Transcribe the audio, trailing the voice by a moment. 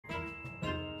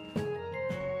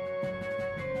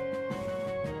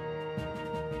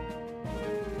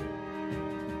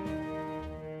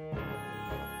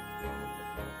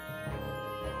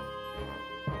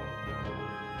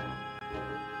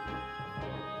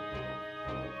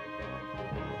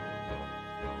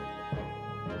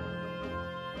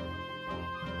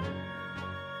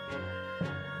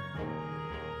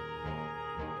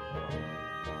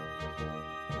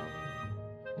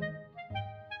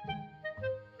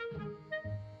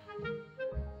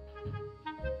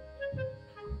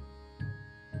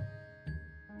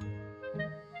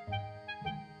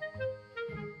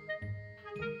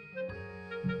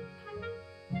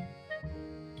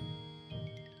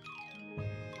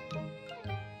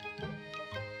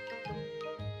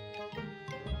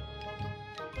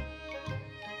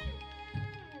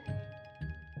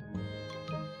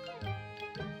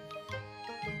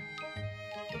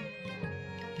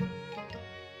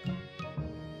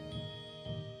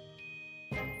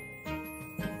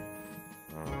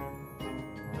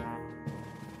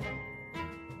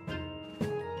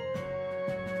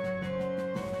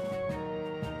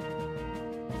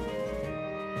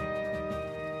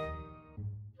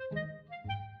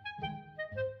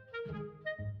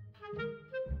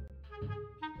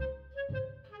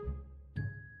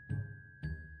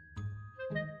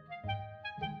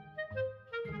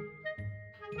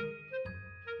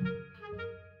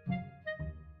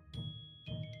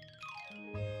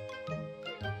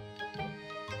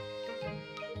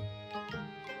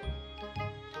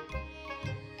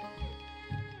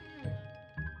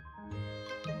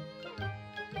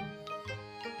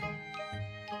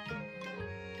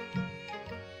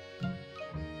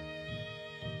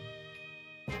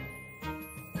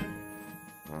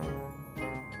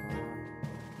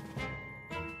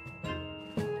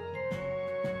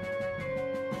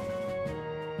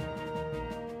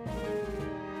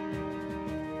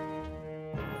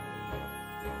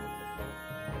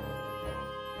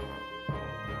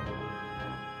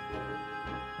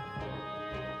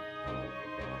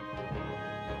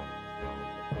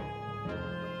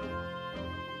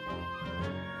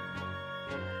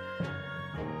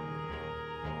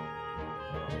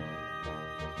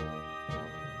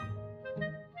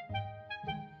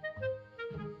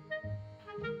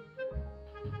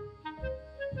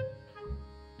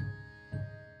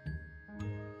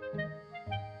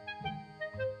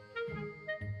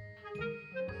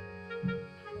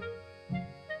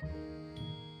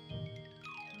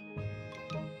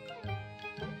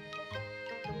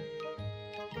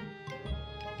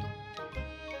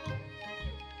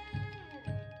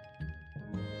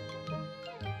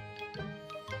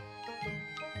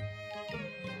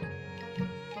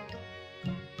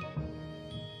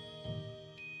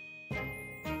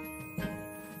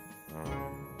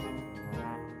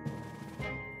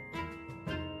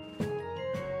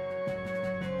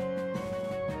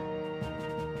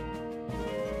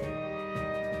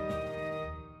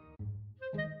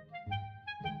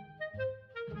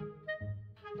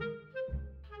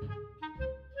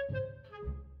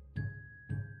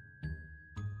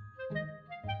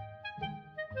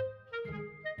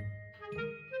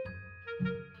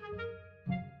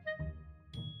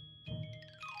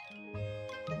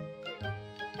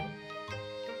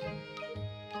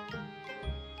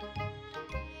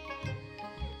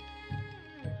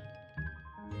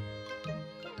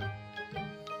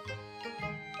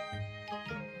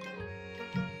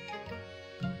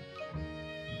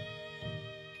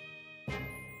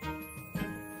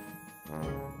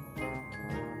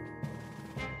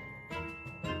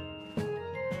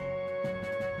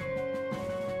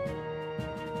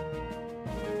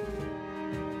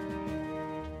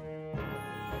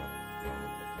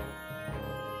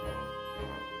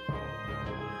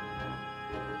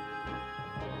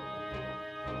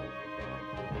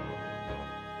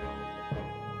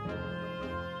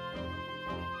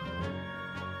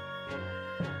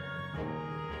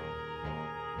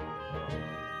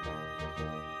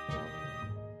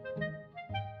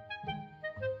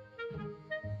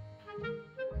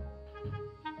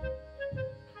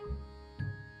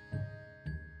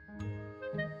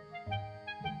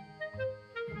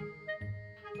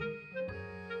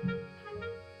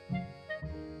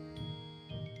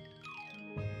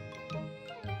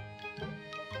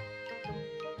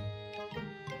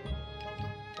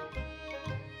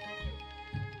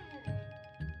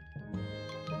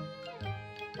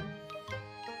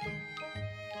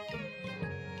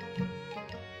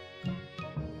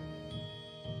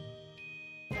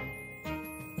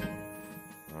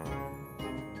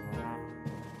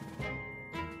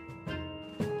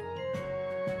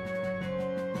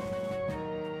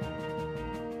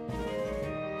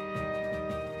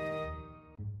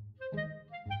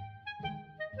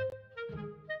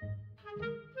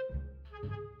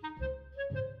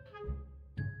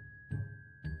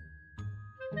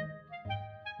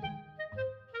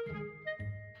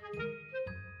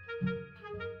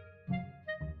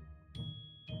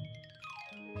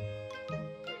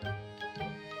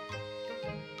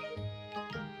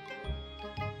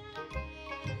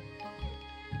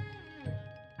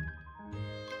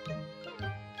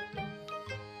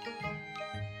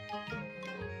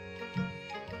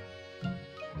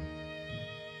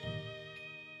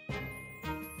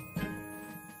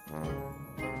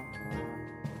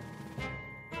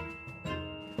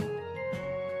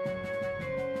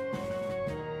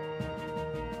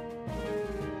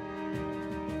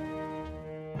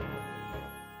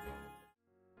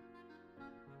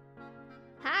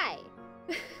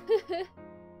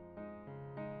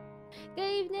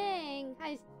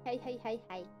Hi.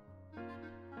 Hi.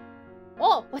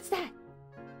 Oh, what's that?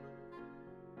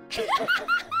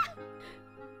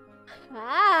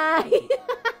 Hi.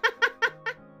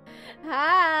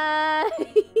 Hi.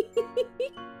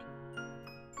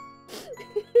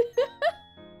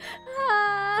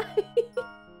 Hi.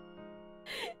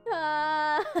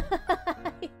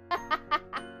 Hi.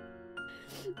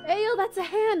 Hey, yo, that's a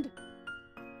hand.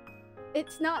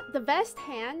 It's not the best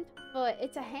hand, but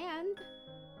it's a hand.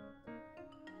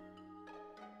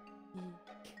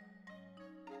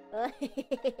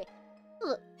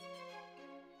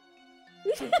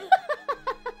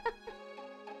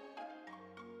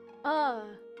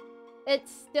 It's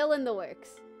still in the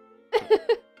works.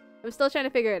 I'm still trying to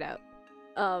figure it out.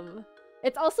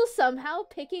 It's also somehow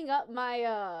picking up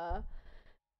my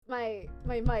my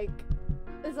mic.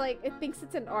 It's like it thinks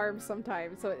it's an arm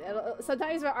sometimes, so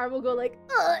sometimes my arm will go like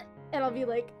and I'll be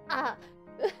like ah.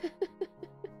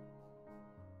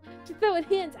 She's throwing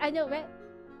hands. I know, right?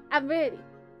 I'm ready.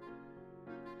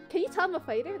 Can you tell I'm a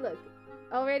fighter? Look,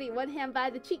 already one hand by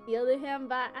the cheek, the other hand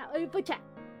by chat.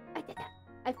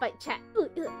 I fight chat.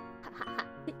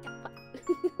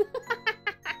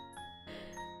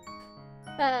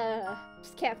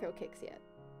 Just can't throw kicks yet.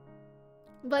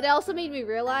 But it also made me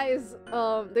realize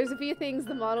there's a few things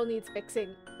the model needs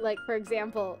fixing. Like, for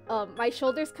example, my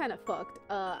shoulder's kind of fucked.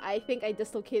 I think I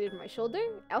dislocated my shoulder.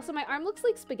 Also, my arm looks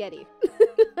like spaghetti.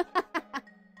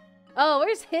 Oh,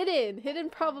 where's Hidden? Hidden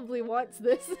probably wants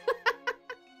this.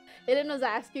 Hidden was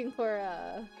asking for,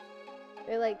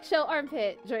 they're like, show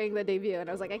armpit during the debut. And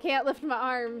I was like, I can't lift my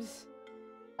arms.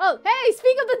 Oh, hey,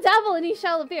 speak of the devil and he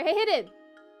shall appear. Hey, Hidden,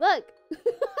 look.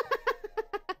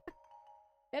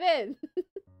 Hidden.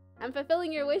 I'm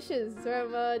fulfilling your wishes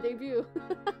from debut.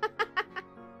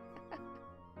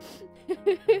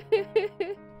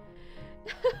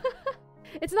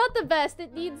 It's not the best.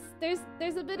 It needs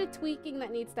there's a bit of tweaking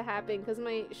that needs to happen because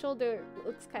my shoulder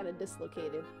looks kind of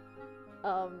dislocated.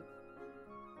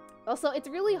 Also, it's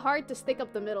really hard to stick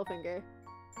up the middle finger.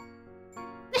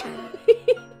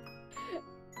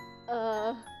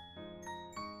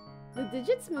 The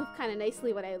digits move kind of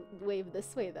nicely when I wave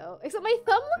this way though. Except my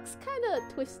thumb looks kind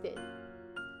of twisted.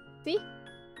 See?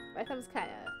 My thumb's kind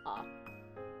of off.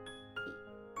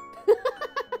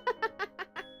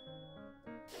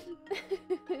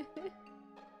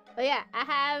 But yeah,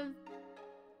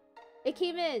 it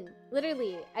came in.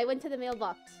 Literally, I went to the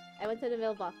mailbox. And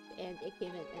it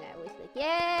came in and I was like,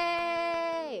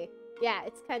 yay! Yeah,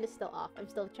 it's kind of still off. I'm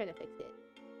still trying to fix it.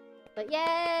 But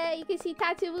yay! You can see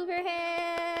Tatsu move her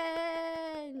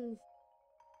hands!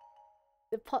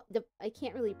 I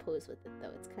can't really pose with it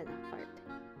though. It's kind of hard.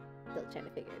 Still trying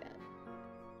to figure it out.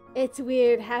 It's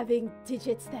weird having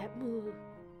digits that move.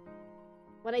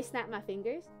 When I snap my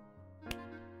fingers,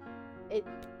 it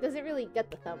doesn't really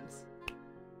get the thumbs.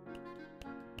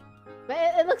 But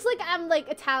it looks like I'm like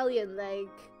Italian, like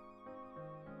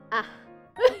ah.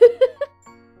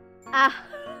 Ah.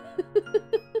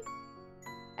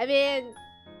 I mean,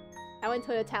 I went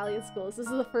to an Italian school, so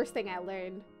this is the first thing I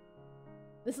learned.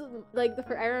 This is like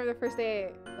I remember the first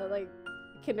day like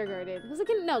kindergarten. It was like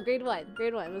no, grade one.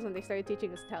 Grade one was when they started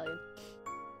teaching us Italian.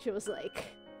 She was like,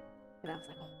 and I was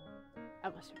like, oh, I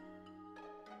must.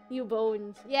 You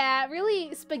bones. Yeah,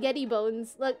 really spaghetti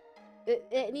bones. Look,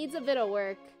 it needs a bit of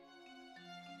work.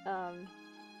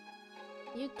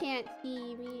 You can't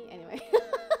see me. Anyway.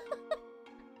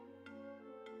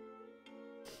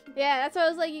 Yeah, that's why I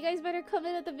was like, you guys better come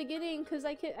in at the beginning, cause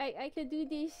I could do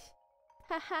this.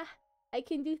 Haha. I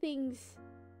can do things.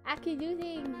 I can do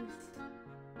things.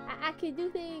 I can do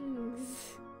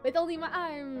things. With only my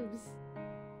arms.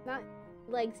 Not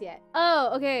legs yet.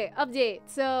 Oh, okay. Update.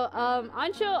 So,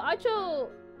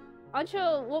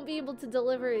 Ancho won't be able to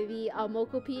deliver the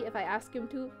Mokopi if I ask him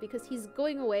to, because he's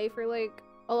going away for like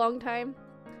a long time.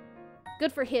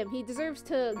 Good for him. He deserves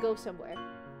to go somewhere.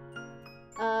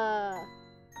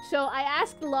 So I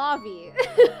asked Lavi.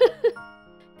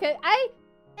 Hey.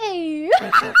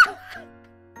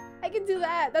 I can do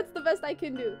that. That's the best I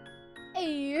can do.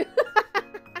 Hey.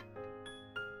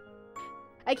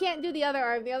 I can't do the other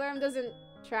arm. The other arm doesn't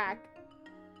track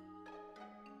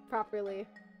properly.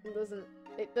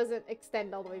 It doesn't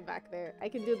extend all the way back there. I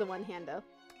can do the one hand though.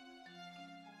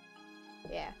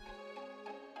 Yeah.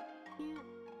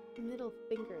 Middle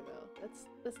finger though.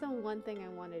 That's the one thing I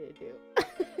wanted to do.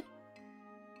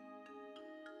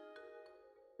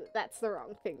 That's the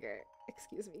wrong finger.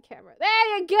 Excuse me, camera.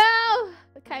 There you go!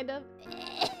 Kind of.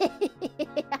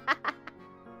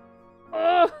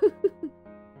 Oh.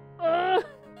 Oh.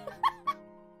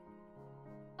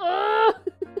 Oh.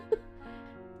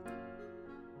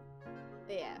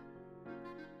 Yeah.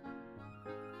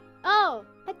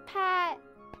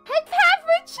 Head pat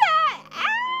for chat! Ah!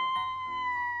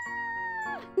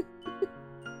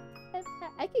 Head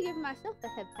pat. I can give myself a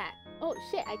head pat. Oh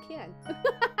shit, I can.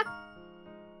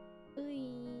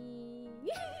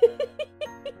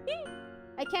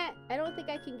 I don't think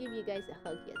I can give you guys a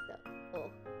hug yet though.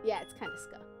 Oh, yeah, it's kind of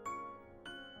scuffed.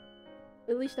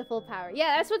 Unleash the full power.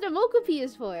 Yeah, that's what the Mokupi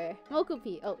is for.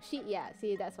 Mokupi. Oh, yeah,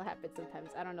 see, that's what happens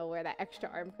sometimes. I don't know where that extra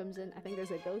arm comes in. I think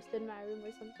there's a ghost in my room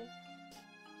or something.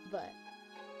 But,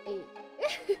 hey.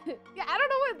 Yeah, I don't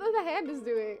know what the hand is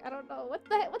doing. I don't know. What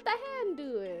the hand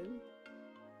doing?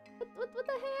 What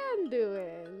the hand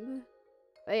doing?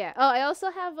 But yeah. Oh, I also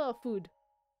have food.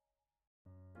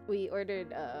 We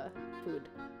ordered food.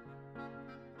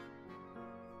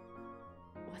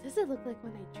 What does it look like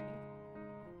when I drink?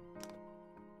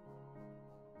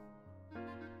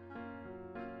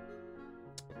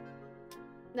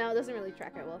 No, it doesn't really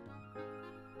track it well.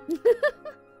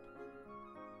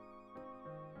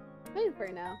 Waiting for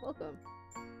it now. Welcome.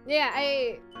 Yeah,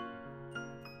 I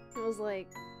was like,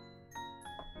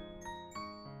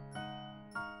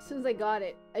 as soon as I got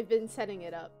it, I've been setting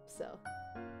it up, so.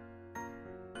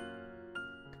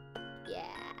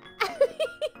 Yeah.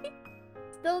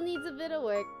 Still needs a bit of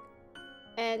work.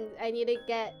 And I need to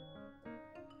get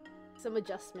some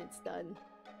adjustments done.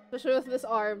 Especially with this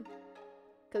arm.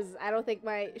 Because I don't think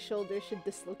my shoulder should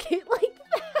dislocate like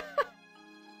that.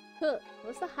 Huh,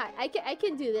 what's the height? I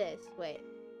can do this. Wait.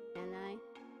 Can I?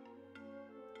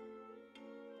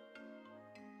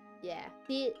 Yeah.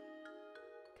 See?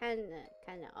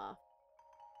 Kinda off.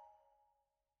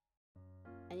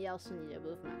 And you also need to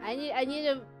move my I need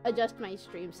to adjust my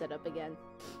stream setup again.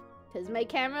 Cause my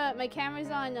camera's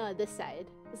on this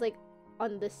side. It's like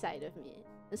on this side of me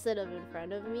instead of in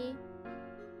front of me.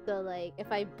 So like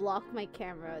if I block my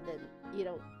camera, then you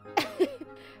know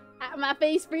my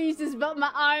face freezes but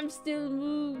my arm still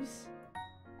moves.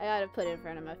 I gotta put it in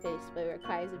front of my face, but it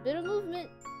requires a bit of movement.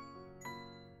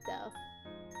 So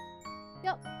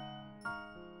yep.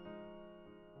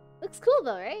 Looks cool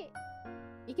though, right?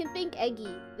 You can thank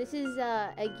Eggy. This is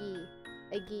Eggy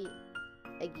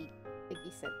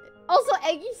sent it. Also,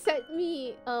 Eggy sent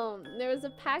me there was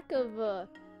a pack of there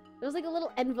was like a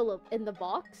little envelope in the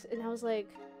box, and I was like,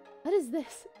 what is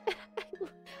this?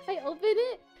 I open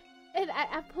it and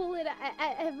I pull it.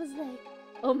 I was like,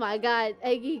 oh my god,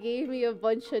 Eggy gave me a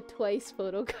bunch of Twice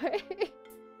photo cards.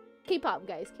 K-pop,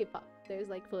 guys, K-pop. There's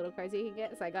like photo cards you can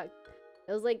get, so I got,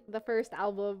 it was like the first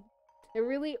album. They're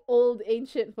really old,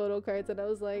 ancient photo cards, and I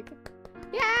was like,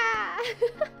 yeah!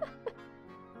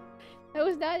 I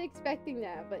was not expecting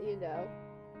that, but you know,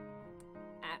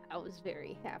 I was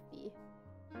very happy.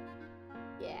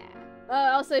 Yeah.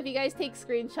 Also, if you guys take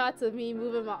screenshots of me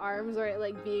moving my arms or it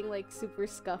like being like super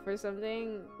scuff or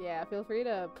something, yeah, feel free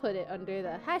to put it under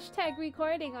the hashtag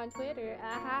recording on Twitter.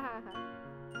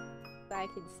 So I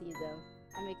can see them.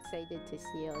 I'm excited to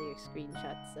see all your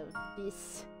screenshots of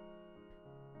this.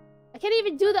 I can't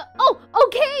even do the— oh,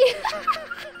 okay!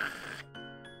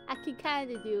 I can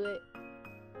kind of do it.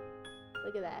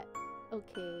 Look at that.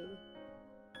 Okay.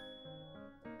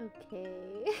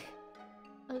 Okay.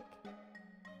 Okay.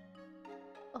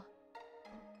 Oh.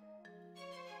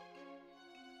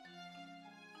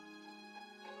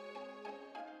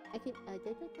 I can—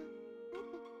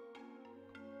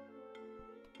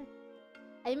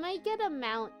 I might get a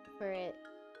mount for it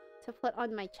to put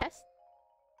on my chest.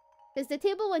 Because the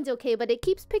table one's okay, but it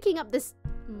keeps picking up this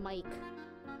mic.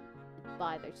 It's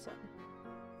bothersome.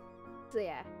 So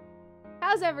yeah.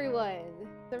 How's everyone?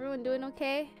 Is everyone doing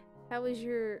okay? How was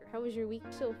your week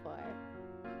so far?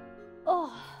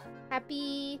 Oh,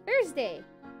 happy Thursday.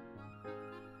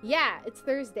 Yeah, it's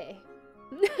Thursday.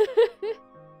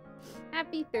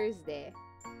 Happy Thursday.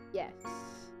 Yes.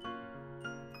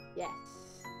 Yes.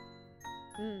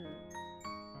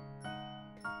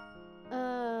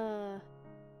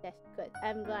 Yes, good.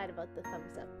 I'm glad about the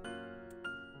thumbs up.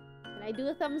 Can I do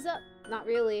a thumbs up? Not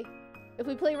really. If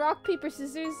we play rock, paper,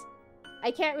 scissors,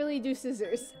 I can't really do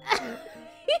scissors.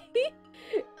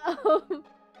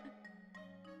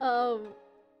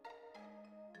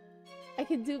 I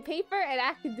can do paper and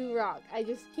I can do rock. I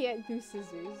just can't do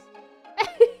scissors.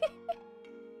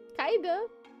 Kinda.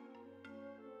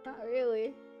 Not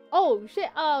really. Oh shit!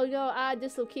 Oh no! I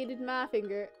dislocated my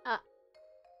finger.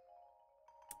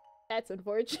 That's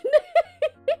unfortunate.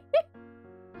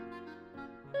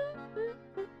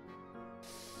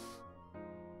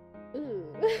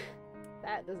 Ooh,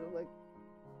 that doesn't look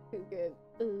too good.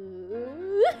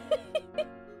 Ooh.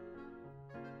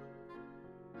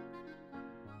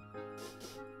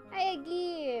 Hi,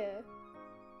 Aggie.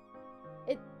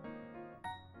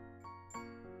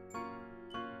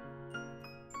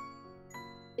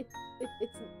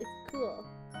 It's cool.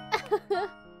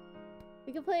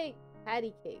 We can play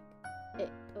patty cake. Oh,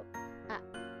 ah,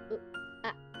 oh,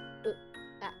 ah, oh,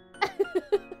 ah.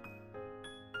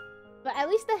 But at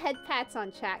least the head pats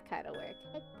on chat kind of work.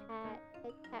 Head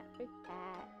pat for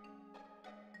cat.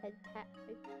 Head pat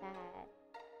for cat.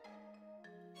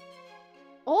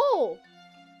 Oh!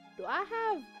 Do I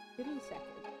have... Give me a second.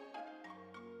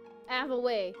 I have a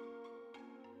way.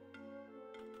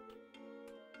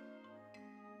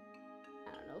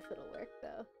 I don't know if it'll work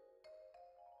though.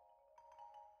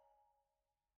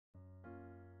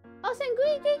 Oh,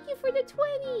 Sangui, thank you for the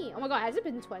 20! Oh my god, has it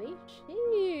been 20?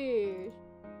 Sheesh.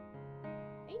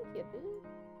 Thank you, dude.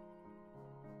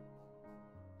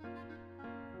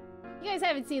 You guys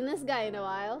haven't seen this guy in a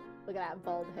while. Look at that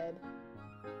bald head.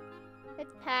 Head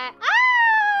pat. Ah!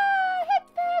 Head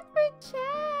pat for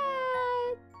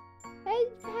chat! Head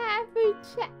pat for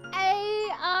chat. Hey,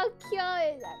 oh,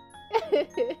 cute!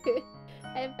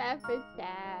 Head pat for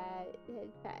chat.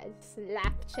 Head pat.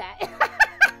 Slap chat.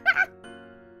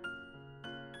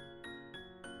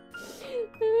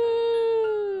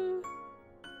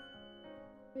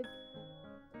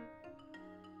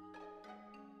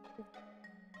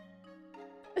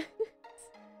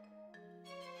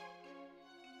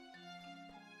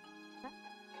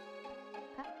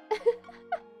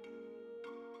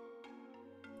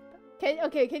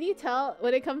 Okay, can you tell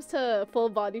when it comes to full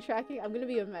body tracking, I'm gonna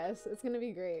be a mess. It's gonna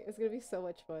be great. It's gonna be so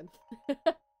much fun.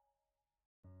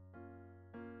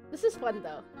 This is fun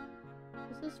though.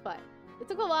 This is fun. It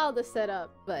took a while to set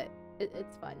up, but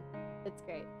it's fun. It's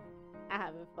great. I'm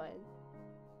having fun.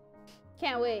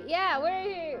 Can't wait. Yeah,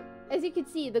 we're, as you can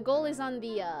see, the goal is on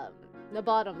the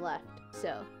bottom left.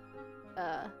 So,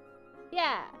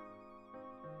 yeah.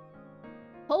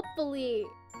 Hopefully,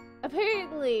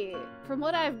 apparently, from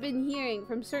what I've been hearing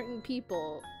from certain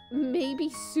people, maybe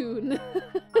soon.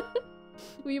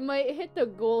 We might hit the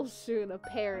goal soon,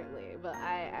 apparently, but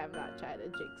I am not trying to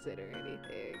jinx it or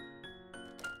anything.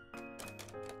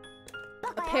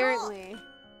 Apparently.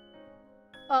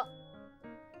 Oh.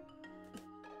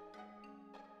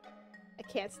 I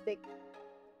can't stick.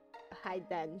 Hi,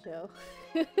 Danjo.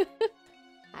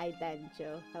 Hi,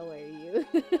 Danjo. How are you?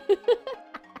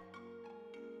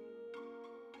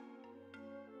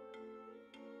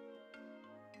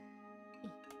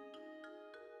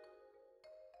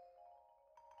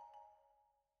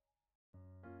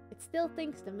 It still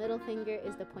thinks the middle finger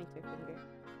is the pointer finger.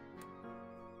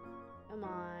 Come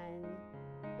on.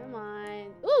 Come on.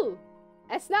 Ooh!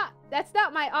 That's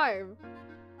not my arm.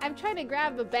 I'm trying to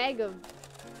grab a bag of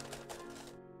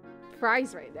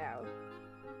fries right now.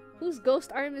 Whose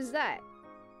ghost arm is that?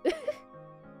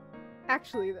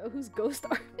 Actually though, whose ghost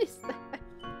arm is that?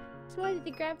 Just wanted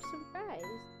to grab some fries.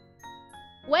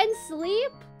 When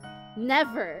sleep?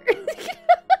 Never.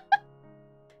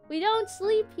 We don't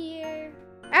sleep here.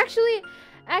 Actually,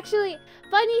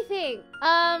 funny thing.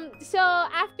 So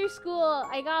after school,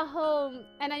 I got home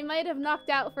and I might have knocked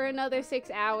out for another 6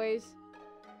 hours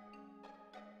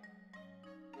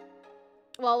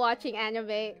while watching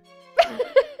anime.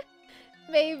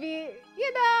 Maybe,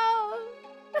 you know.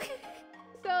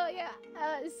 So yeah,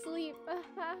 sleep.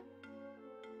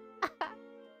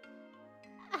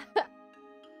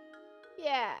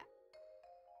 Yeah.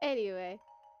 Anyway.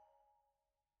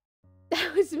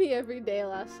 That was me every day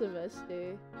last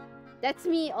semester. That's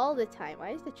me all the time.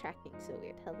 Why is the tracking so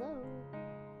weird? Hello?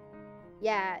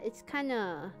 Yeah, it's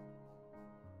kinda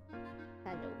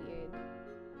weird.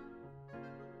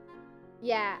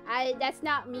 Yeah, that's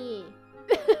not me.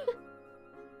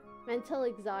 Mental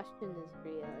exhaustion is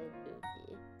real and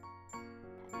goofy.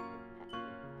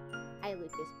 Hi,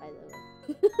 Lucas, by the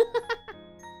way.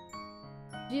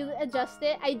 Did you adjust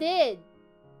it? I did!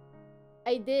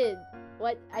 I did.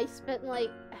 What? I spent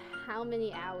like how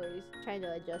many hours trying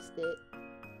to adjust it?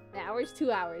 An hour's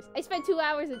 2 hours. I spent 2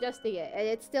 hours adjusting it and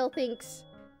it still thinks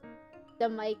the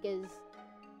mic is...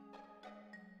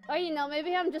 Or you know,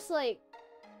 maybe I'm just like...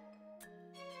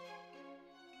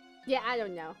 Yeah, I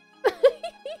don't know.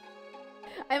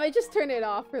 I might just turn it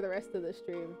off for the rest of the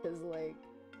stream because like...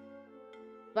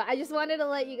 But I just wanted to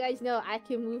let you guys know I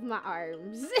can move my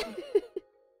arms.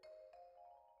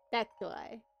 That's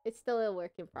why. It's still a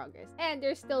work in progress. And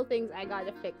there's still things I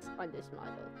gotta fix on this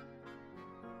model.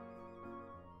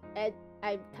 And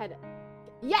I'm kinda...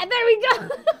 Yeah, there we go!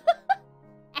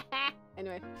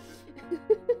 Anyway.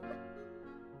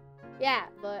 Yeah,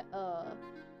 but,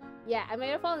 yeah, I might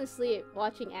have fallen asleep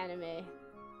watching anime.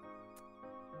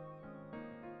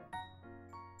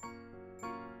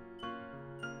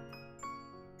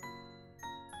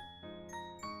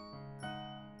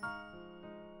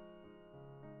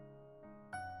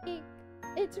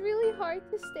 It's really hard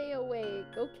to stay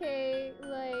awake, okay?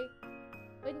 Like,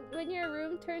 when your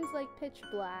room turns like pitch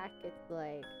black, it's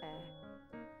like,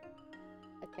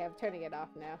 Okay, I'm turning it off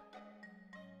now.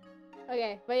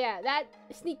 Okay, but yeah, that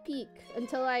sneak peek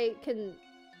until I can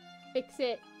fix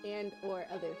it and or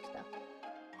other stuff.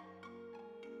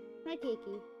 Hi,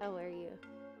 Kiki. How are you?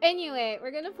 Anyway,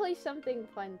 we're gonna play something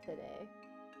fun today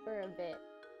for a bit.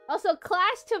 Also,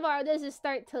 class tomorrow doesn't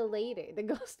start till later. The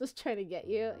ghost was trying to get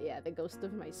you. Yeah, the ghost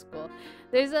of my school.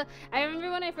 I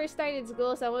remember when I first started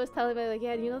school, someone was telling me, like,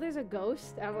 yeah, you know there's a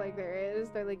ghost? I'm like, there is?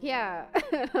 They're like, yeah.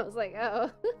 I was like,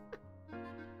 oh.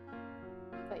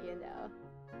 But you know.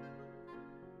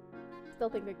 Still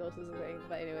think the ghost is a thing,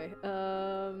 but anyway.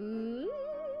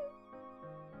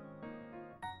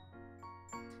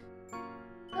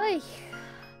 Oi!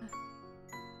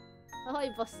 Ahoy,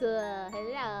 boss!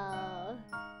 Hello!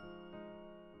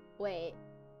 Wait.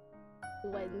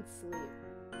 When sleep?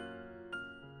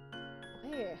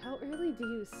 Wait, how early do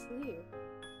you sleep?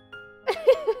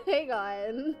 Hang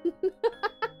on.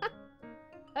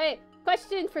 Wait,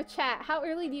 question for chat. How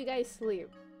early do you guys sleep?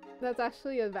 That's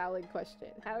actually a valid question.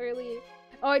 How early?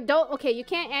 Or don't. Okay, you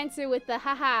can't answer with the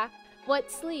haha.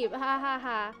 What sleep? Ha ha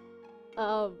ha.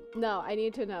 No, I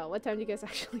need to know. What time do you guys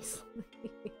actually sleep?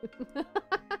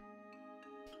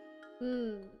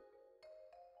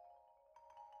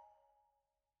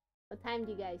 What time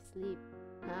do you guys sleep?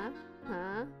 Huh?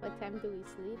 Huh? What time do we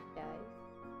sleep, guys?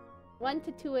 1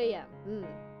 to 2 a.m.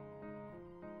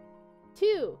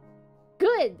 2.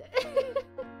 Good!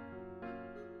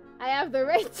 I have the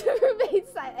right to remain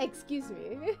silent. Excuse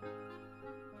me.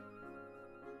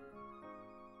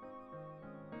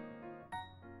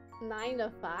 Nine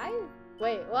to 5?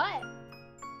 Wait, what?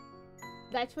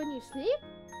 That's when you sleep?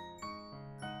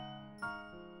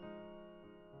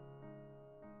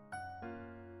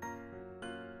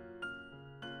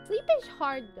 Sleep is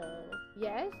hard though.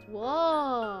 Yes?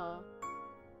 Whoa.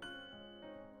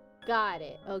 Got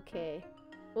it. Okay.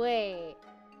 Wait.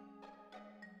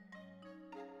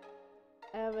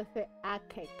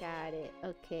 Okay, got it.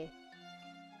 Okay.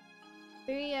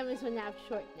 3 a.m. is when I have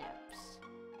short naps.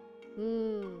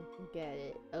 Get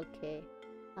it. Okay.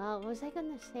 What was I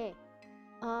gonna say?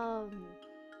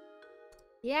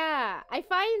 Yeah, I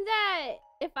find that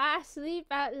if I sleep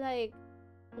at like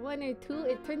 1 or 2,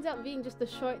 it turns out being just a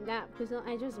short nap because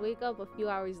I just wake up a few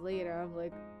hours later. I'm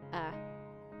like,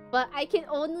 But I can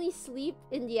only sleep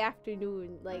in the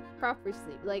afternoon, like proper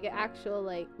sleep, like an actual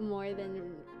like more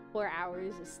than 4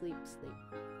 hours of sleep.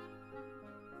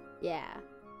 Yeah.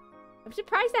 I'm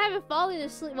surprised I haven't fallen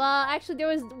asleep. Well, actually, there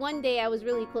was one day I was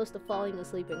really close to falling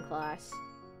asleep in class.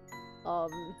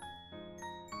 But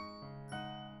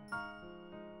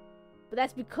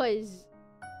that's because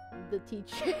the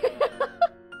teacher.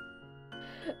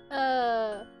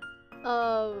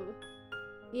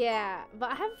 Yeah,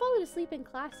 but I haven't fallen asleep in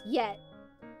class yet.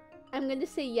 I'm gonna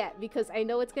say yet because I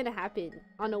know it's gonna happen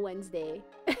on a Wednesday.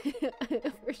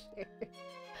 For sure.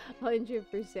 100%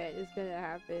 it's gonna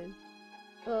happen.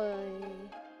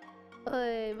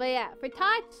 But yeah, for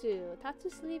Tatsu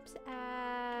sleeps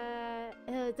at...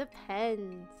 it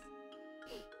depends.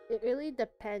 It really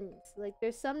depends. Like,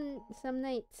 there's some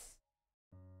nights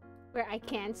where I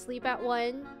can sleep at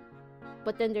 1,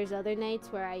 but then there's other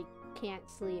nights where I can't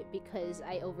sleep because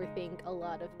I overthink a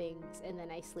lot of things and then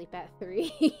I sleep at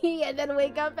 3 and then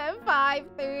wake up at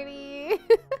 5:30.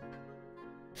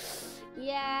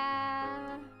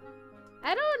 Yeah.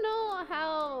 I don't know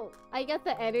how I get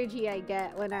the energy I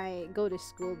get when I go to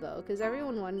school though, because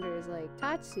everyone wonders like,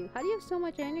 Tatsu, how do you have so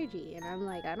much energy? And I'm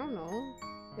like, I don't know.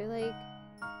 They're like,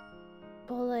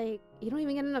 but like, you don't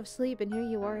even get enough sleep and here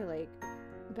you are like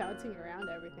bouncing around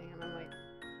everything. And I'm like,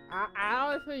 I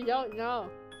honestly don't know.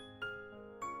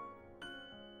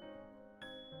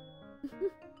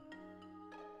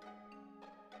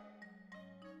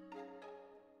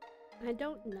 I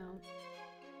don't know.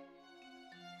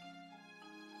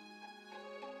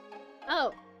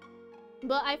 Oh,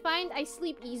 but I find I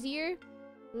sleep easier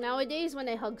nowadays when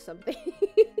I hug something.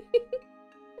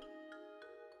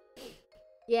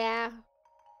 Yeah.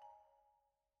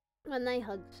 When I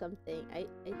hug something, I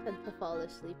tend to fall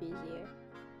asleep easier.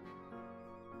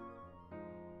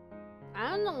 I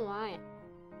don't know why.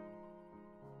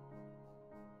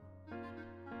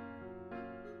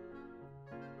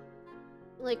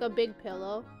 Like a big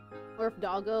pillow, or if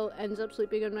Doggo ends up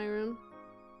sleeping in my room,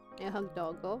 I hug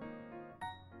Doggo.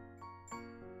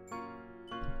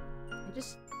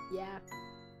 Yeah.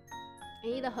 I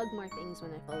need to hug more things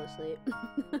when I fall asleep.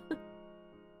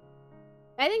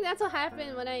 I think that's what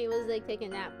happened when I was like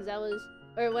taking a nap, because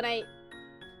when I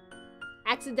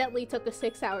accidentally took a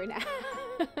 6-hour nap.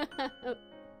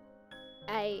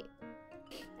 I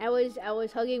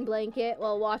was hugging blanket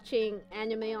while watching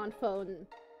anime on phone.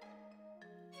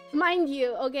 Mind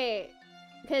you, okay,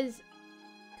 cause,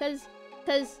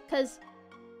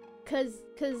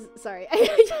 sorry,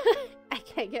 I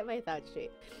can't get my thoughts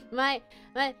straight. My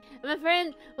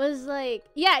friend was like,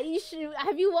 yeah, you should,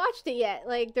 have you watched it yet?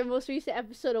 Like, the most recent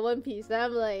episode of One Piece. And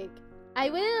I'm like, I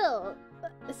will.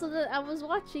 So that I was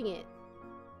watching it.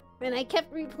 And I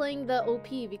kept replaying the OP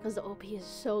because the OP is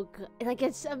so good. Like,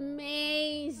 it's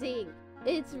amazing.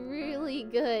 It's really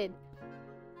good.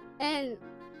 And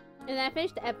I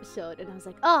finished the episode and I was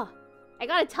like, oh, I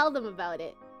gotta tell them about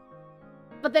it.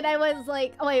 But then I was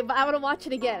like, oh wait, but I want to watch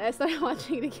it again. I started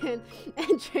watching it again,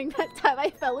 and during that time I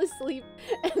fell asleep,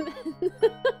 and then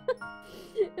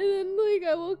and then like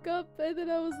I woke up, and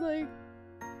then I was like,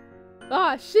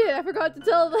 oh shit, I forgot to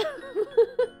tell them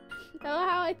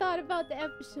how I thought about the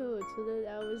episode. So then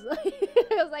I was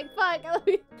like, fuck, let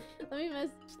me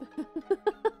message them.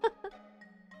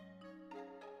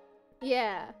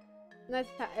 Yeah. That's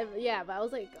yeah, but I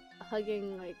was like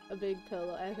hugging like a big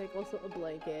pillow, and I think also a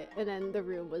blanket, and then the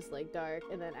room was like dark,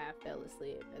 and then I fell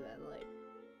asleep, and then like,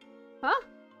 huh?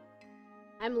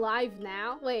 I'm live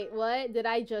now? Wait, what? Did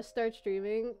I just start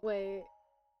streaming? Wait,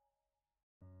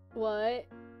 what?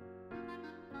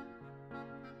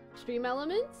 Stream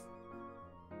elements?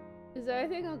 Is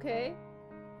everything okay?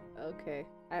 Okay,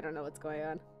 I don't know what's going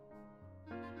on.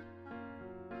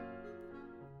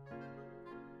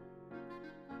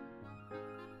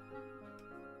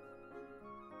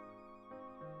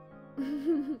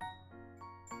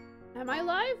 Am I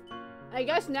live? I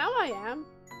guess now I am.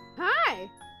 Hi!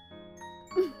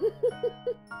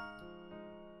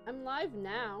 I'm live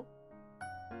now.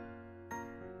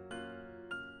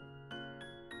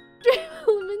 Dream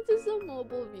Elements is a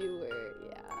mobile viewer.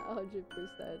 Yeah,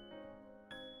 100%.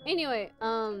 Anyway,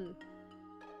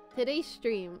 today's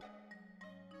stream,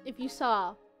 if you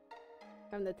saw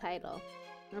from the title,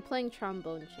 we're playing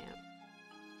Trombone Champ.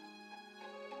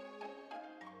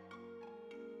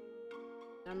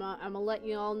 I'm gonna let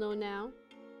you all know now.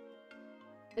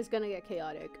 It's gonna get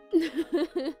chaotic.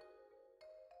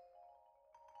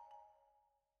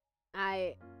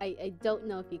 I don't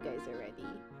know if you guys are ready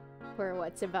for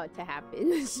what's about to happen in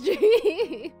the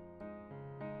stream.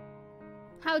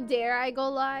 How dare I go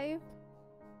live?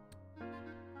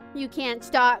 You can't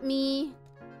stop me.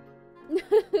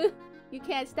 You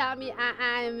can't stop me.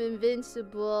 I am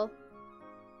invincible.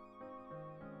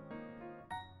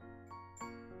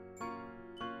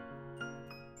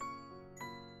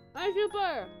 Hi,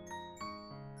 Super!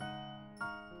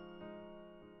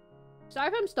 Sorry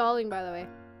if I'm stalling, by the way.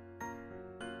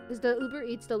 Because the Uber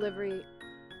Eats delivery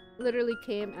literally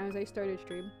came as I started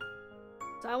stream.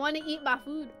 So I want to eat my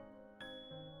food.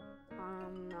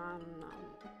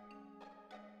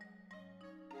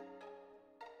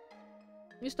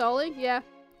 You stalling? Yeah.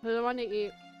 Because I want to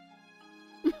eat.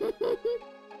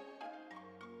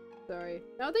 Sorry.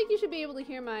 I don't think you should be able to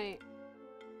hear my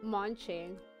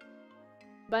munching.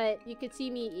 But you could see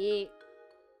me eat.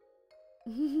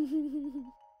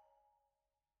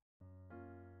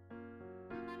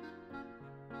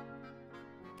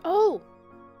 Oh!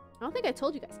 I don't think I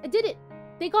told you guys. I did it!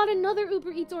 They got another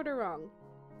Uber Eats order wrong.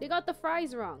 They got the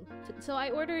fries wrong. So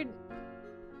I ordered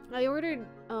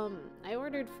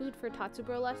food for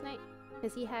Tatsurii last night.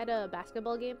 Because he had a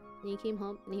basketball game. And he came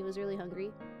home and he was really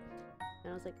hungry.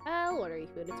 And I was like, I'll order you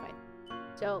food, it's fine.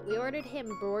 So we ordered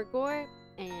him burger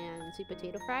and sweet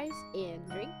potato fries and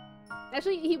drink.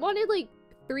 Actually, he wanted like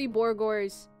 3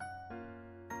 burgers,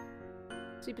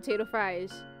 sweet potato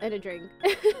fries, and a drink.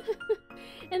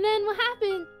 And then what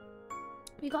happened?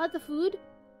 We got the food,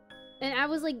 and I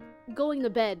was like going to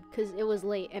bed because it was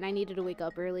late and I needed to wake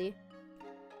up early.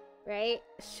 Right?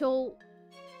 So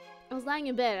I was lying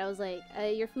in bed. I was like,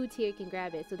 your food's here, you can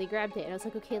grab it. So they grabbed it, and I was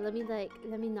like, okay, let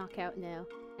me knock out now.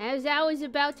 As I was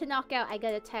about to knock out, I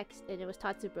got a text, and it was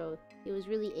Tatsurii. He was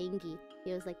really angry.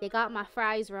 He was like, they got my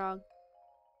fries wrong.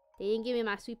 They didn't give me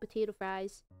my sweet potato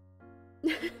fries.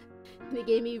 They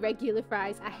gave me regular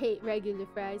fries. I hate regular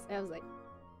fries. And I was like,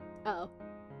 uh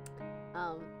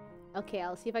oh. Okay,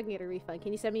 I'll see if I can get a refund.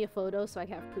 Can you send me a photo so I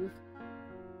can have proof?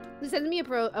 Just send me a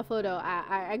photo.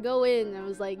 I go in and I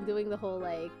was like doing the whole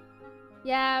like,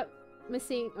 yeah,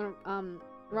 missing or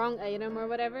wrong item or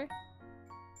whatever.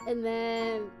 And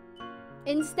then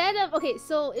instead of, okay,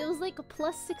 so it was like a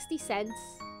plus 60 cents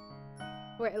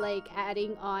for like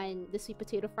adding on the sweet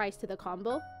potato fries to the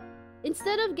combo.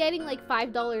 Instead of getting like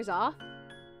 $5 off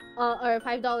or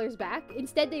 $5 back,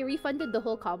 instead they refunded the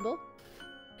whole combo.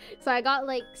 So I got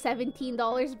like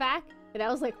 $17 back, and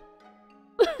I was like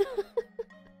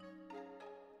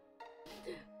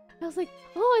I was like,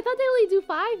 oh, I thought they only do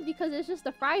 5 because it's just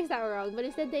the fries that were wrong, but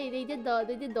instead they did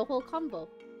the whole combo.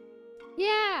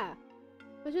 Yeah,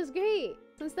 which is great.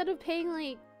 So instead of paying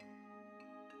like,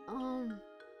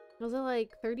 was it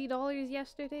like $30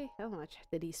 yesterday? How much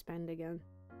did he spend again?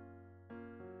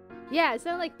 Yeah,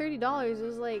 instead of like $30, it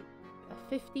was like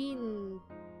 15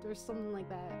 or something like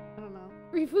that. I don't know.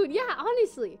 Free food. Yeah,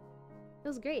 honestly, it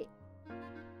was great.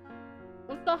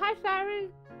 What's the hi,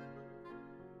 Siren?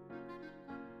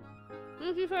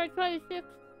 Thank you for 26.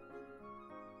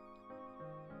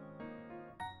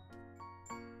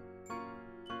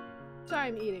 Sorry,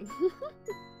 I'm eating.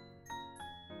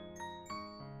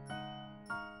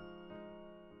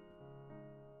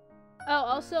 Oh,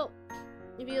 also,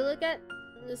 if you look at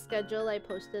the schedule I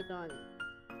posted on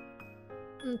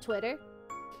Twitter,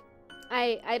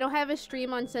 I don't have a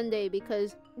stream on Sunday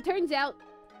because it turns out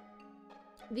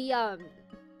the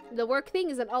work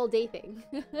thing is an all-day thing.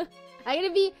 I'm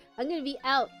gonna be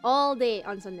out all day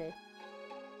on Sunday,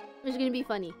 which is gonna be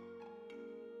funny.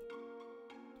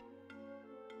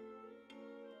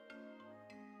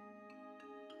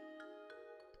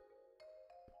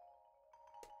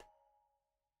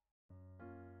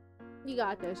 You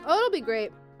got this. Oh, it'll be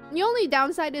great. The only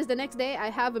downside is the next day I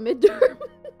have a midterm.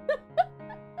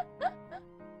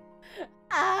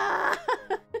 Ah!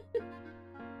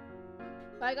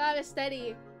 I gotta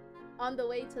study on the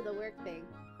way to the work thing.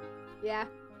 Yeah.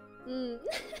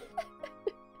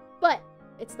 But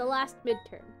it's the last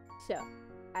midterm, so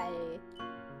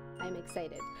I'm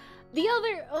excited. The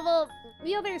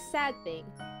other sad thing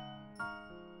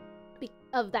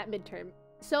of that midterm.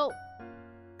 So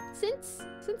since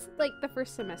like the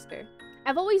first semester,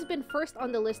 I've always been first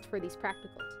on the list for these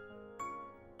practicals.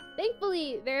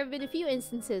 Thankfully, there have been a few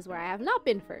instances where I have not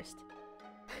been first.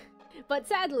 But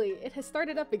sadly, it has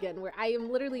started up again where I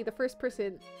am literally the first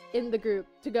person in the group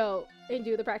to go and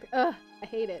do the practice. Ugh, I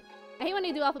hate it. I hate when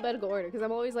I do alphabetical order because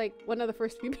I'm always like one of the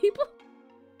first few people.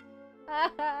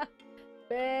 Bae,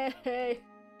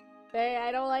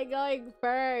 I don't like going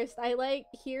first. I like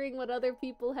hearing what other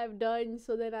people have done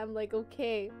so that I'm like,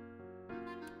 okay,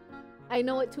 I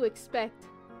know what to expect.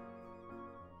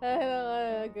 I don't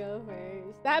wanna go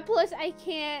first. That plus I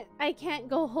can't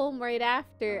go home right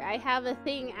after. I have a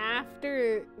thing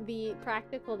after the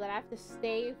practical that I have to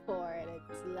stay for, and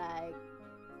it's like,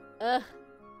 ugh.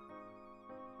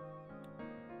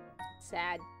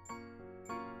 Sad.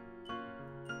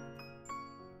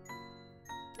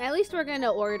 At least we're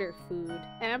gonna order food,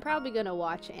 and I'm probably gonna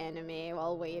watch anime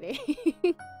while waiting.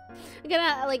 I'm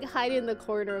gonna like hide in the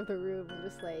corner of the room and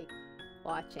just like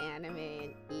watch anime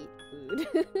and eat food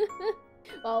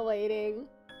while waiting.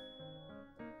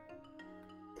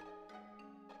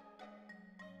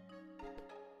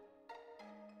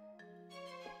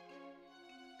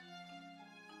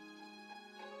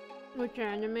 Which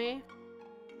anime?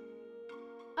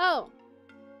 Oh!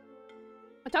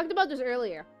 I talked about this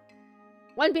earlier.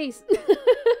 One Piece! The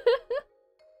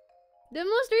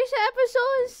most recent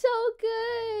episode is so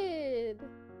good!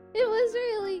 It was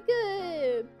really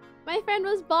good! My friend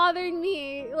was bothering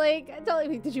me, like, telling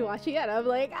me, did you watch it yet? I'm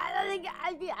like, I don't think,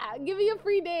 give me a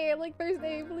free day, like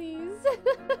Thursday, please.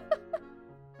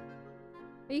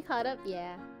 Are you caught up?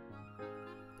 Yeah.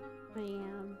 I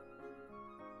am.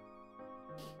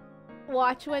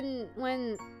 Watch when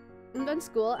I'm done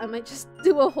school, I might just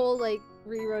do a whole, like,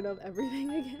 rerun of everything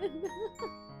again.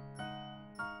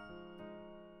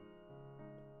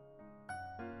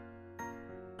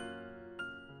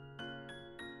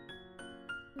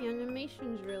 The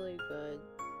animation's really good.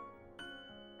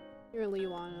 You really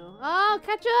wanna. Oh,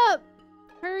 catch up!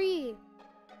 Hurry! You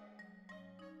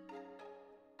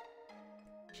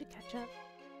should catch up.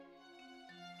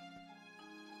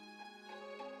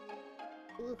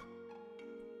 Ugh.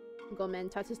 Go, man.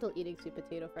 Tatsu's still eating sweet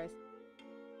potato fries.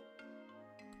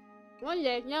 One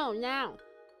day. No, now.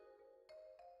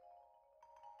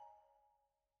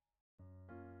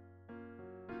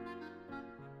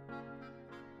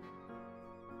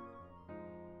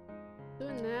 Do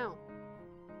it now.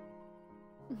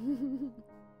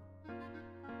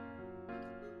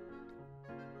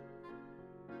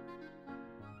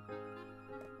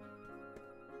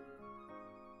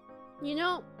 You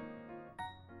know,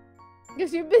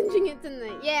 because you're binging it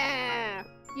tonight. Yeah.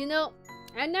 You know,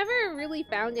 I never really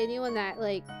found anyone that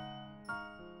like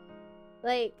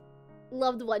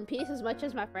loved One Piece as much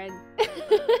as my friend.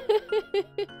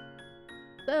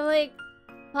 So I'm like,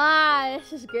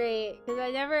 this is great, because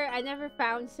I never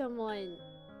found someone.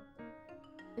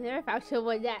 I never found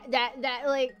someone that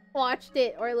like watched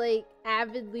it or like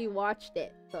avidly watched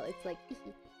it. So it's like,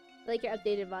 like your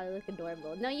updated body look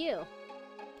adorable. No, you.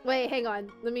 Wait, hang on.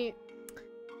 Let me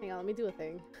Hang on, let me do a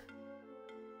thing.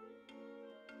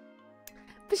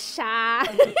 Psha.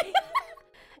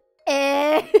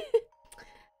 Eh.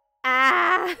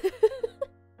 Ah.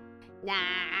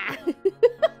 Nah.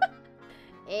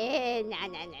 Eh, nah,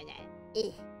 nah, nah, nah.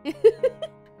 Eh.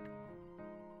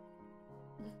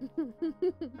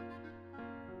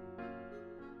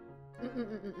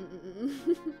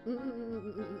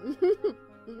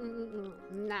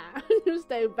 Nah, you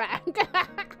stay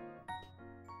back.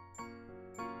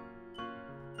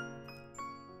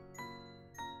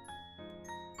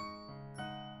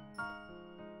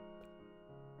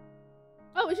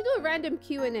 Oh, we should do a random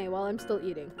Q&A while I'm still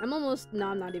eating. I'm almost... No,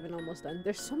 I'm not even almost done.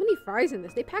 There's so many fries in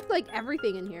this. They packed, like,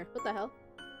 everything in here. What the hell?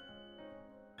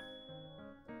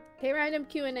 Okay, random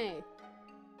Q&A.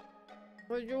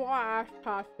 What do you want to ask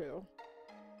Tatsu?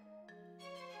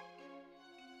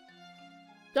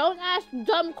 Don't ask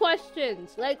dumb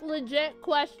questions. Like, legit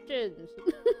questions.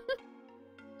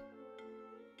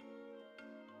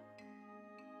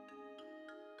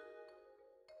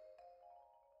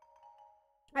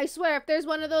 I swear, if there's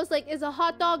one of those, like, is a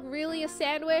hot dog really a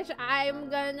sandwich? I'm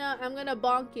gonna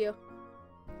bonk you.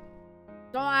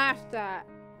 Don't ask that.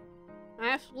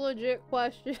 Ask legit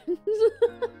questions.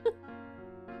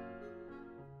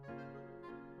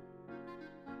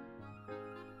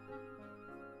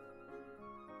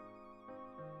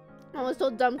 I was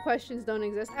told dumb questions don't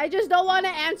exist. I just don't want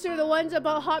to answer the ones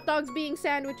about hot dogs being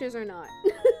sandwiches or not.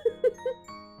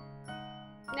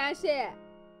 That's it.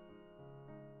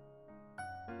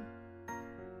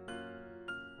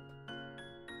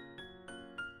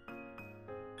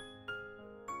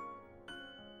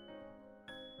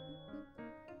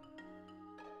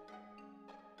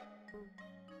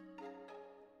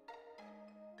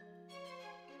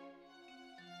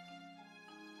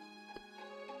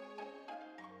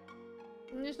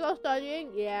 You're still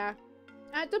studying? Yeah.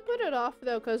 I had to put it off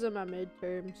though because of my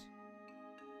midterms.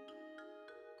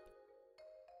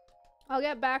 I'll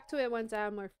get back to it once I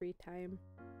have more free time.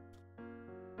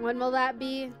 When will that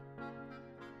be?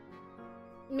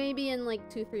 Maybe in like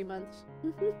 2-3 months.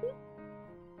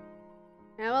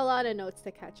 I have a lot of notes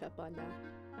to catch up on now.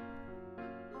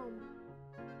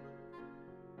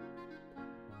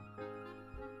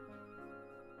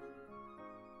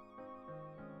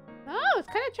 Oh, it's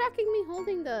kind of tracking me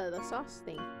holding the sauce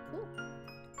thing. Cool.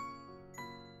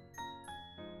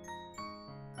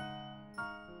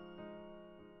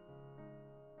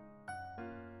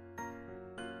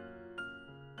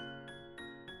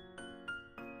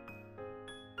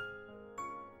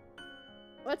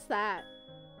 What's that?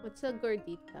 What's a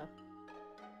gordita?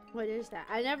 What is that?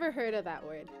 I never heard of that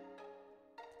word.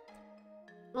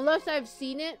 Unless I've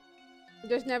seen it,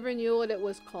 just never knew what it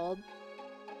was called.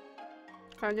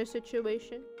 Kind of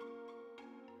situation.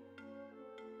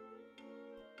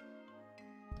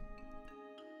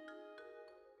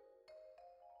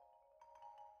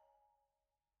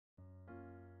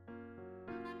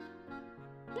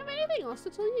 Do you have anything else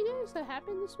to tell you guys that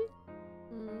happened this week?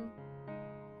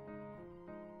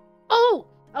 Oh!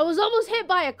 I was almost hit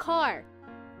by a car!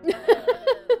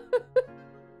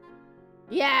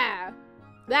 Yeah!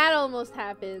 That almost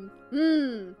happened.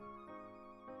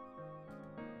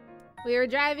 We were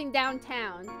driving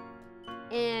downtown,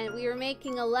 and we were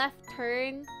making a left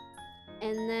turn,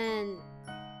 and then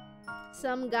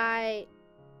some guy...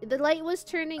 The light was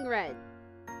turning red,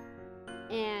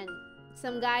 and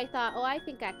some guy thought, oh, I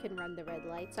think I can run the red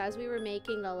light. So as we were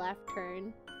making a left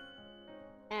turn,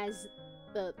 as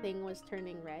the thing was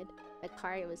turning red, the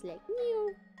car was like, meow.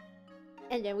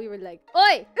 And then we were like,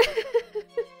 oi!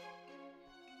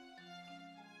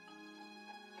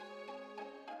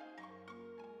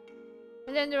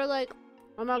 And then they were like,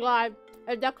 oh my god,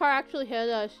 if that car actually hit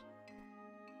us,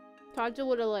 Tatsu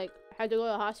would have like had to go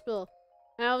to the hospital.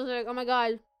 And I was like, oh my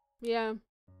god, yeah.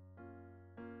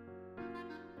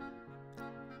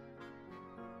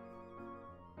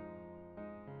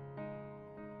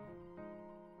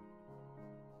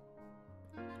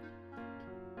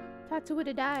 Tatsu would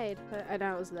have died. And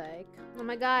I was like, oh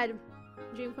my god,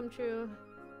 dream come true.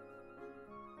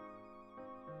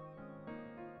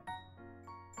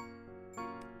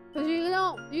 Cause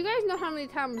you guys know how many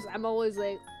times I'm always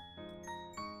like,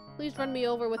 please run me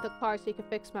over with a car so you can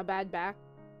fix my bad back.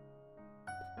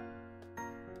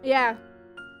 Yeah.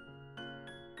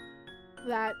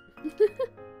 That.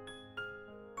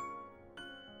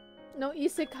 No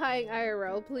isekai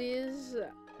IRL, please.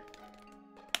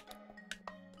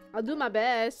 I'll do my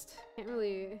best. Can't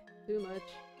really do much.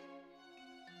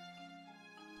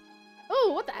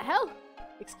 Oh, what the hell?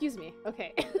 Excuse me.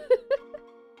 Okay.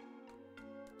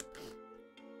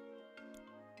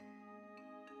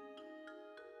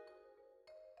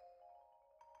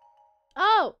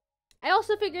 Oh! I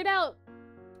also figured out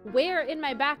where in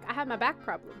my back I have my back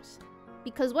problems.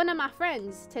 Because one of my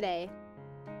friends today,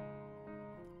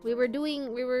 we were doing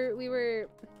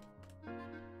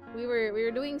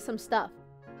some stuff.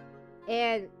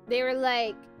 And they were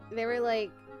like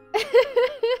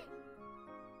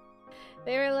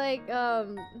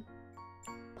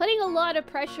putting a lot of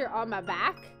pressure on my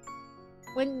back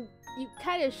when you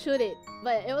kind of shouldn't,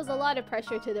 but it was a lot of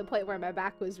pressure to the point where my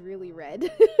back was really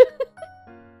red.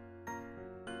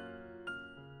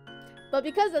 But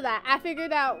because of that, I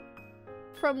figured out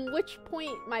from which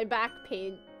point my back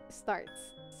pain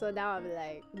starts. So now I'm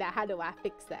like, now how do I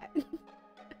fix that?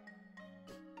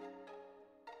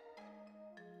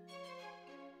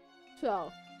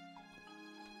 So,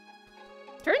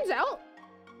 turns out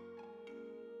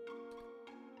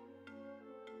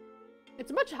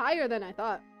it's much higher than I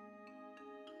thought.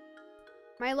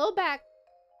 My low back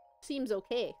seems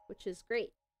okay, which is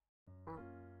great.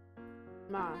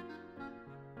 Ma.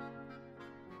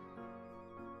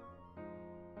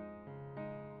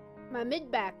 My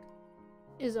mid back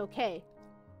is okay.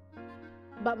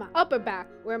 But my upper back,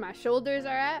 where my shoulders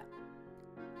are at,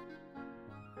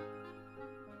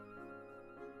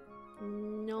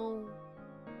 no.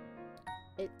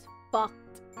 It's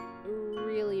fucked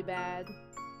really bad.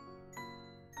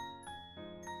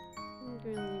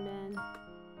 Really bad.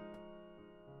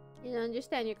 You don't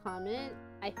understand your comment?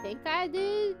 I think I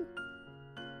did.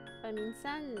 I mean,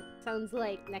 sounds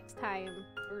like next time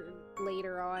or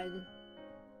later on.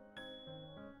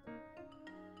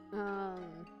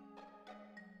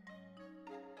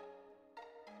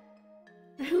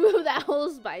 Remove that whole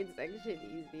spine section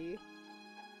easy.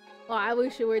 Oh, I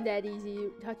wish it were that easy.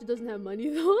 Tatsu doesn't have money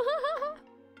though.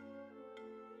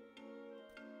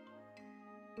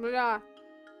 But yeah,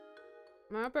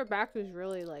 my upper back is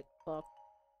really like fucked.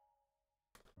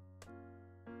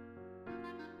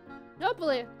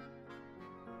 Hopefully.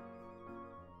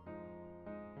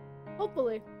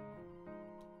 Hopefully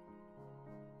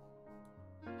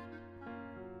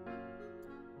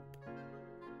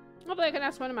I can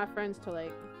ask one of my friends to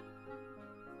like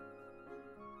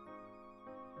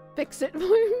fix it for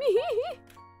me.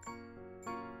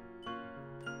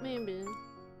 Maybe.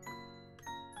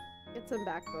 Get some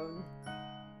backbone.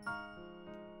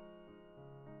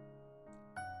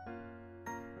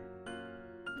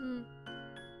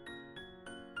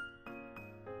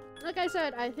 Like I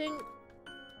said, I think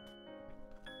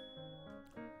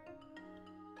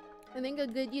a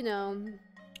good, you know,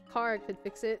 car could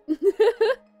fix it.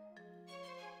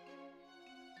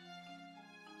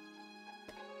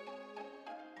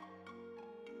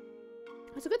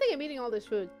 It's a good thing I'm eating all this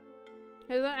food.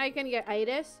 Because then I can get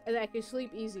itis and then I can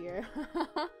sleep easier.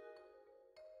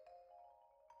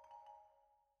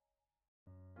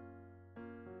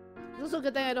 It's also a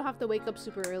good thing I don't have to wake up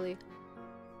super early.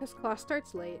 Because class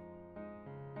starts late.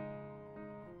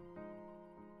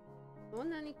 Oh,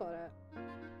 nani kore?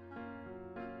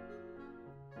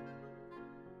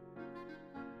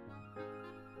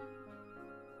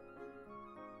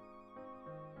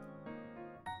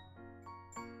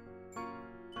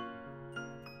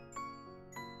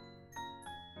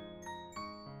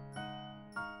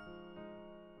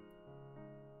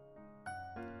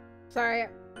 Sorry.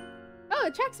 Oh,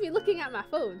 it tracks me looking at my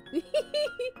phone.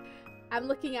 I'm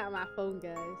looking at my phone,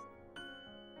 guys.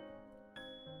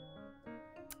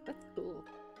 That's cool.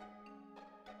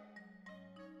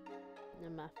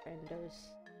 And my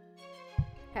friendos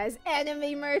has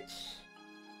anime merch.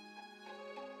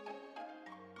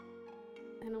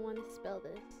 I don't want to spell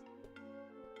this.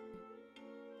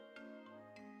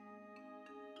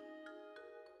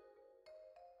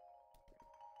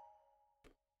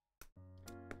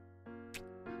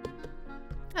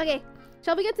 Okay,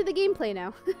 shall we get to the gameplay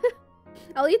now?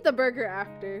 I'll eat the burger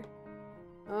after.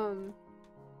 I'm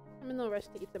in no rush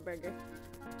to eat the burger.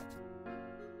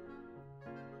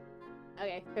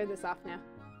 Okay, turn this off now.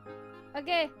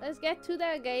 Okay, let's get to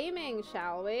the gaming,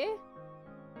 shall we?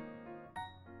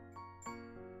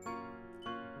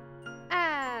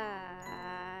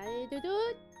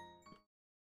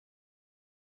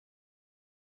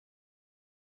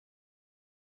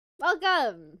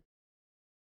 Welcome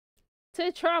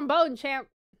to Trombone Champ.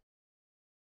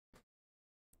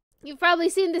 You've probably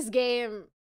seen this game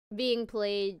being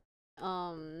played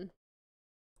on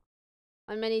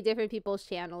many different people's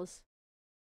channels.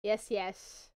 Yes,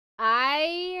 yes.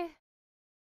 I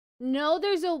know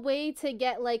there's a way to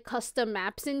get like custom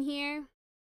maps in here.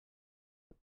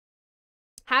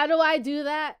 How do I do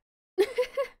that?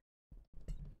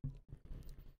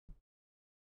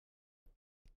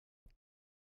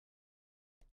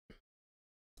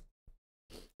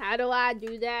 How do I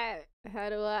do that? How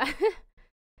do I?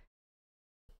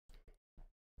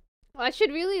 Well, I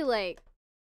should really like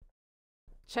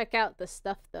check out the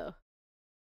stuff though.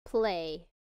 Play.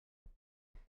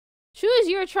 Choose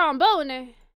your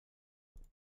trombone.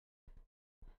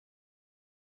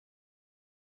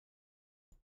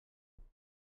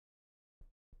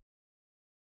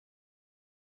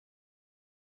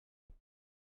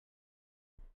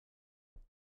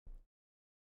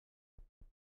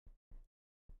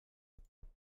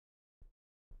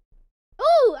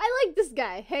 Oh, I like this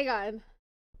guy. Hang on.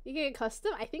 You get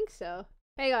custom? I think so.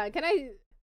 Hang on, can I?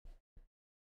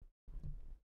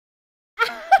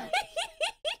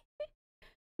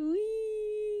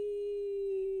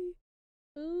 Wee.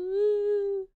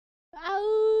 Ooh.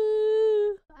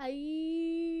 Ow.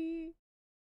 I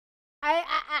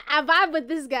vibe with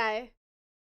this guy.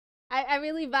 I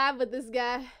really vibe with this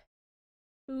guy.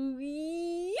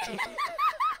 Wee. Is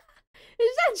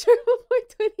that true?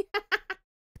 420.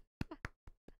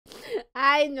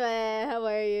 Hi, Noe. How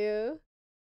are you?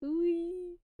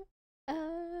 Wee.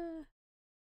 Oh,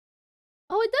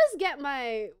 it does get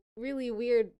my really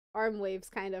weird arm waves,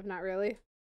 kind of. Not really.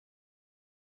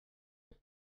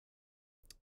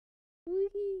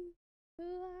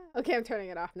 Okay, I'm turning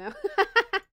it off now.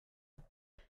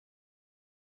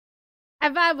 I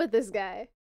vibe with this guy.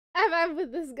 I vibe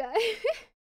with this guy.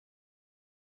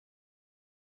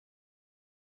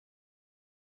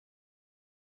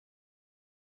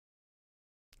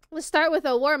 Let's start with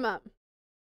a warm-up.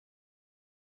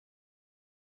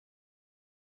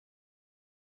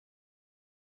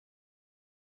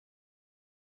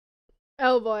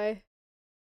 Oh boy.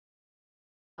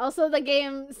 Also, the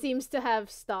game seems to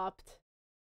have stopped.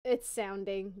 It's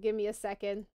sounding. Give me a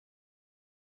second.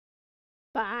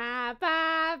 Ba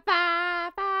ba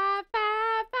ba ba ba ba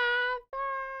ba.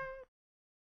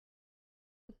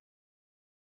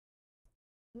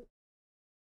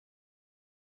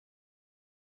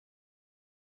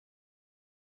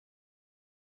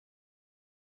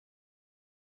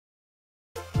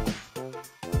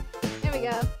 There we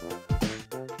go.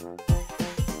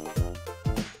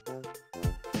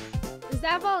 Is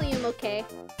that volume okay?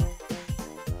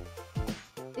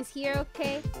 Is here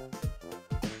okay?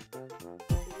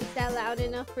 Is that loud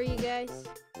enough for you guys?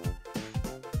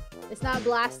 It's not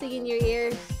blasting in your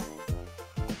ears.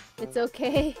 It's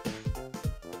okay.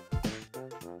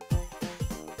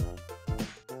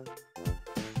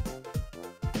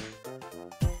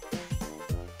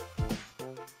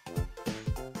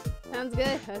 Sounds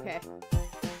good? Okay.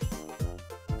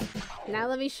 Now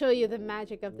let me show you the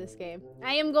magic of this game.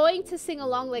 I am going to sing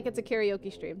along like it's a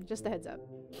karaoke stream. Just a heads up.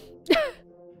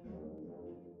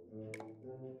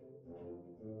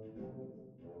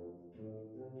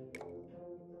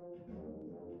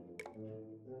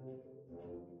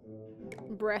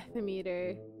 Breath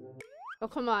meter. Oh,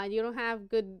 come on. You don't have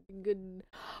good...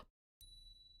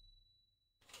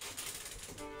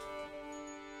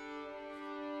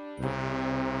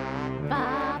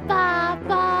 Ba, ba,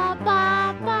 ba,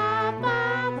 ba, ba, ba,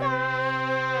 ba.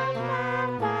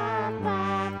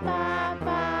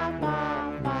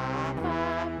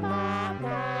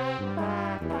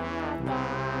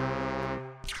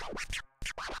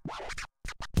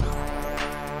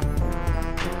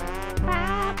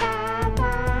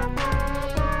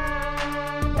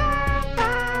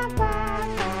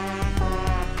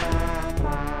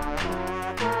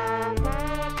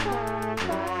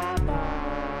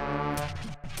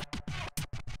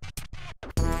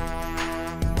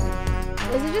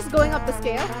 Is it just going up the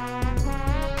scale?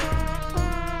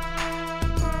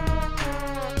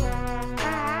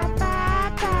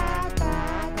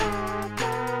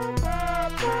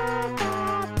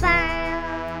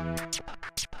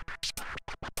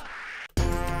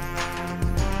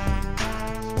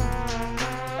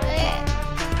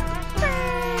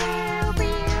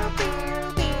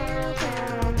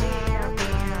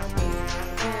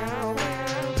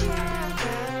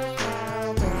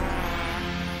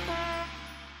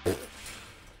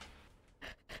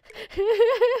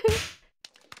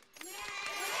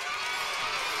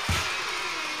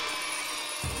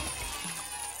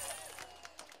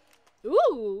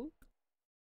 Ooh.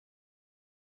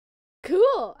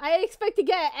 Cool. I expect to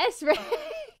get an S rank.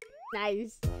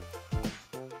 Nice.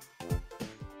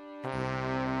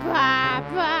 Blah,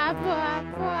 blah, blah,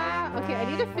 blah. Okay, I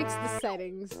need to fix the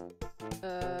settings.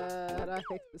 How do I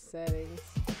fix the settings?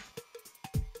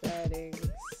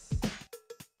 Settings.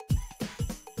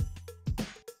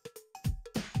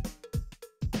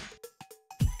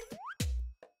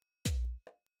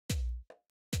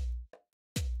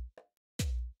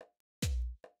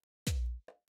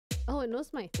 Oh, it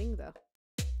knows my thing though.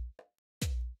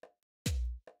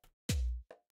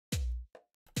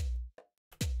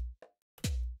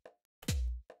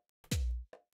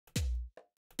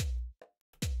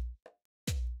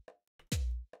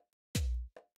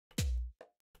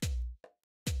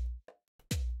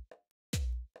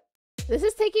 This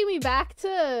is taking me back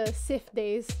to SIF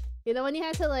days. You know when you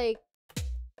had to like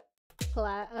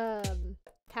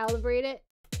calibrate it?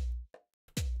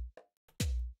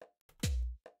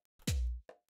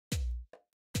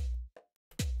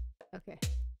 Okay.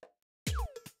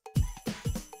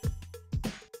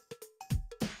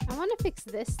 I want to fix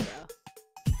this though.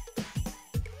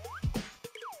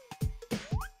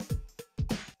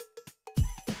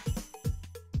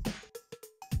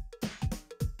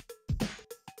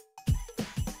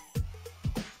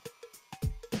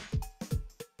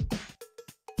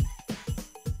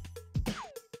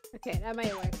 Okay, that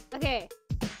might work. Okay.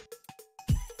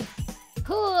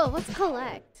 Cool, let's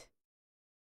collect.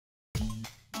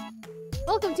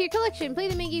 Welcome to your collection. Play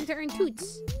the main game to earn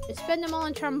toots. Just spend them all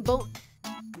on trombone.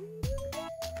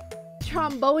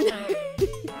 Tromboner.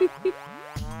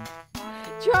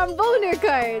 Tromboner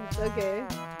cards. Okay.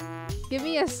 Give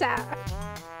me a sack.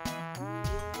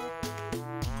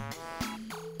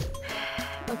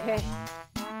 Okay.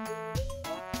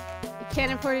 You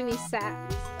can't afford any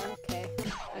sacks. Okay.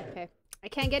 Okay. I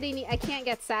can't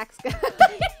get sacks, guys.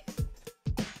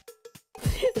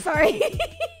 Sorry.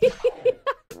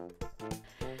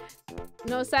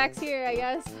 No sacks here, I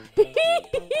guess.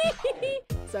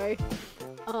 Sorry.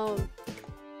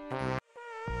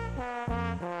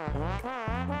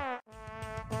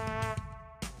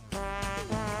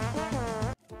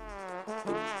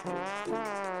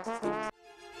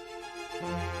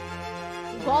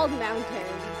 Bald Mountain.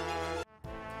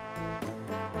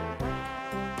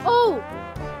 Oh!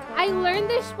 I learned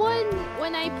this one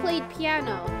when I played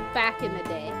piano back in the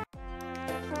day.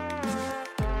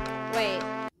 Wait.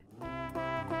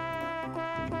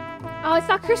 Oh, it's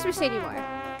not Christmas anymore.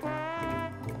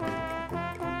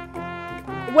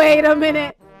 Wait a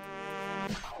minute.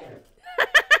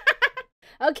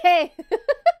 Okay.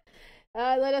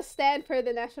 Let us stand for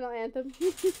the national anthem.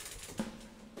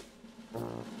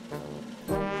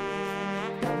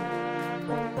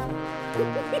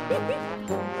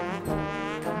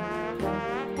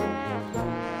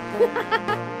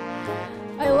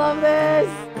 I love this.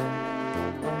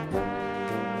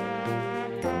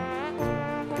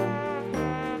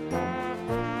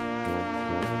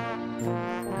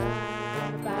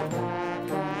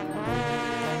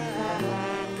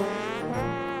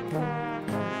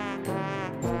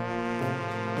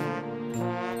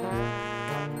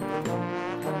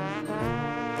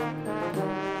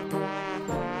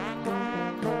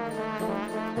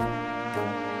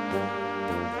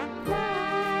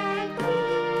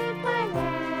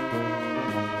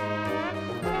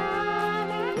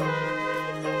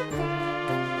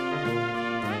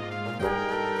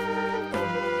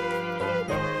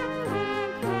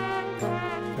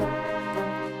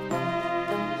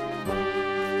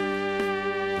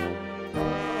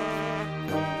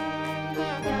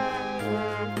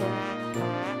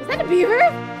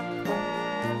 Beaver?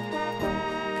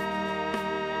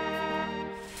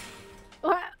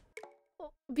 What?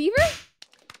 Beaver?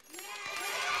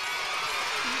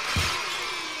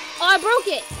 Oh, I broke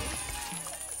it!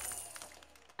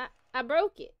 I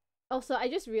broke it. Also, I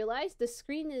just realized the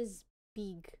screen is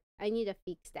big. I need to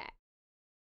fix that.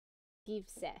 Deep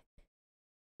sec.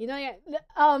 You know, yeah.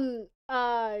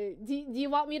 Do you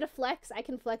want me to flex? I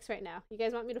can flex right now. You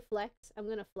guys want me to flex? I'm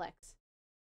gonna flex.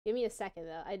 Give me a second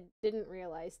though. I didn't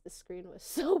realize the screen was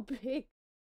so big.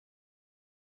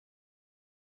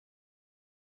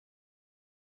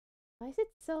 Why is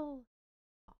it so...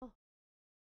 Oh.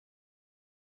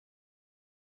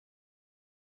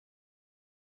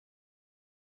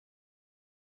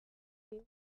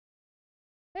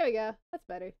 There we go. That's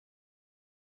better.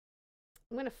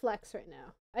 I'm gonna flex right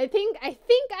now. I think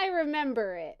I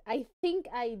remember it. I think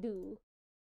I do.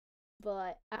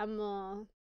 But I'm gonna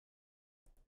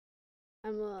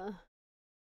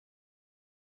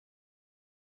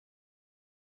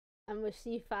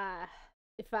see if I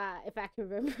can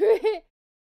remember it.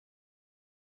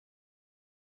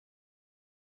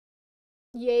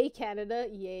 Yay Canada,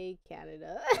 yay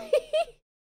Canada.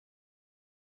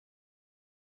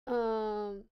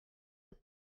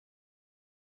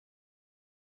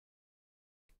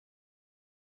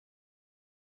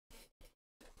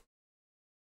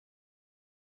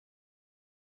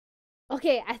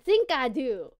 Okay, I think I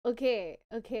do. Okay.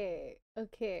 I'm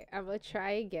gonna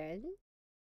try again.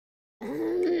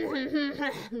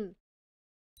 I'm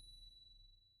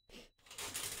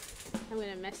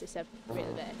gonna mess this up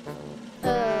really bad.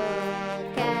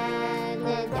 Oh,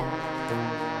 Canada.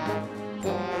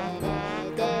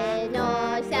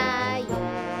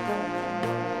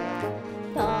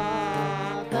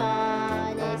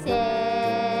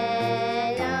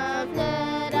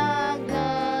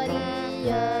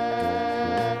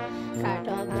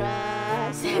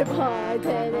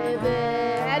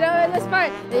 I know this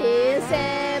part.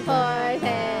 C'est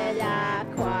porter la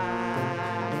croix.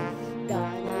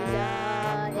 Dans les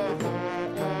eaux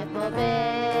et mauvais.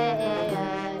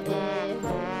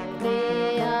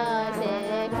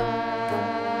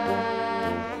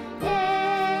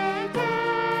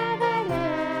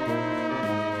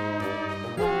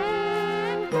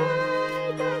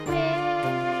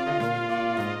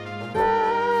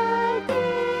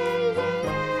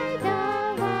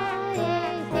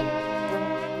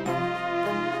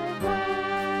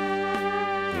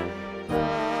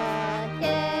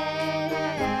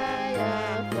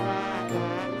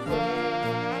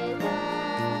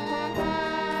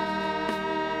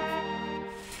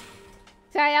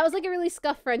 Sorry, that was like a really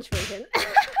scuffed French version.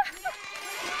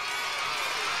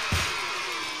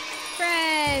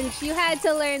 French! You had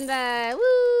to learn that.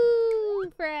 Woo!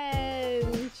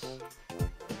 French!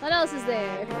 What else is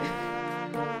there?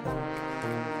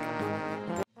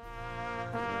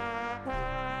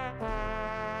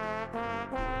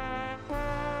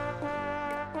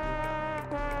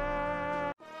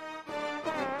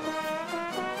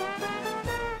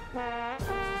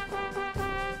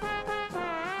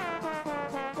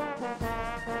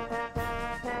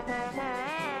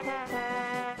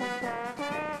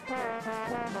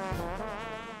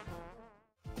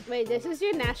 Wait, this is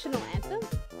your national anthem?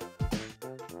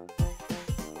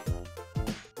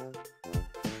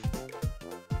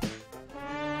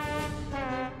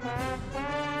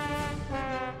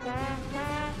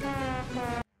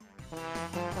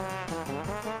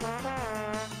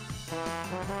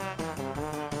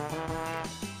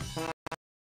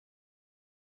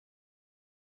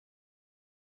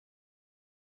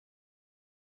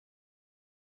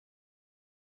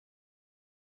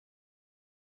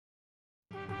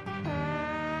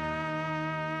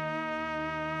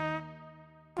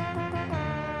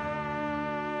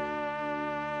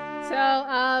 So,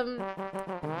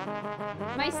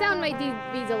 my sound might be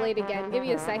delayed again. Give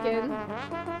me a second.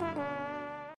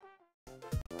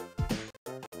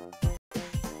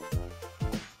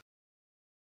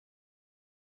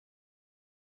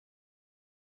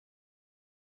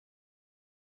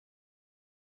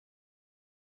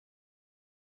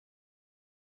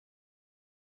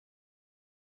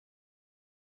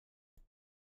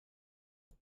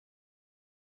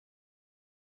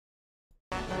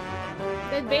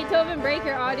 Did Beethoven break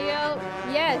your audio?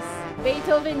 Yes,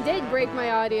 Beethoven did break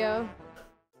my audio.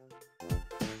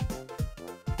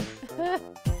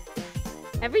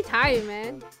 Every time,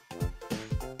 man.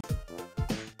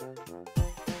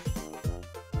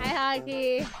 Hi,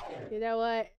 Hockey. You know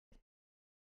what?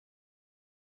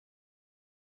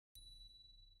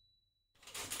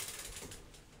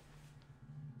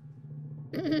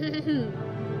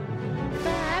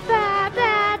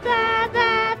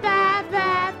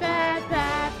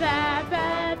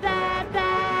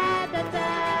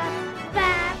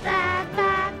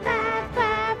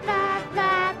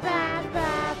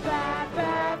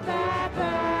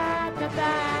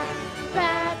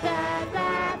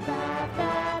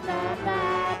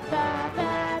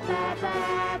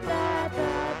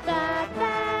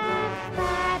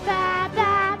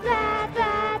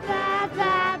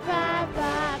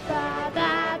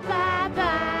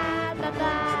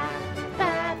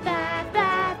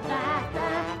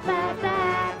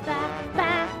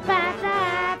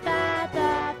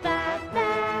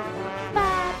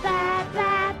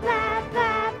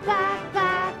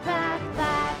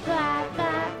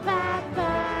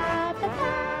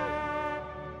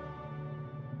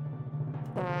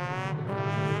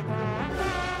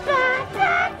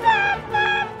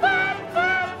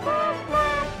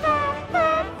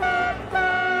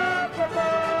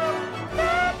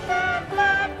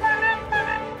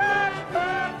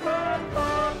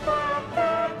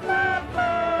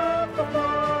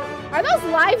 Are those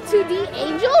live 2D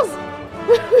angels?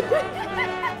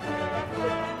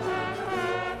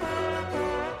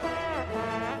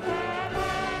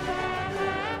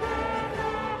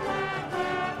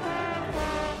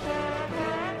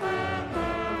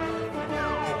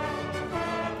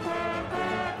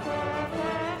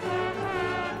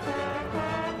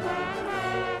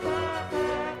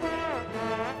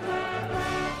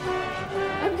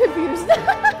 I'm confused.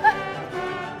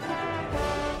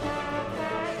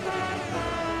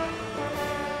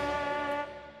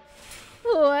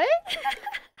 What?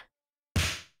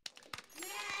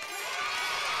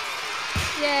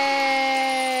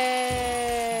 Yay!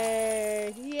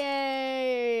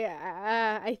 Yay!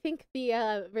 I think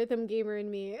the rhythm gamer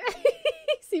in me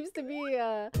seems to be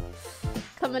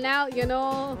coming out, you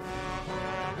know?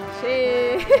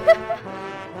 Shit.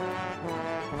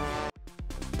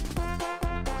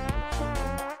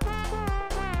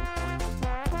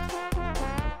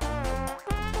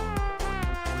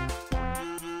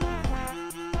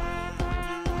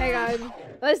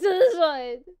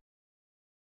 god.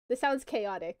 This sounds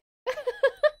chaotic.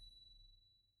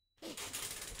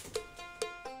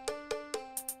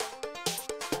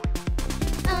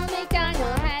 Oh,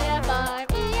 McDonald had a farm,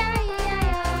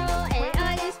 E-I-E-I-O, and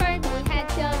on his farm he had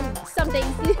some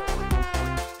things.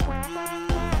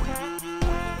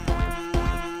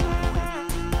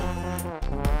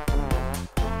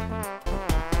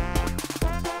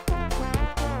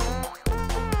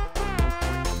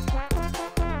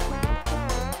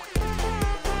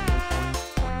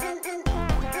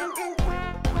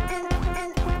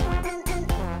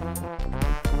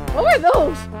 What were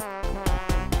those?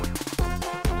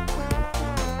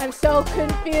 I'm so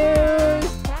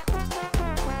confused.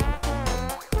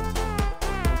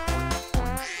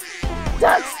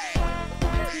 Ducks!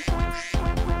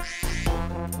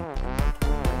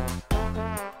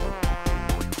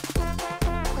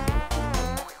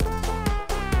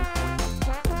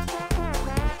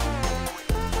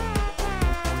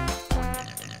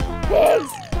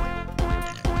 Pigs!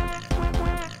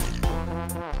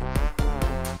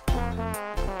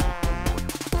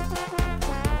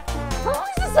 How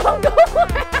long does this song go for?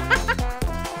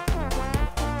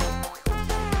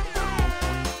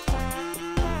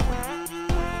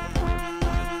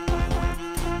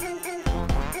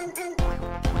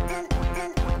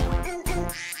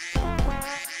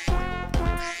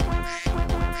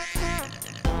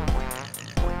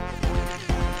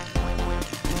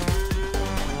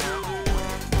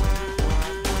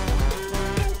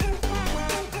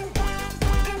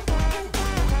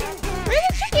 Where are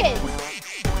the chickens?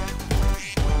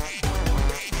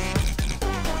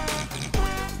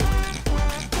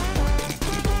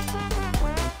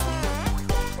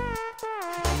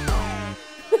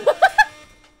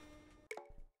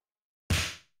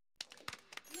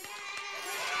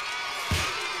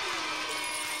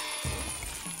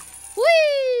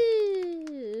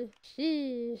 Whee!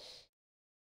 Sheesh.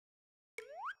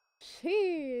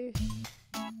 Sheesh.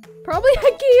 Probably a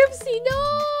KFC. No,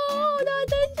 not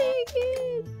the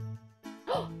chicken.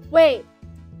 Wait,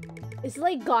 it's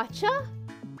like gotcha?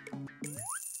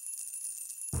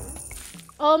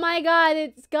 Oh my god,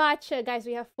 it's gotcha. Guys,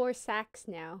 we have 4 sacks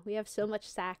now. We have so much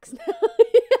sacks now.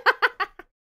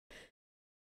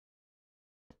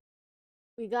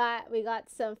 we got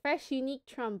some fresh unique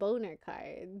tromboner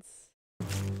cards.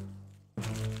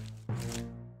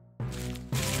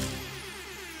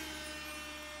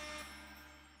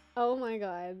 Oh my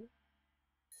god.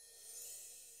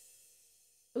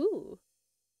 Ooh.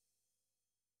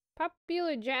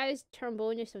 Popular jazz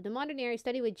trombonist of the modern era,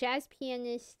 studied with jazz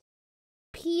pianist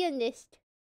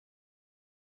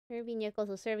Herbie Nichols,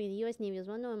 while serving in the U.S. Navy, was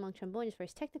well known among trombonists for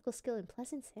his technical skill and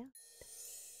pleasant sound.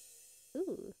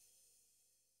 Ooh.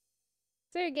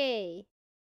 Sergey.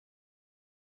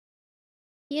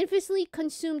 He infamously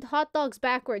consumed hot dogs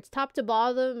backwards, top to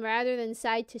bottom, rather than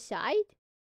side to side.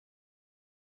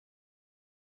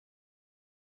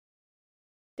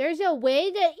 There's a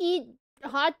way to eat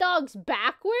hot dogs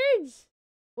backwards?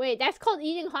 Wait, that's called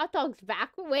eating hot dogs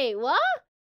backwards? Wait, what?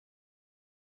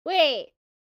 Wait,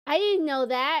 I didn't know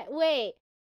that. Wait.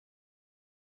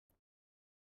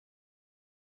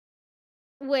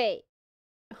 Wait.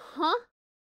 Huh?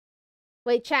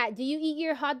 Wait, chat, do you eat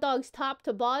your hot dogs top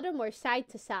to bottom or side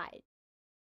to side?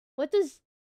 What?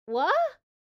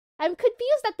 I'm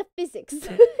confused at the physics.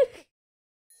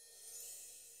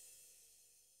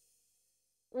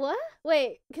 What?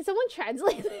 Wait, can someone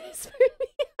translate this for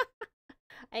me?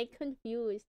 I'm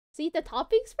confused. So eat the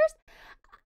toppings first?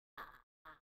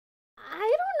 I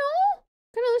don't know.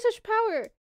 Kind of lose such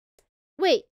power.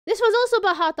 Wait, this was also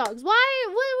about hot dogs. Why?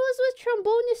 What was with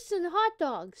trombonists and hot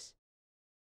dogs?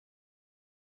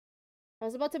 I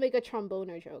was about to make a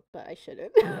tromboner joke, but I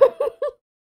shouldn't. What's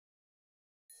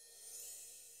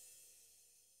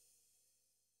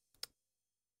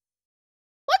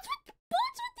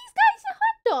with these guys and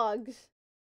hot dogs?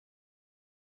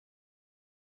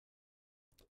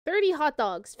 30 hot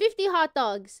dogs, 50 hot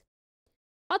dogs.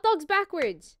 Hot dogs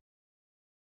backwards.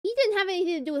 He didn't have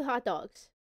anything to do with hot dogs.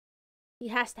 He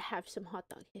has to have some hot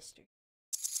dog history.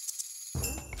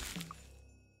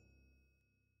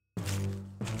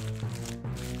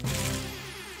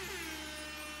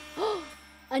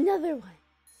 Another one.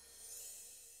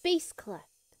 Bass clef.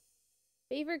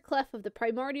 Favorite clef of the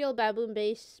primordial baboon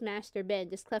bass master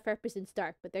band. This clef represents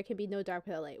dark, but there can be no dark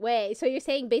without light. Wait, so you're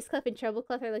saying bass clef and treble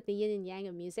clef are like the yin and yang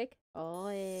of music? Oh,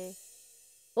 eh.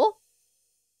 Oh!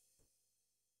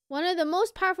 One of the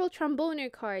most powerful tromboner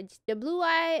cards. The blue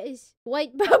eyes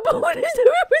white baboon is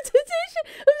the representation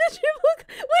of the triple.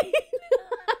 Wait!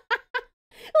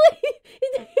 Wait!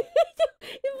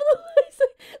 Blue eyes.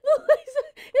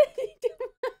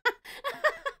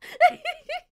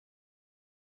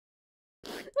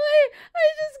 Wait, I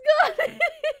just got it.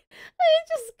 I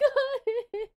just got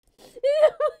it.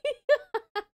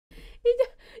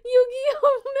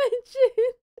 Yu-Gi-Oh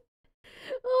mentioned.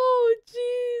 Oh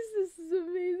jeez, this is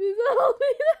amazing. Oh,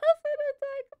 that's an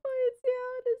attack points, yeah,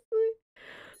 honestly.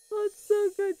 Oh, it's so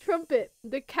good. Trumpet.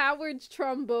 The coward's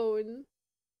trombone.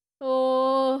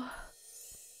 Oh.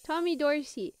 Tommy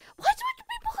Dorsey. What's with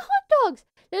people with hot dogs?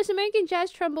 There's American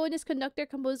jazz trombonist, conductor,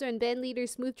 composer, and band leader,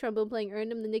 smooth trombone playing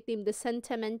earned him the nickname the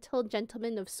Sentimental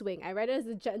Gentleman of Swing. I read it as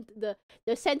the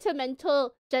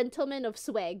Sentimental Gentleman of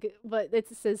Swag, but it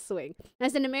says swing.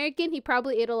 As an American, he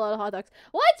probably ate a lot of hot dogs.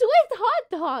 What's with hot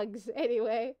dogs?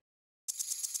 Anyway.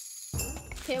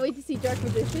 Can't wait to see Dark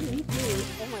Magician. Me too.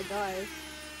 Oh my god.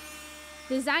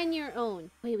 Design your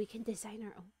own. Wait, we can design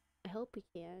our own. I hope we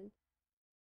can.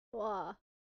 Wow.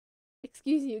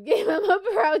 Excuse you, game. I'm a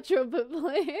proud trumpet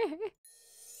player.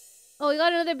 Oh, we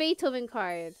got another Beethoven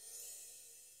card.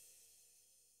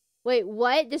 Wait,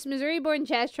 what? This Missouri-born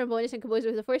jazz trombonist and composer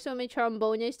was the first woman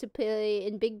trombonist to play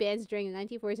in big bands during the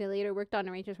 1940s and later worked on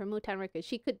arrangements for Motown Records.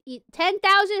 She could eat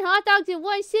 10,000 hot dogs in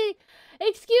one sitting.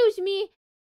 Excuse me.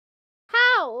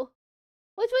 How?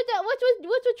 What's with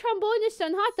trombonists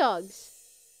on hot dogs?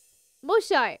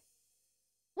 Mozart.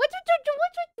 What's with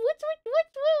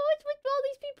all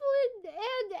these people and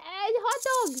hot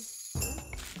dogs?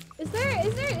 Is there an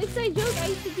inside joke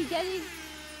I should be getting?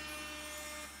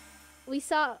 We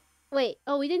saw. Wait.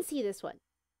 Oh, we didn't see this one.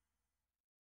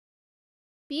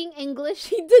 Being English,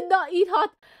 he did not eat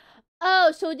hot.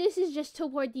 Oh, so this is just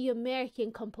toward the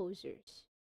American composers.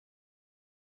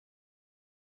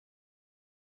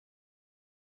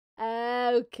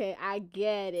 Okay, I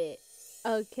get it.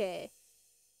 Okay.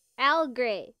 Al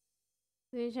Gray.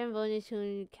 The trombonist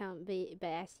who Count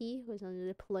Basie was under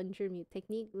the plunger mute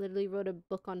technique. Literally wrote a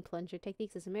book on plunger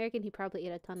techniques. As American, he probably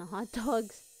ate a ton of hot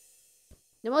dogs.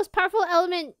 The most powerful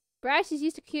element, brass, is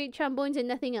used to create trombones and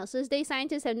nothing else. To this day,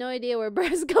 scientists have no idea where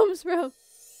brass comes from.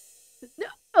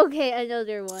 Okay,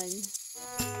 another one.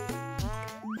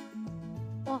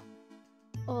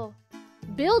 Oh.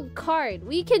 Build card.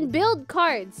 We can build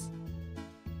cards.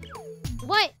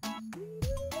 What?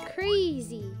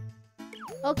 Crazy.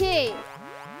 Okay.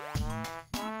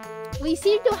 We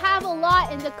seem to have a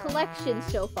lot in the collection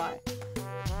so far.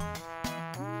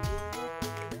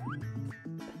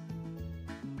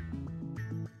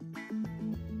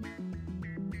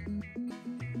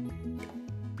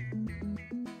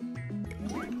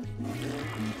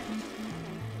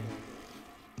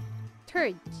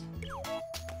 Turds.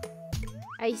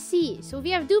 I see. So if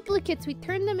we have duplicates, we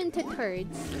turn them into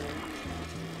turds.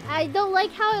 I don't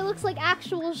like how it looks like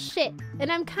actual shit.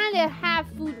 And I'm kind of have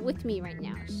food with me right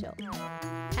now, so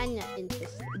kind of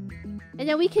interesting. And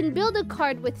then we can build a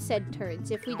card with said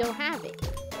turds if we don't have it.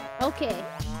 Okay.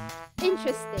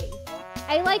 Interesting.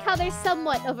 I like how there's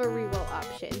somewhat of a reroll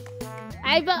option.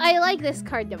 I like this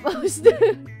card the most.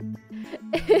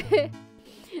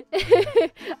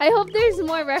 I hope there's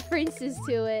more references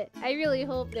to it. I really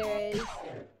hope there is.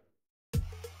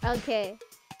 Okay.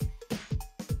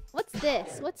 What's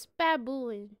this? What's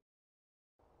baboon?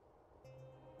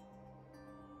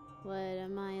 What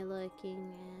am I looking at?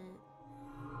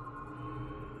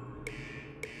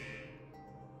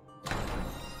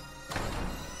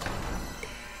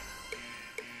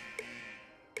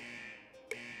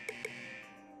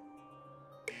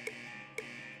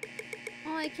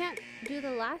 Oh, I can't do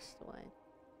the last one.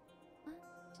 What?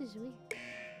 This is weird.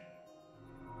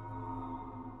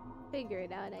 Figure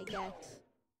it out, I guess.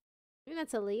 Maybe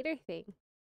that's a later thing.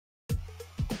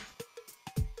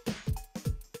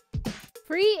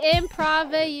 Free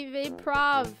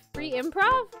improv. Free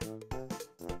improv?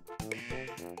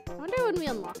 I wonder when we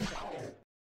unlock this.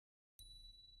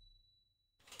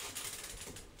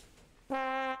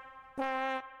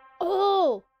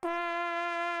 Oh!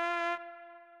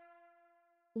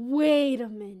 Wait a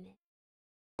minute.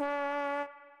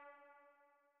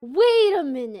 Wait a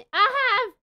minute.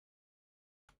 I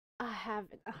have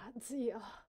an idea.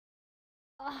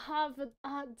 I have an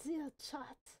idea,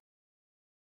 chat.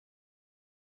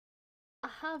 I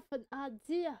have an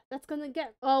idea. That's gonna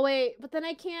get... Oh, wait. But then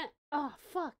I can't... Oh,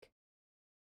 fuck.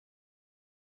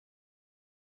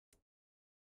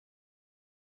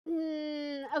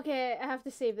 Okay, I have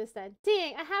to save this then.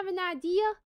 Dang, I have an idea.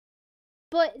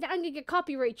 But I'm gonna get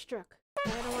copyright struck. I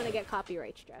don't want to get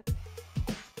copyright struck.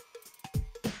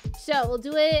 So we'll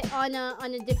do it on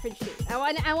a different shoot.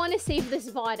 I want to save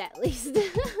this VOD at least.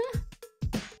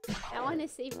 I want to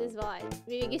save this VOD.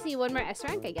 Maybe it gives me one more S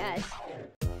rank, I guess.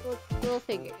 We'll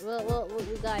figure. We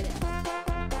got it.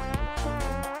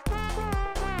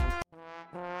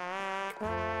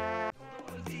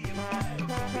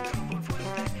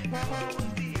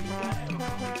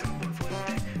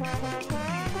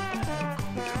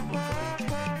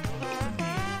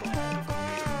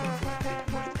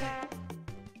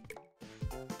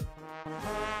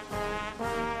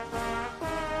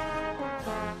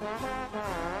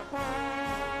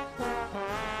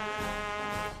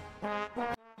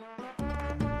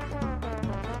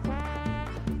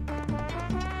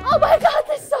 Oh my god,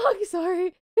 this song!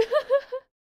 Sorry.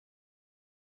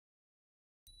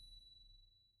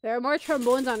 There are more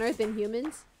trombones on Earth than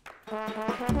humans.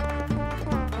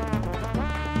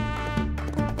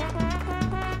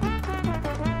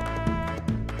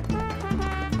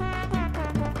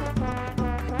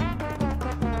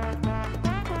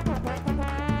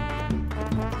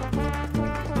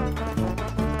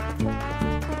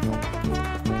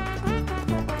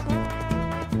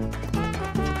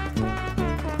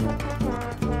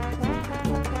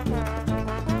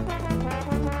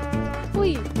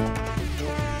 Please.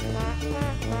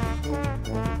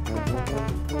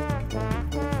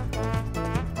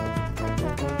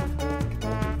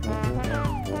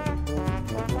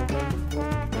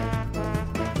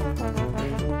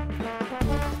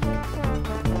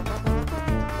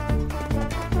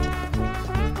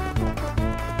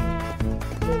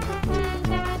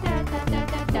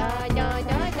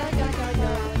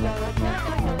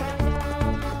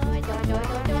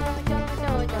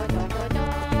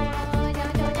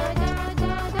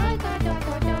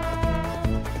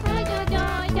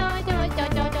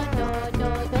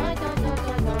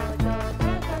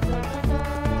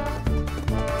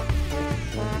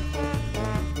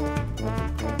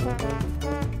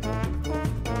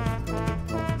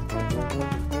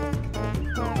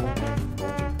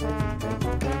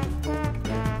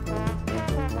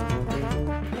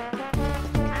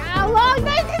 How long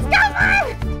does this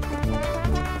cover?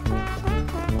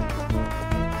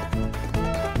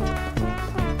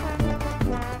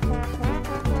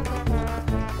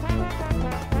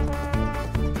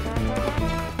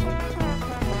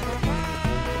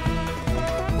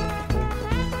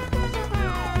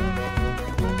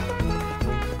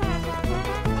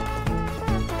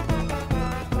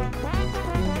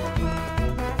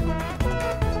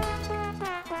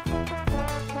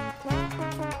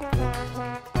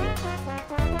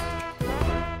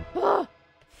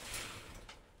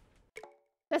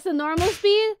 That's the normal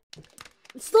speed?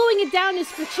 Slowing it down is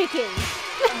for chickens.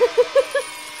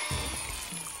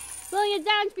 Slowing it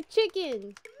down for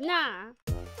chickens. Nah.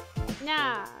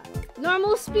 Nah.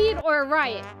 Normal speed or a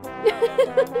riot?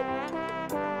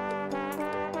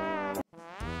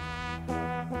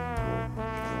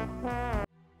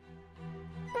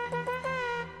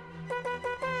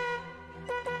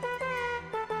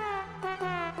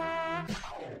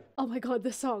 Oh my god,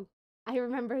 this song. I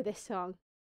remember this song.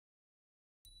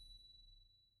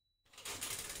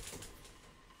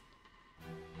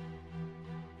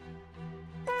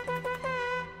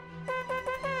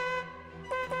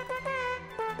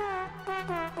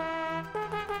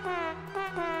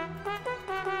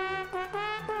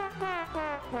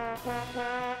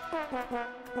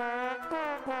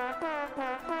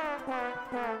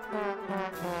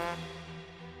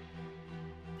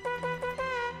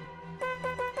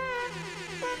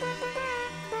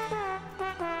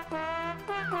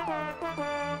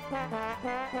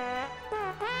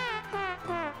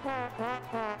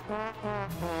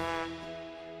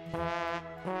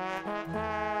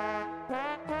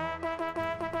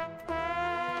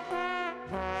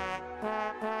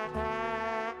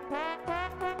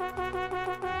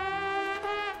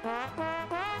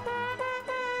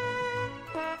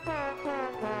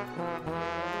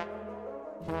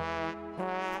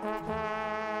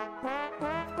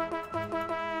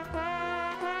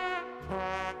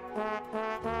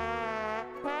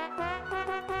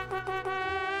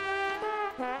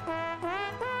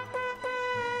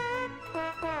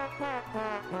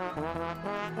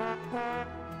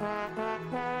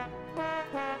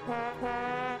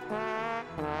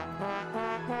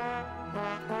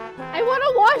 I want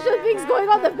to watch the things going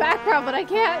on in the background, but I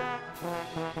can't.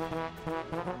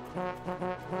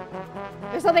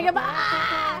 There's something about.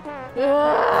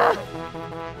 Ah!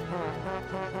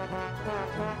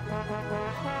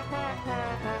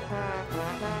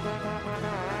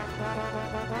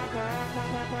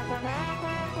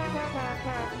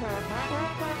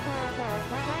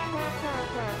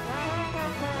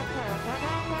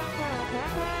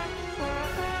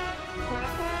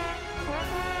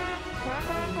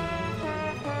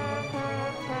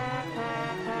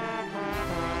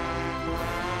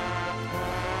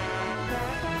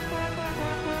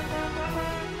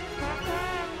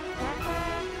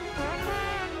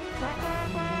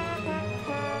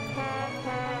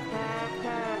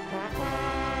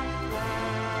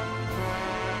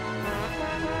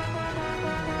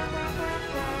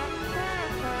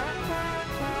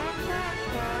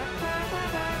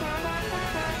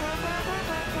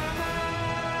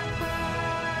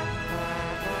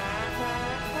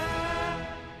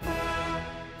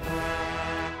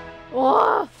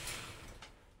 Oh!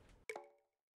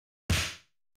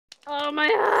 Oh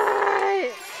my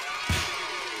heart!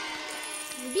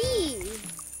 B!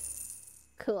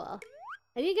 Cool.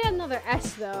 I need to get another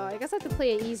S though. I guess I have to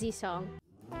play an easy song.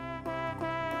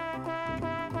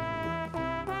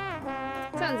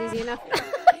 Sounds easy enough.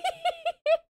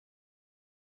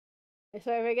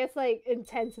 So if it gets like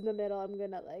intense in the middle, I'm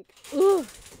gonna like, ooh.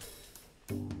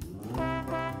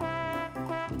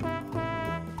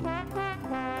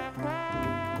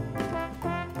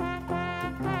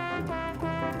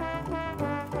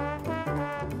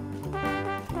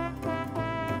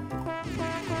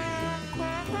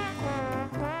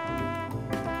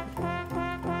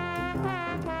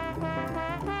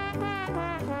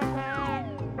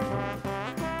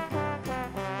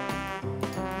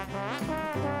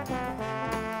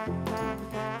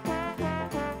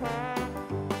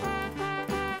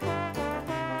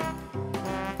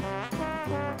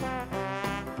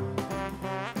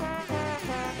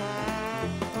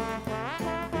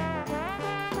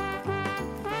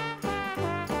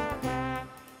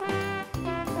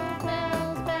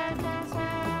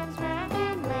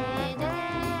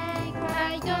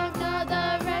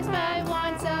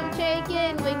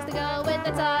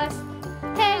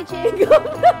 Hey, Jingle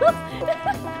Bells!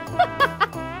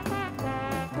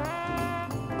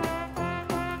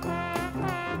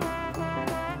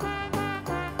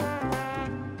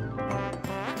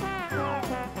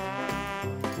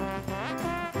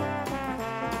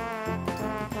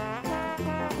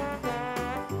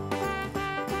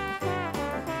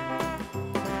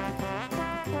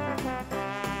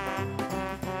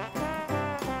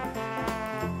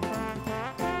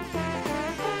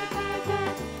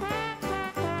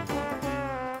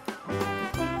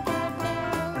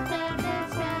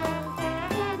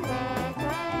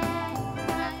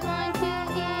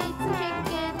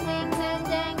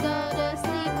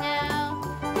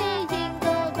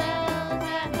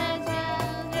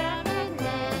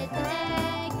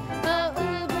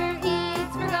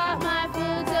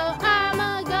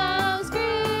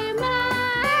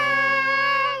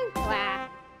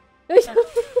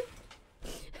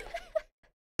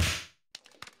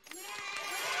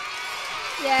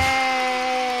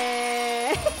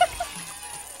 Yay!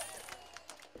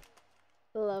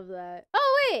 Love that.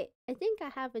 Oh wait, I think I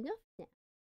have enough now.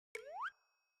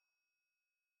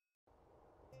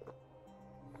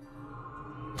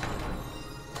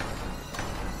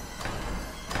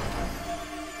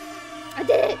 I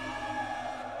did it!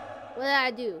 What did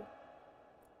I do?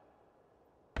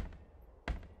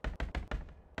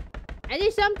 I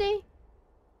did something.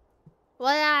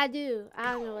 What did I do?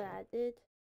 I don't know what I did.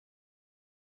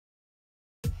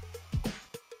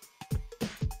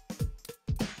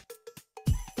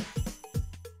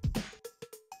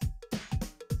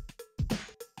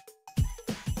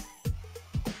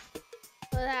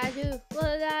 What did I do? What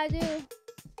did I do?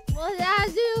 What did I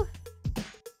do?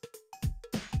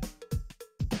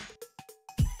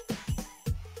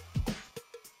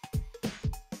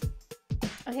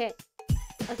 Okay.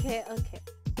 Okay.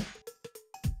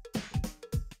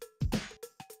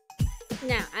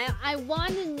 Now, I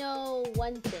want to know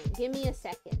one thing. Give me a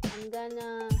second. I'm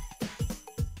gonna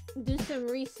do some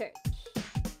research.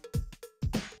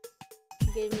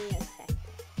 Give me a second.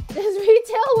 This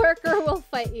retail worker will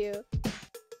fight you.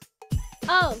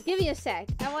 Oh, give me a sec.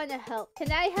 I want to help.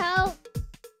 Can I help?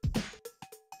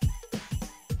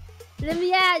 Let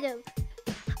me at him.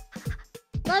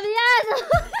 Let me at him.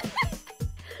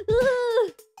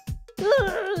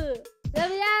 Let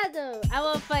me at him. I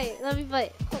want to fight. Let me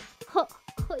fight.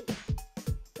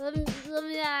 Let me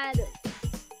at him.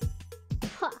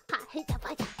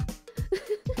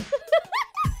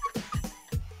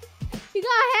 You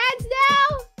got hands now?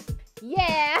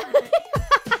 Yeah.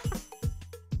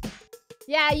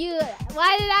 Yeah, you.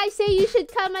 Why did I say you should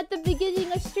come at the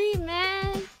beginning of stream,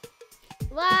 man?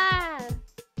 Wow.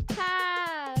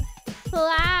 Ha.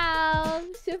 Wow.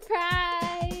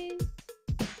 Surprise.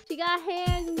 She got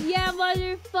hands. Yeah,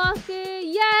 motherfucker.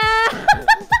 Yeah.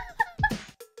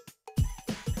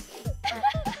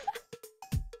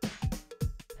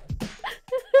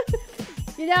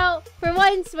 You know, for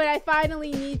once when I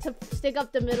finally need to stick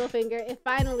up the middle finger, it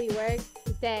finally worked.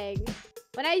 Dang.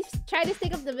 When I try to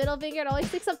stick up the middle finger, it always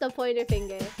sticks up the pointer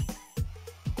finger.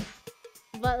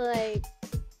 But like,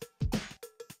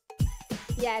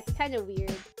 yeah, it's kind of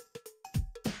weird.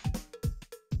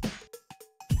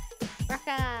 Rock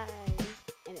on.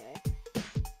 Anyway.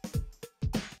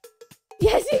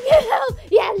 Yes, you can help!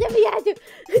 Yeah, let me add you!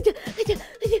 Let me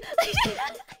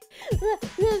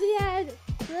add you!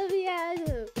 Let me add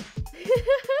you!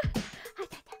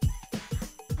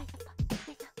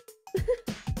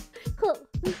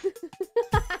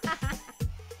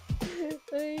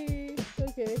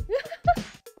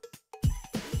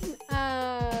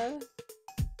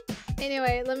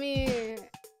 Anyway, let me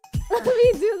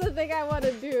do the thing I want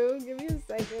to do. Give me a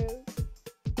second.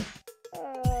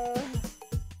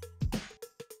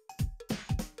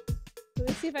 Let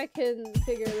me see if I can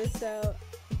figure this out.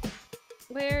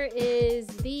 Where is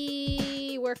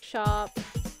the workshop?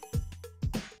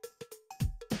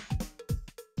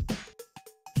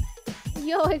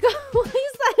 Yo, I got. Why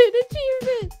is that an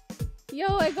achievement?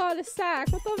 Yo, I got a sack.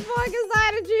 What the fuck is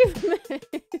that achievement?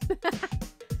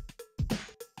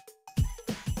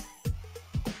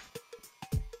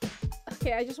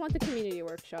 Okay, I just want the community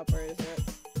workshop. Where is it?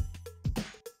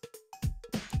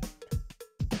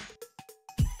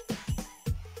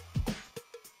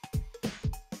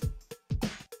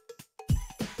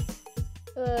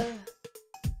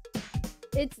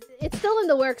 It's still in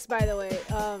the works, by the way.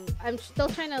 I'm still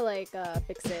trying to like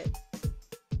fix it,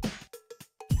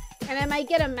 and I might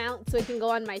get a mount so it can go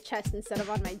on my chest instead of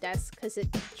on my desk because it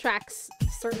tracks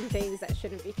certain things that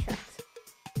shouldn't be tracked.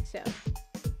 So,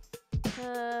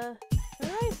 where do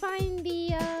I find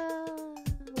the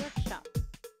workshop?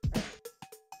 Right.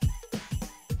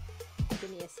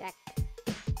 Give me a sec.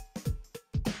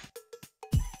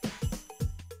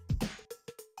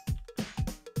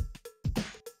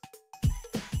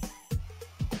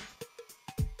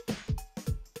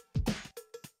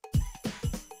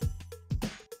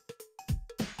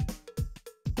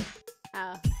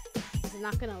 Oh, is it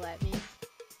not gonna let me?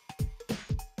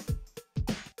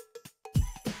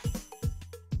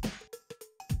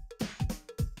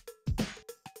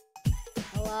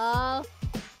 Hello?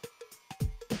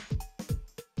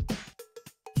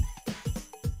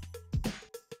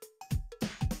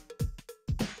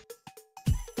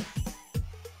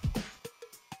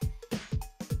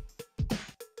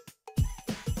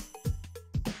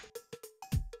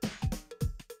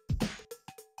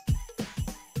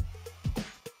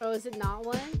 Oh, is it not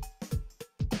one?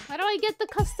 Why do I get the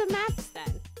custom maps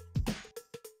then?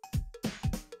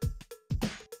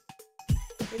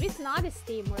 Maybe it's not a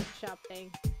Steam Workshop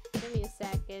thing. Give me a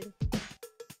second.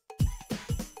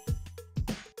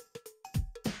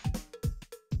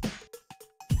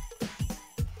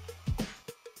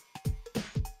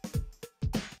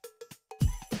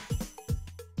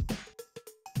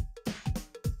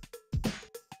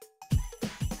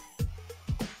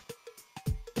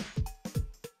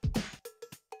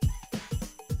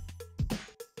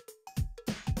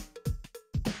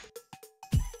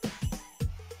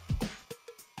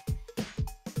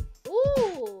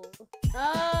 Ooh!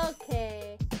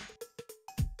 Okay.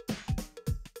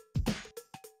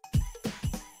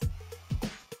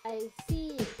 I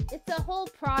see. It's a whole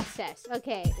process.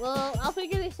 Okay, well, I'll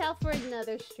figure this out for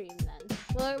another stream then.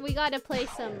 Well, we gotta play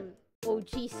some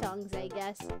OG songs, I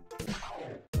guess.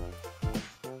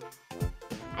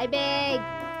 I beg!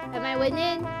 Am I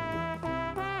winning?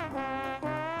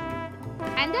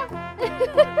 Kinda?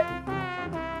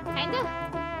 Kinda?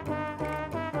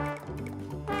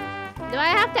 Do I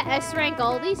have to S-rank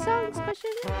all these songs?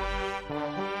 Question?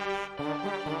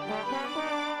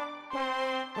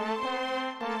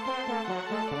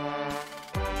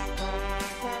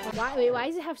 Why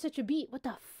does it have such a beat? What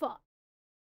the fuck?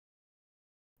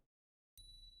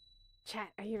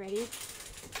 Chat, are you ready?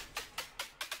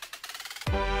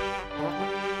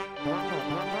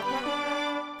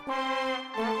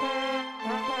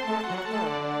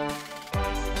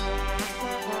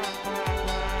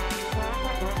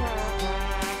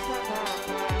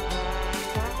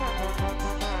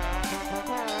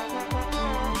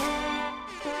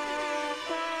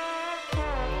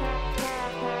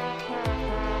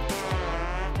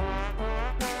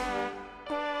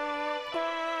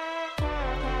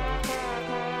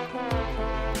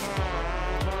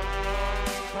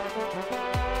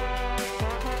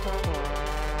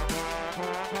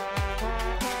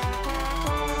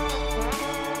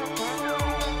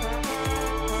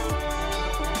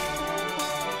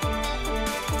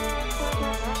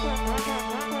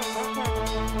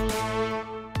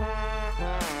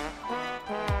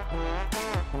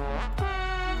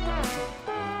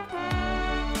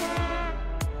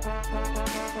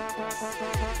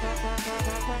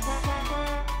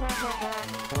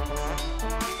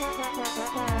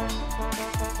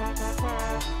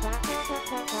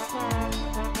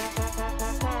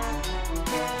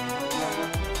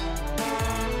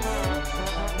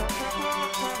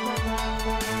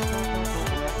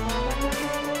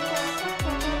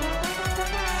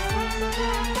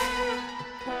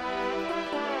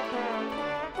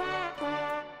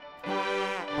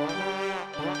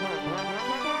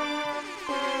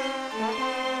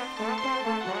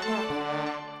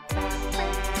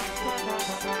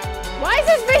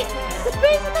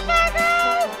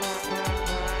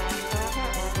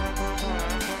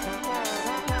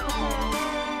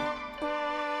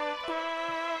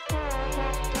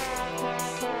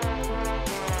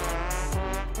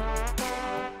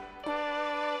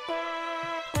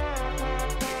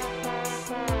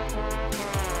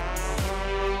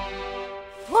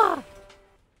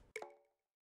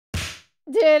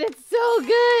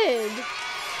 good!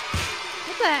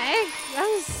 What the heck? That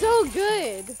was so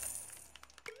good!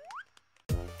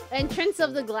 Entrance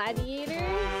of the Gladiator?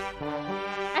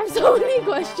 I have so many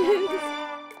questions!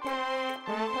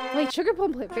 Wait, Sugar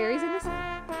Plum Fairies in this?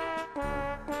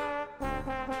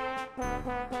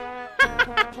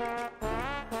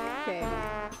 Okay.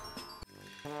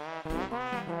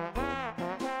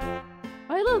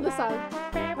 Oh, I love this song.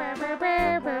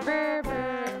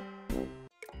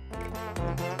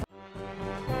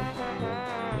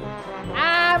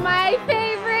 Ah, my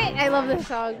favorite! I love this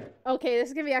song. Okay, this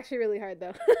is gonna be actually really hard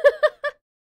though.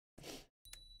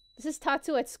 This is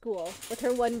Tatsu at school with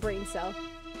her one brain cell.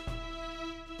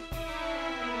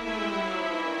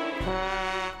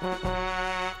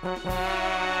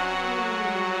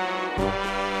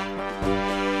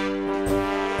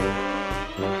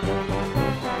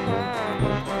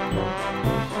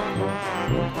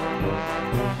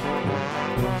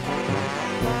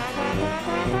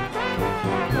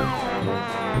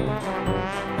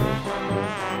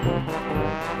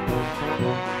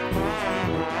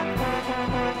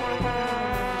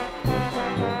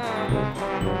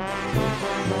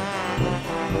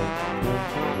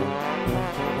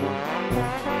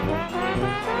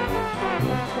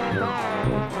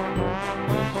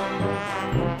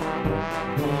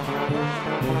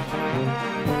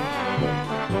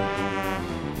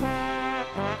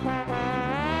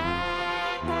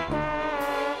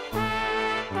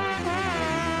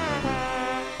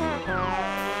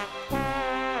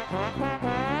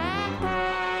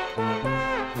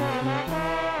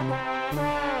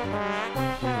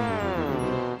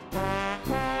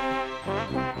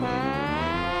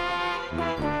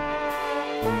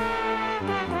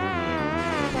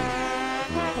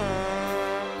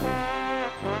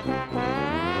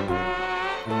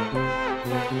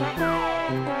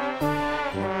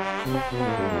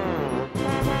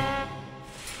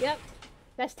 Yep,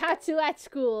 that's Tatsu at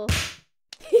school.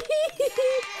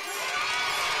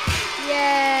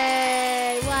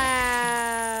 Yay!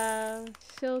 Wow,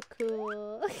 so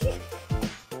cool.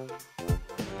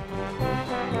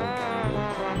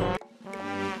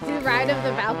 Do Ride of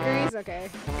the Valkyries? Okay.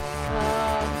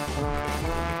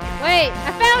 Wait,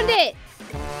 I found it!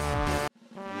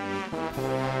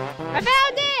 I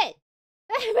found it!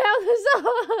 I found the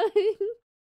song!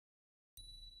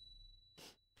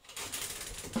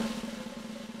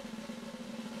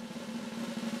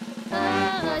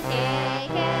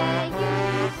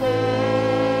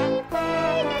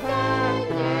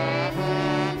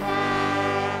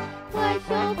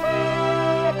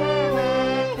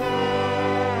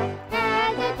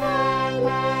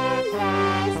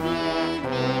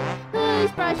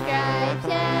 Stripes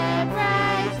and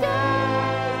bright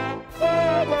stars to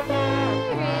the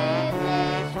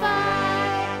perilous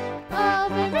fight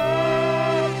over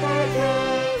red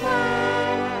country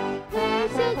wide, where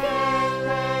so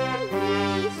gallantly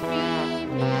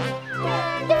streaming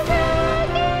down the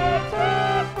rugged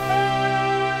pathway,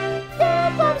 the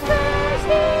bombs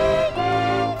bursting in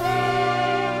there,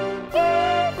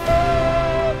 give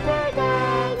food for thy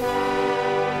land,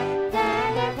 that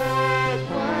their flag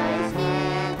was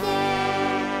still there.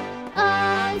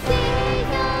 On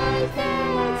signals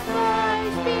that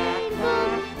sparks being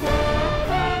bold,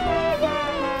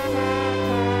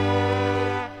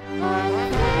 on the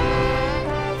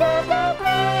land of the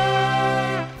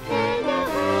brave and the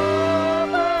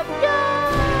home of the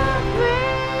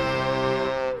brave.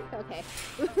 Okay.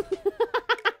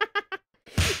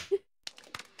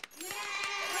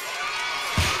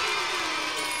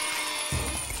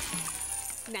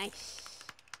 Nice.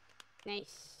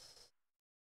 Nice.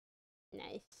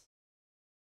 Nice.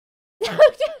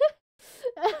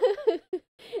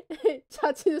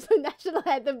 Tatsu's the national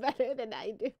anthem better than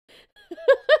I do.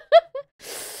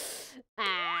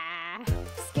 Ah,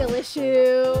 skill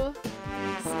issue.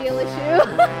 Skill issue.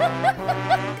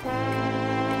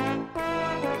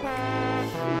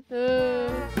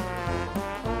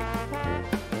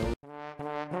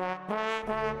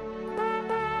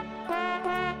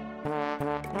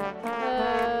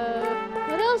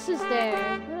 What else is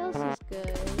there? What else is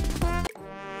good?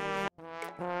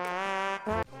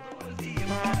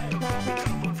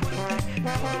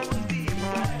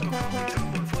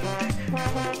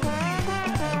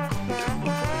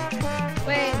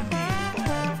 Wait.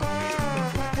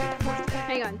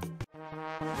 Hang on.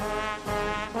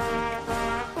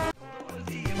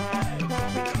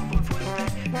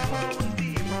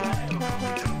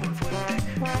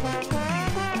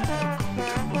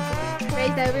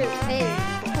 Raise that roof. Hey.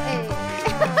 Hey.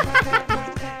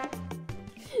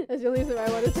 That's the only reason why I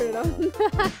want to turn it on.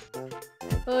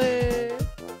 Oh, yeah.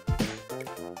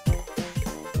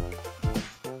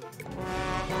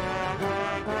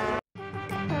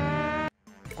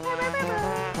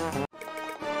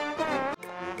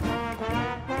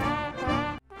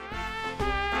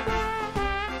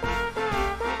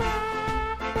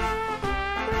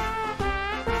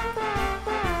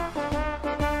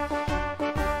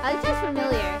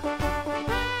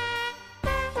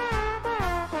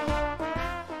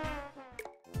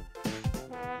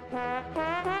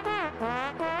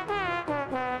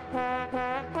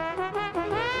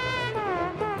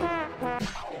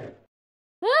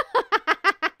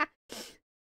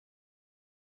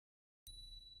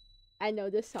 I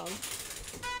know this song.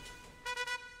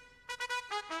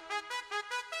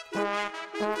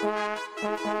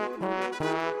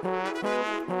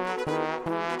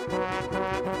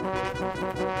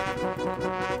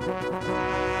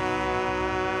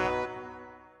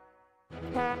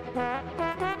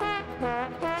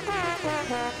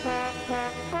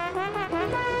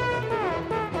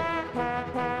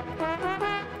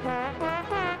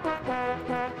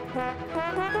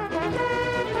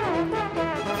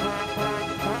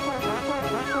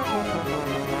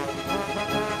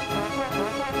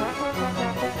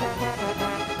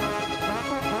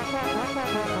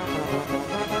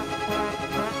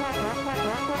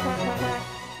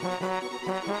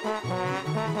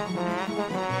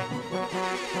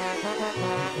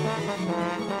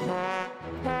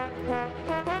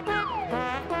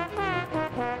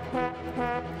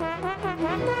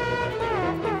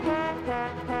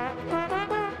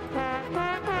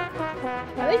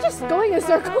 Are they just going in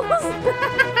circles?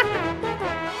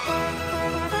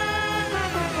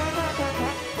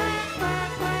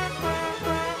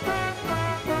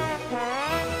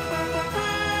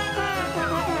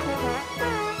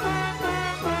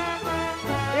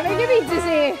 They're making me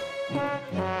dizzy.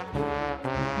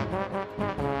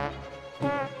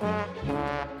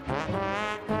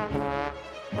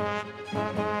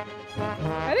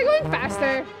 Are they going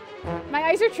faster? My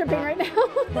eyes are tripping right now.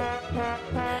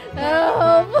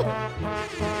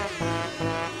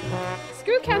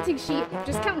 Screw counting sheep.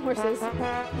 Just count horses.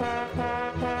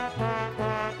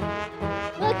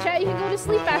 Look, chat, you can go to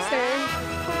sleep faster.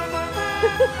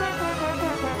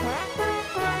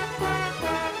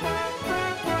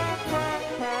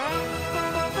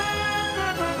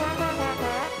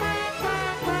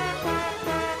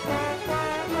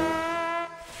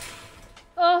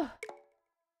 Oh,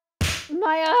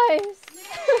 my eyes.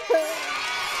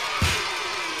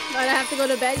 But I have to go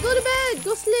to bed. Go to bed.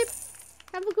 Go sleep.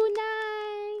 Have a good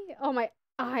night. Oh, my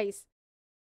eyes.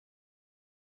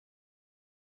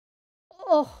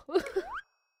 Oh.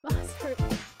 My eyes hurt.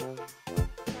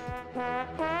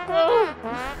 Oh.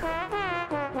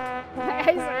 My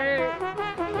eyes hurt.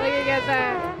 Look at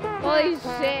that. Holy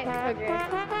shit. Okay.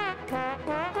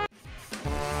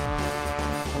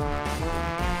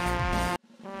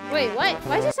 Wait, what?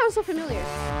 Why does it sound so familiar?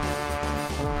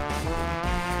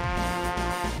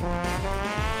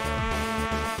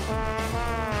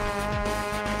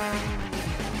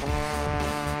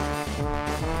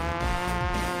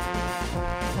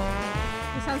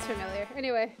 It sounds familiar.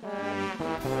 Anyway.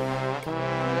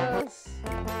 What else?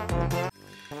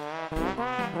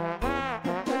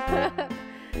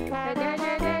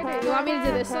 You want me to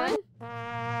do this one?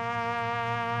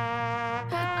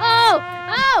 Oh!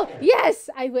 Oh! Yes!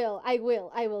 I will,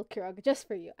 Kirog. Just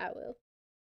for you, I will.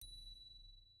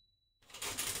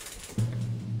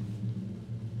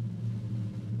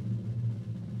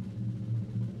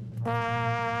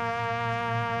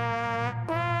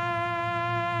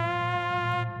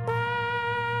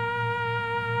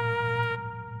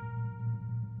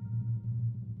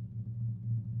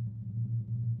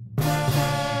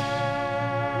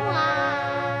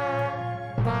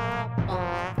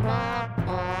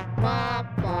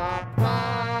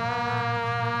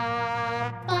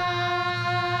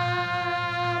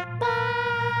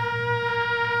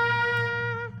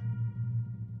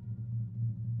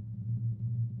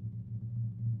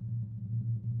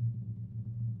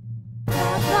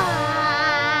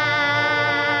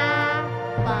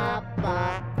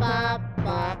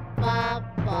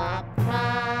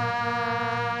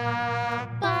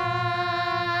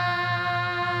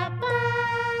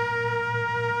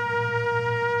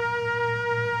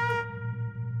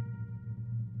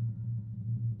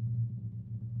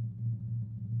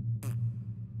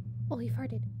 Oh, he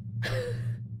farted.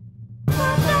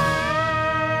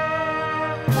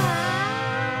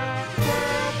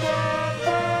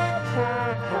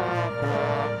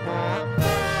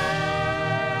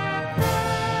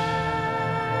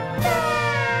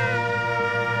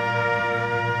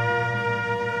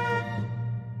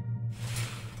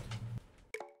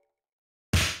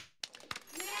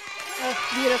 Oh,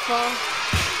 beautiful.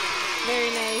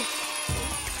 Very nice.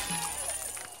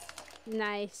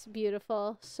 Nice,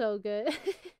 beautiful, so good.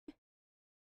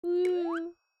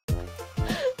 Woo.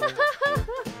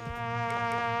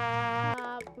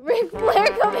 Ric Flair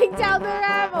coming down the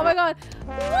ramp. Oh my god.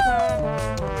 Woo.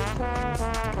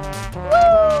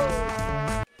 Woo.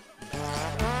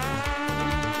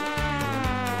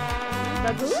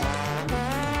 Baboon?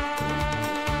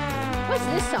 What's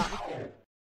this song?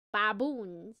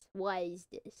 Baboons. What is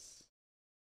this?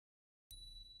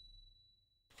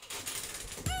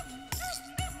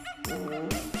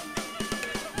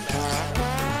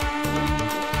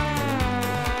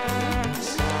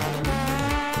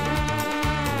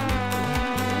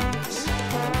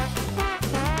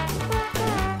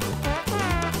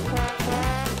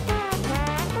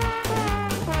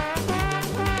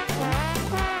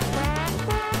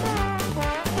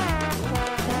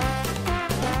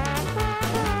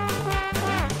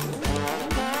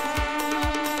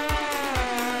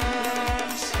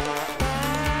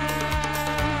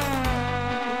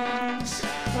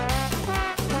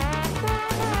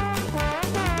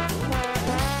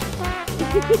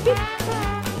 What?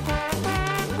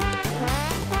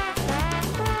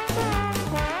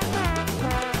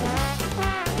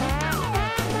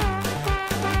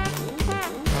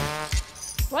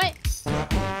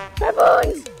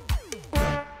 Baboons!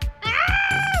 Ah!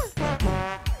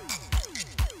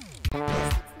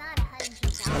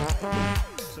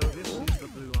 So this is the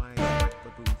Blue Eye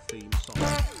Baboon theme song.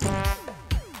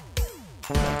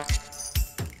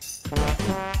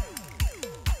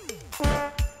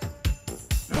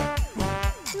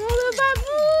 Oh, the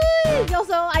baboons!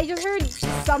 Also, I just heard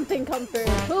something come through.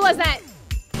 Who was that?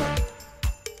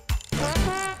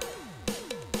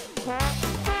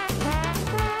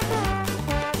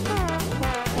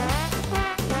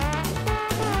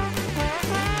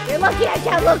 You're lucky I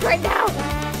can't look right now!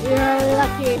 You're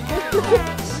lucky.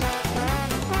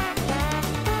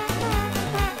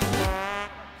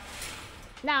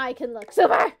 Now I can look.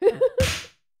 Super!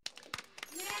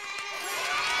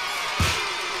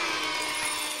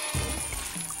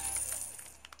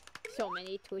 So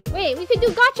many tweets. Wait, we could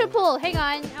do gotcha pull! Hang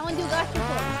on. I want to do gotcha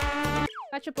pull.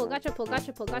 Gotcha pull, gotcha pull,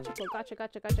 gotcha pull, gotcha pull, gotcha,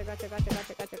 gotcha, gotcha, gotcha, gotcha,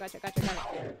 gotcha, gotcha, gotcha, gotcha,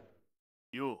 gotcha.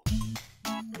 You.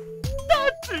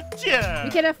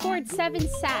 We can afford 7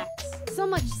 sacks. So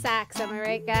much sacks, am I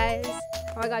right, guys? Oh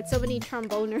my god, so many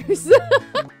tromboners.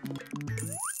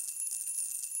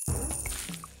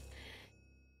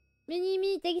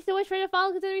 Mini, thank you so much for the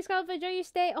follow. Consider me Scott, enjoy your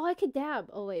stay. Oh, I could dab.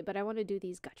 Oh wait, but I want to do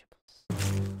these gotcha pulls.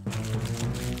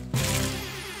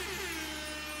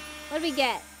 What do we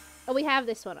get? Oh, we have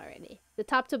this one already. The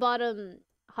top to bottom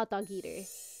hot dog eater.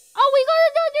 Oh, we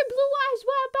got another blue eyes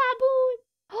wild baboon.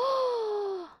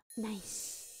 Oh, nice.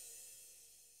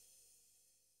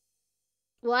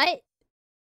 What?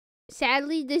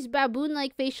 Sadly, this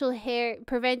baboon-like facial hair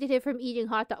prevented him from eating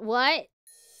hot dog. What?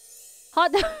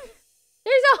 Hot dog.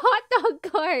 There's a hot dog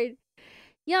card.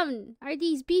 Yum. Are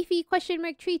these beefy question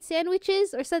mark treat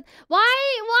sandwiches or something?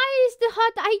 Why is the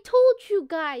hot dog? I told you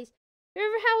guys.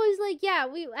 Remember how I was like, yeah,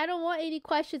 I don't want any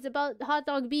questions about the hot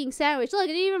dog being sandwich. Look,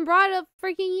 it even brought it up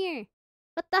freaking here.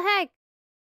 What the heck?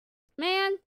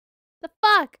 Man. The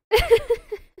fuck?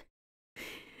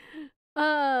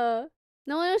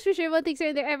 No one knows for sure what things are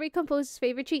in there. Every composer's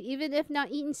favorite treat, even if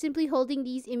not eaten, simply holding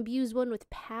these imbues one with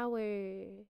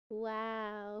power.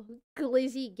 Wow.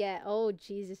 Glizzy get. Oh,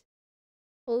 Jesus.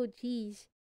 Oh, jeez.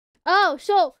 Oh,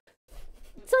 so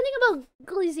something about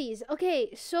glizzies.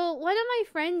 Okay, so one of my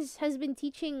friends has been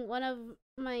teaching one of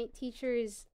my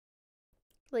teachers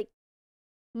like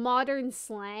modern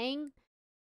slang.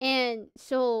 And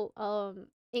so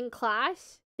in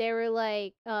class they were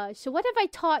like, so what have I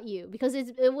taught you? Because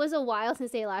it was a while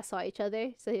since they last saw each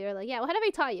other. So they were like, yeah, what have I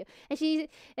taught you?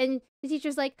 And the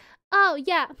teacher's like, oh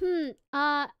yeah, oh,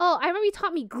 I remember you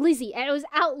taught me glizzy, and it was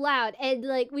out loud, and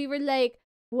like we were like,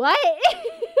 what?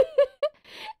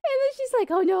 And then she's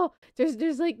like, oh no,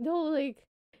 there's like no like,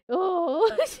 oh.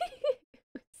 It's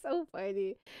so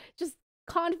funny. Just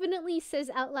confidently says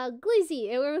out loud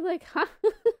glizzy, and we were like, huh?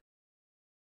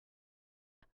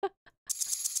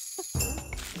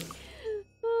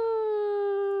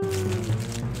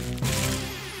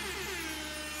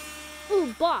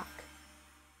 Ooh, Bach.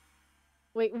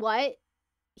 Wait, what?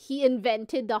 He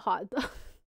invented the hot dog.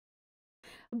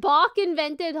 Bach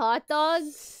invented hot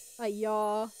dogs?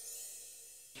 Ayah.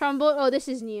 Trombone. Oh, this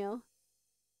is new.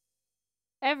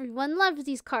 Everyone loves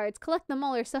these cards. Collect them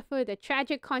all or suffer the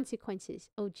tragic consequences.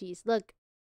 Oh, jeez. Look.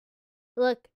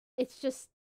 Look. It's just...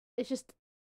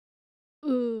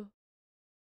 Ooh.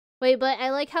 Wait, but I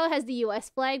like how it has the US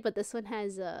flag, but this one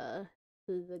has the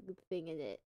thing in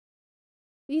it.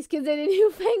 These kids are the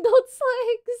newfangled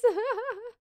slangs.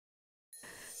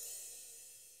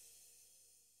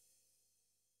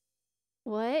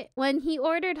 What? When he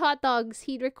ordered hot dogs,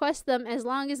 he'd request them as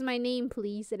long as my name,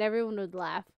 please, and everyone would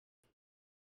laugh.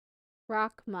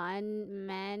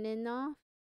 Rachmaninoff?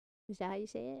 Is that how you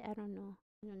say it? I don't know.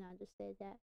 I don't know how to say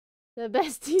that. The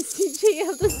best TCG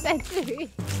of the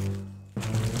century.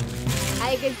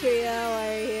 Hi, Katrina. How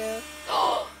are you?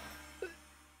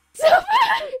 So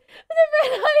bad! The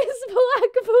red eyes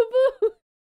black boo-boo!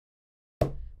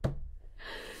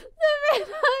 The red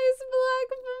eyes black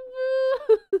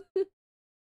boo-boo!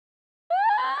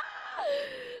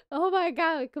 Oh my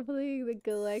god, completing the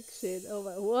collection. Oh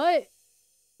my, what?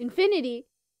 Infinity?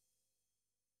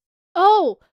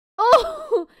 Oh!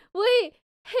 Oh! Wait,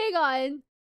 hang on.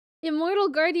 Immortal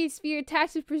Guardian Spear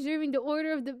tasked with preserving the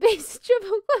order of the base triple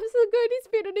clubs. The Guardian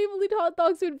Spear enabling hot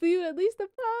dogs would view at least the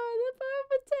power of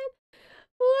 10.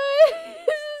 What?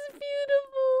 This is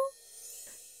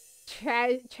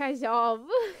beautiful. Trajov.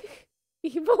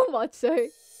 Evil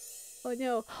Mozart. Oh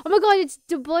no. Oh my god, it's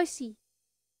Debussy.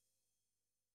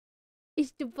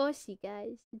 It's the bossy,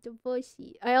 guys. It's the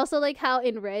bossy. I also like how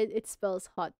in red it spells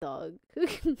hot dog.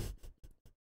 That's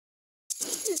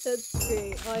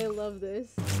great. Oh, I love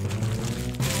this.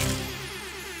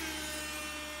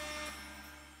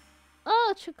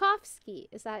 Oh, Tchaikovsky.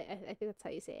 Is that? I think that's how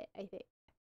you say it. I think.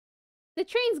 The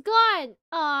train's gone!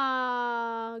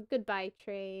 Aww. Goodbye,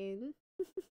 train.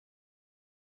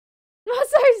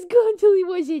 Mozart's gone till he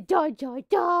was a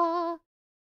da-da-da!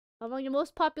 Among the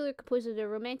most popular composers of the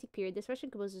Romantic period, this Russian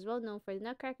composer is well known for the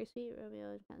Nutcracker Suite.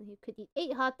 Romeo he could eat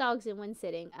 8 hot dogs in one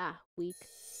sitting. Ah, weak.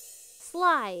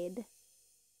 Slide.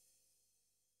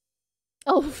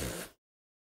 Oh,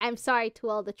 I'm sorry to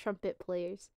all the trumpet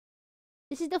players.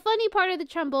 This is the funny part of the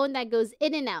trombone that goes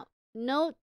in and out.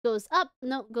 Note goes up,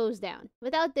 note goes down.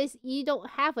 Without this, you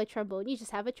don't have a trombone, you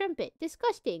just have a trumpet.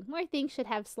 Disgusting. More things should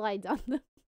have slides on them.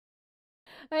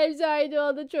 I'm sorry to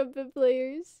all the trumpet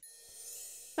players.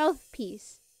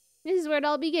 Mouthpiece. This is where it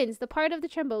all begins, the part of the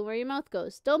trombone where your mouth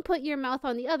goes. Don't put your mouth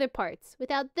on the other parts.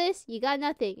 Without this, you got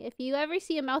nothing. If you ever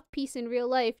see a mouthpiece in real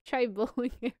life, try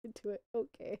blowing air into it.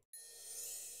 Okay.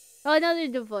 Oh, another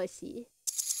divorcee.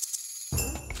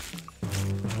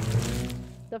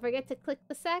 Don't forget to click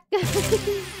the sack.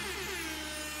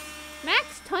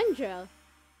 Max Tundra.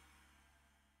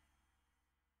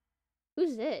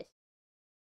 Who's this?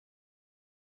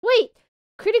 Wait!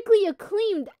 Critically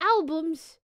acclaimed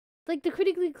albums! Like the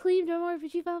critically acclaimed Memoir for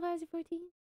G Final Fantasy 14?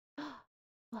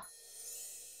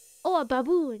 Oh, a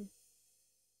baboon.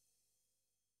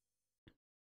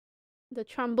 The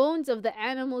trombones of the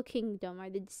animal kingdom are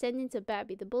the descendants of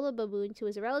Babby, the bull of baboons, who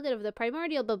is a relative of the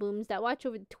primordial baboons that watch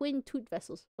over the twin toot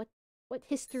vessels. What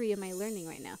history am I learning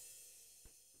right now?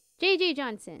 J.J.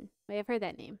 Johnson. Wait, I've heard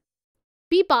that name.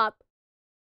 Bebop.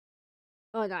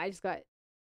 Oh no, I just got...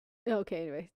 Okay,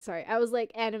 anyway. Sorry. I was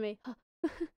like, anime.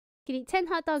 Can eat 10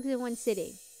 hot dogs in one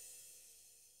sitting.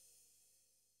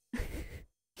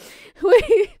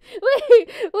 Wait.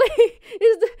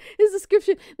 His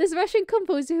description. This Russian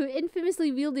composer who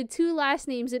infamously wielded 2 last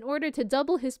names in order to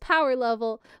double his power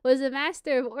level was a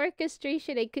master of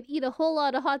orchestration and could eat a whole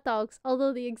lot of hot dogs,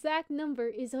 although the exact number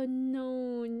is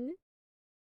unknown.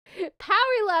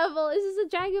 Power level? Is this a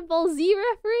Dragon Ball Z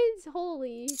reference?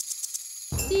 Holy.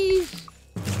 Sheesh.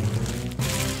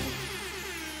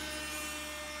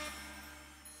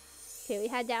 Okay, we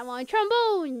had that one.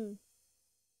 Trombone!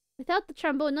 Without the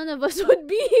trombone, none of us would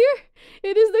be here.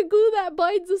 It is the glue that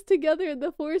binds us together and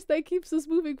the force that keeps us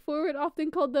moving forward, often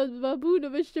called the baboon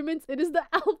of instruments. It is the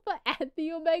alpha and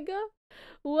the omega.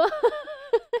 What?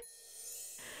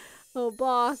 Oh,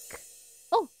 Bach.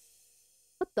 Oh!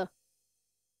 What the?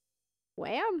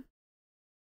 Wham!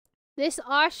 This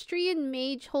Austrian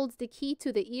mage holds the key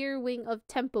to the ear wing of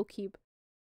Tempo Cube.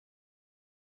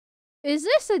 Is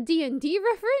this a D&D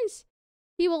reference?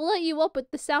 He will let you up with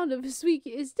the sound of his squeak.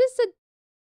 Is this a...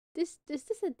 Is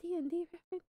this a D&D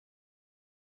reference?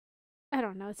 I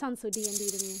don't know. It sounds so D&D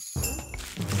to me.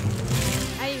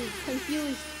 I'm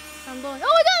confused. Trombone.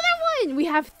 Oh, another one! We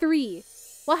have 3.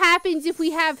 What happens if we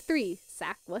have 3?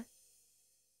 Sakwa.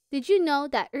 Did you know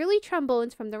that early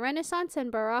trombones from the Renaissance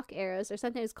and Baroque eras are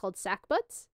sometimes called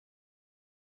sackbuts?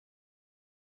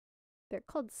 They're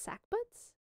called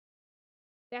sackbuts?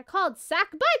 They're called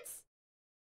sackbuts!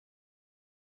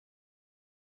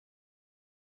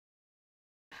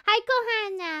 Hi,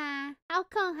 Kohana! How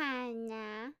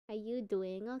Kohana? Are you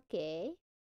doing okay?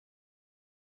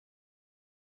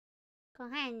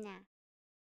 Kohana.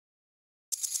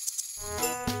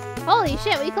 Holy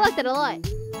shit, we collected a lot.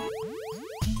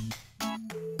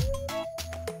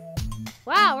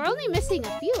 Wow, we're only missing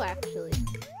a few, actually.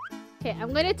 Okay,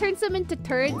 I'm gonna turn some into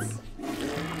turds.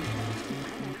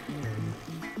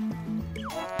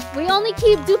 We only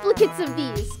keep duplicates of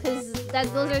these, because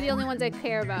those are the only ones I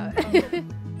care about.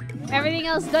 Everything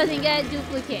else doesn't get a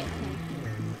duplicate.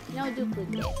 No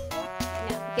duplicate. No,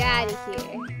 get out of here.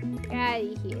 Get out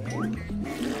of here.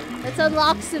 Let's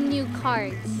unlock some new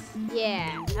cards.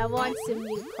 Yeah, I want some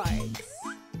new cards.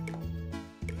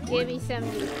 Give me some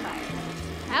new cards.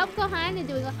 How's Kohana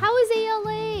doing? How is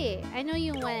ALA? I know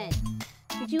you went.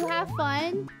 Did you have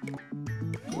fun?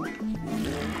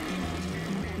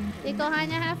 Did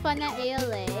Kohana have fun at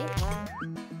ALA?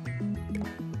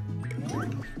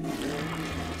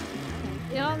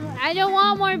 I don't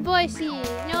want more bossy.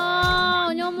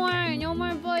 No, no more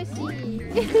bossy.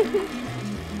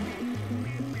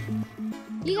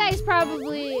 You guys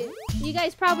probably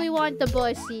want the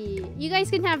bossy. You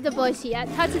guys can have the bossy.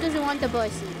 Tatsu doesn't want the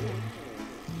bossy.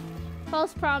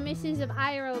 False promises of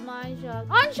Iroh Mahjong.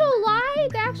 Anjo lied?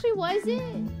 There actually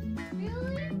wasn't.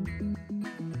 Really?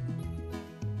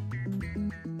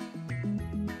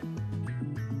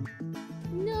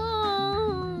 No.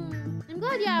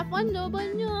 Yeah, fun though,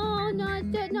 but no,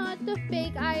 not the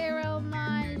fake IRL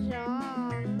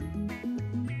mahjong.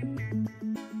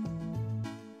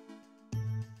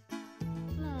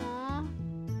 Aww.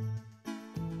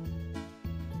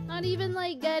 Not even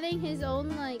like getting his own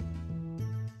like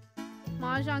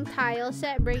mahjong tile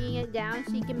set, bringing it down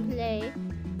so he can play.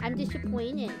 I'm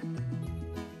disappointed.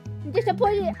 I'm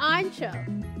disappointed, Ancho.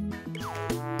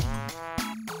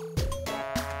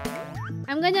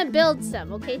 I'm gonna build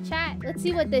some, okay, chat? Let's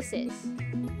see what this is.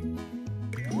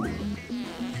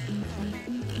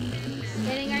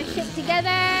 Getting our shit together!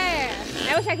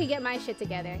 I wish I could get my shit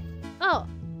together. Oh.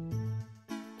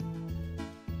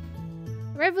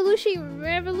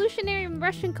 Revolutionary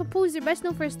Russian composer, best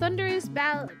known for his thunderous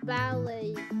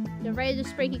ballet. The Rite of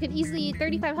Spring. He could easily eat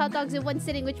 35 hot dogs in one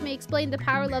sitting, which may explain the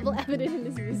power level evident in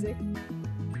his music.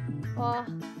 Oh.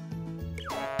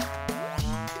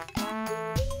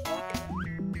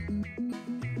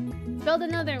 Build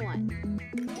another one.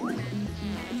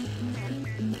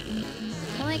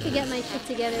 If only I could get my shit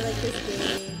together like this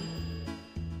game.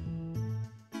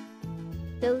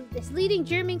 This leading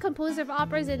German composer of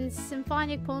operas and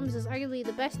symphonic poems is arguably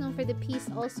the best known for the piece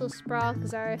Also sprach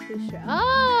Zarathustra.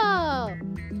 Oh!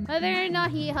 Whether or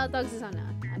not he ate hot dogs is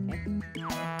unknown. Okay.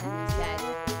 That's sad.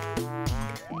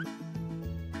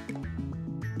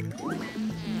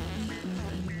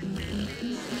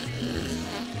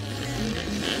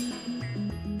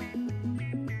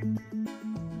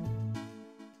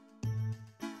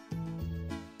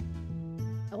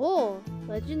 Oh,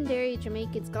 legendary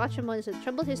Jamaicans got Trombone with a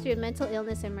troubled history of mental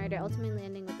illness and murder, ultimately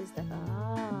ending with his death.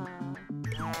 Ah.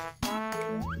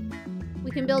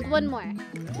 We can build one more. And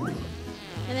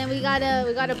then we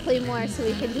gotta play more so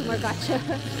we can do more gacha.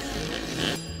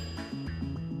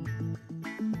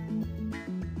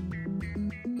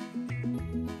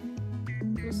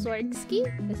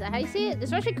 Mussorgsky? Is that how you say it?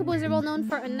 This Russian composer, well known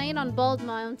for A Night on Bald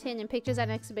Mountain and pictures at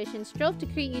an exhibition, strove to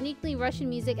create uniquely Russian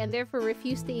music and therefore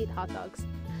refused to eat hot dogs.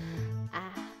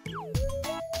 Ah.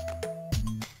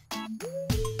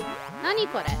 Nani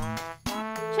kore?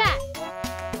 Chat.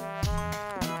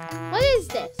 What is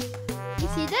this? You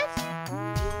see this?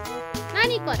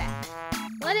 Nani kore?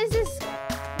 What is this?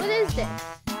 What is this?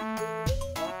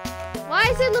 Why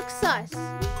does it look sus?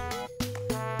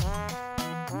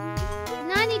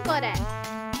 Nani kore?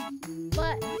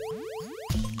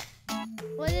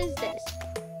 What is this?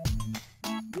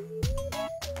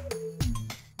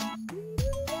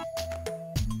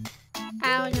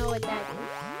 I don't know what that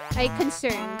is. I'm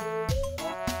concerned.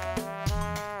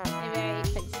 I'm very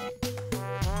concerned.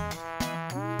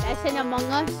 That's an Among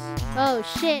Us? Oh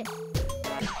shit.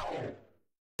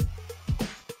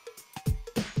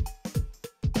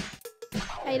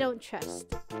 I don't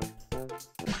trust.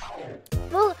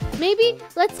 Well, maybe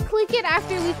let's click it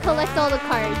after we collect all the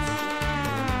cards.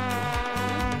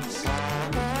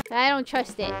 I don't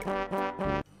trust it.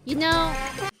 You know,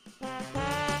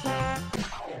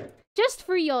 just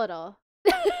for Yoro.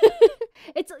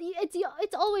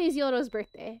 it's always Yoro's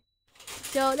birthday.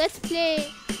 So let's play.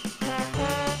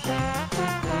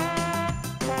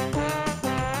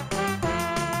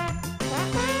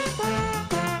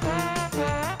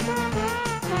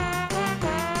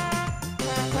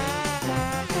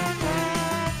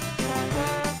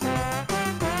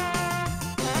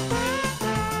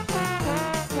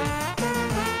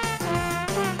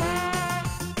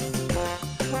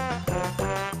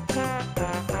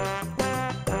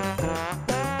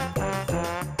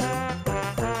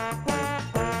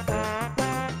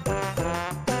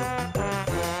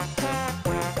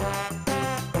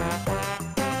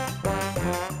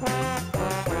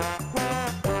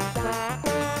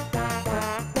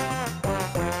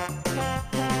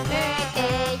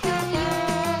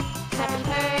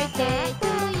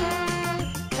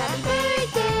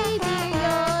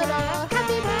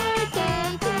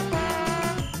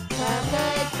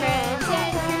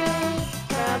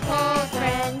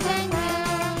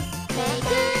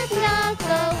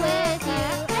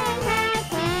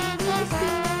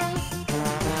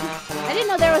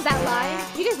 That line.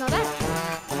 You guys know that?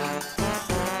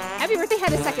 Happy birthday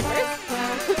had a second verse.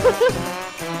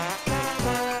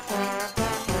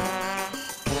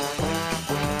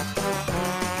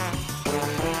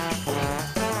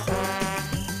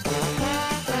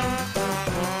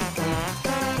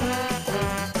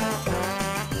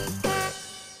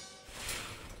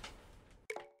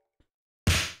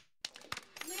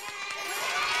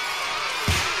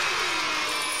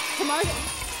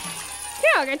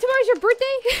 Tomorrow's your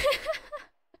birthday?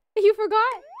 You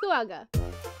forgot? Kuaga.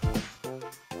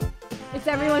 It's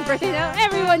everyone's birthday now?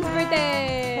 Everyone's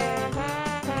birthday!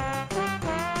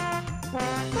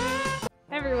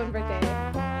 Everyone's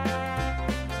birthday.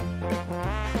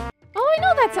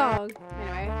 that song.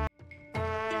 Anyway.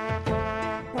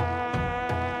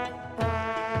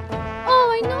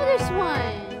 Oh, I know this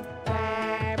one.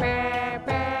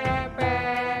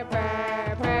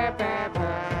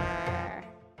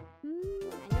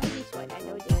 I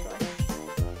know this one.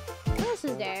 What else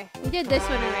is there? We did this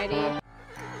one already.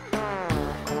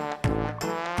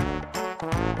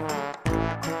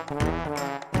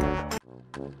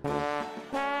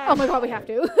 Oh my god, we have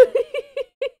to.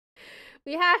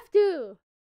 We have to.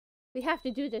 We have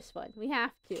to do this one. We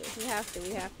have to. We have to. We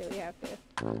have to. We have to.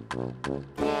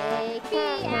 Take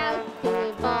me out to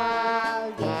a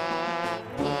ball game.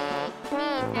 Take me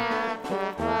out to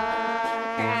a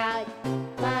ball crowd.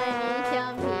 Money,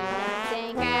 some peanuts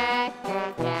and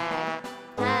Cracker Jack.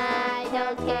 I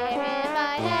don't care if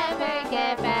I never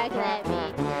get back. Let me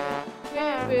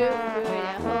root for the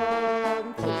home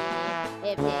team.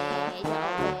 If they don't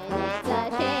win, it's a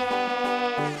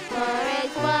shame. For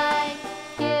it's 1,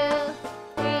 2,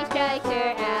 3 strikes,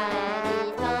 you're out and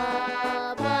it's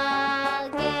all ball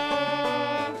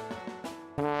game.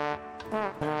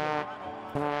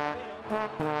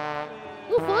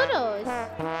 Ooh, photos.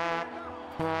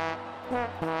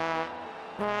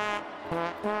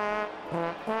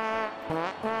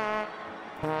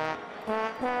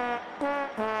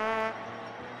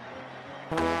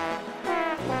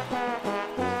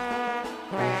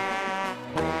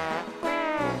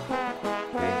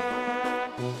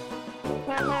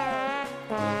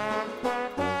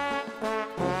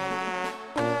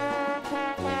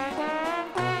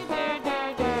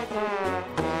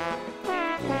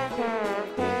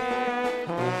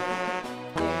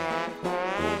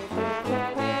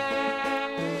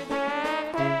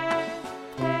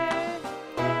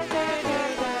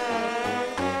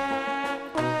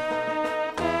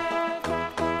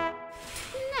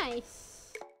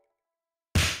 Nice.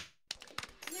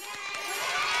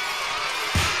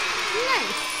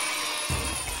 Nice.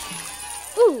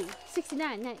 Ooh,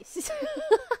 69, nice.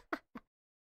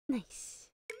 Nice.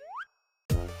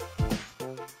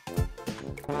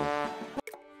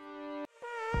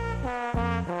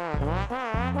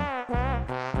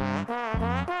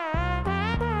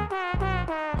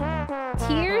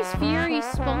 Tears, fury,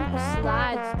 spunk,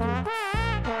 slads, dukes.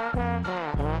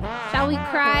 Shall we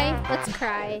cry? Let's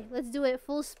cry. Let's do it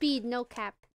full speed, no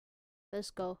cap.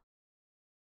 Let's go.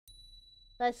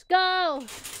 Let's go!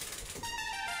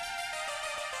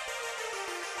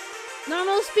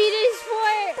 Normal speed is 4.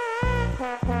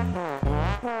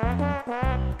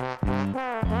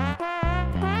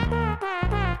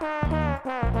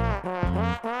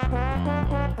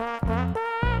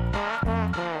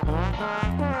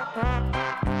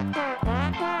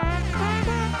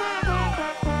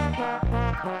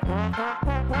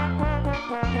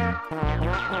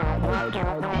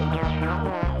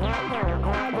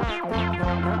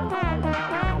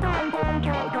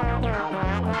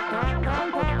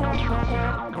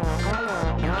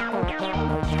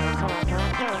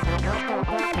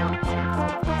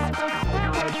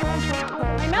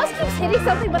 My mouse keeps hitting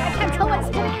something, but I can't tell what's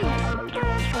hitting.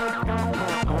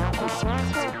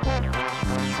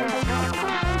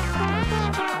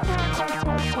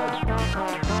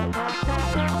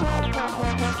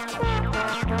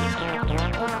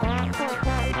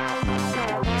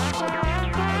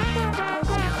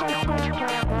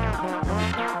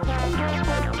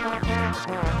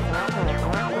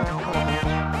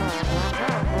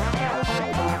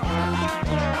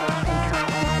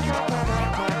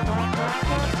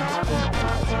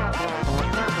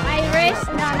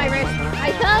 Not my wrist.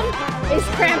 My thumb is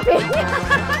cramping.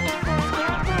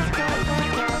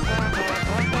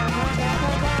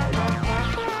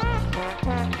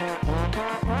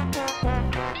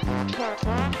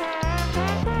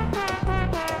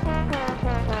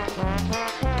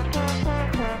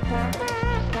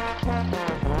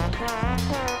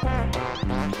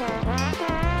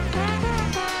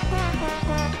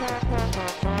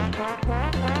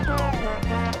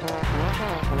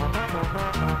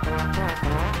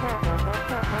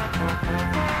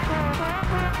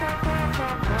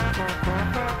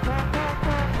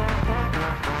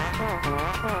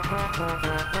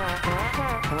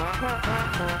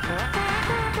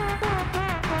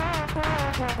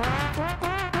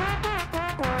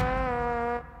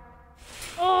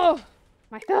 Oh,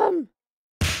 my thumb.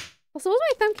 Also, what's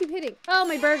my thumb keep hitting? Oh,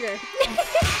 my burger.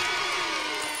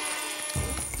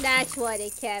 That's what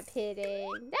it kept hitting.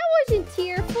 That wasn't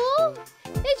tearful.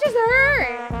 It just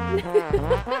hurt.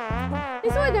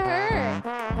 This one hurt.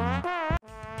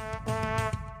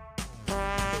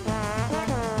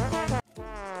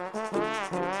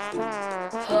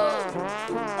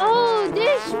 Oh,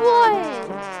 this one.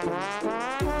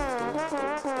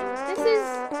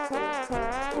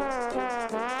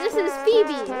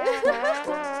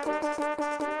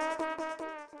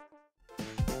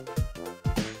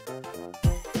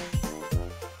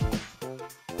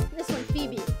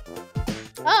 BB.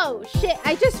 Oh shit!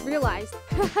 I just realized.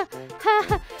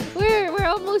 we're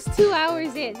almost 2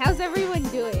 hours in. How's everyone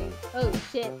doing? Oh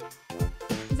shit!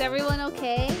 Is everyone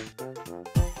okay?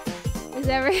 Is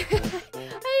I didn't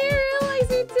realize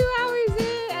we're 2 hours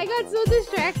in. I got so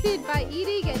distracted by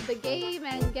eating and the game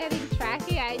and getting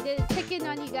tracking. I didn't check in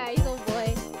on you guys. Oh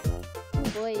boy. Oh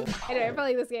boy. Anyway, I'm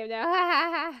playing this game now.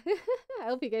 I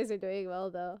hope you guys are doing well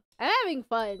though. I'm having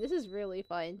fun. This is really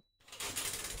fun.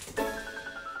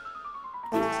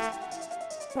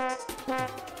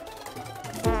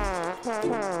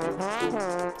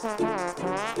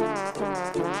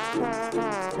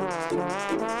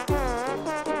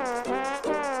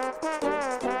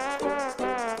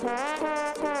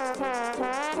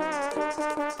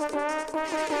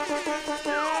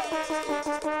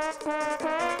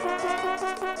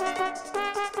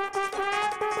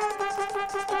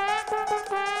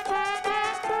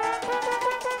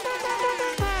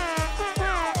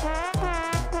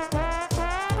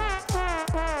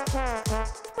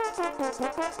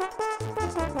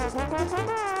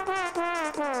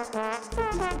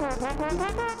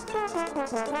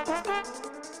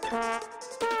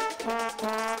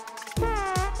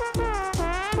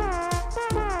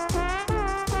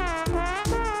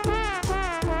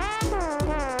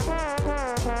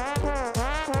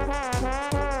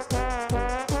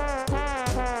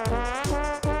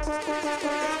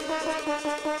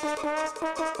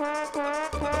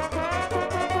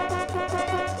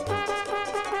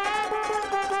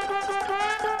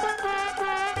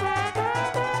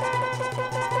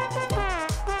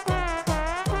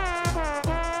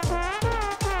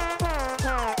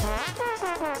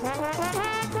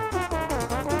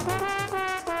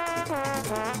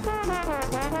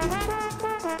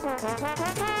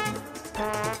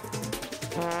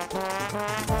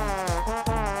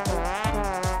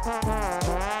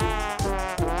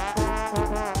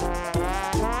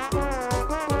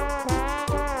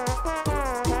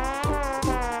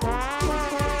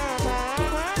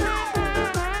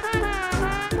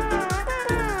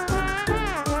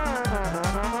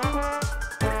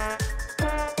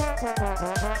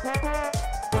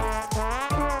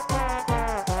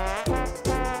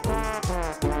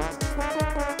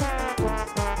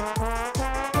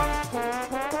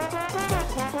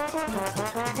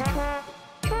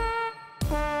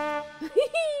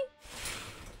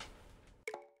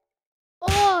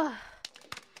 Oh,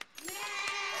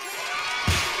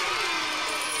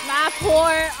 my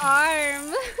poor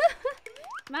arm.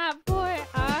 My poor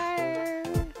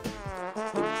arm.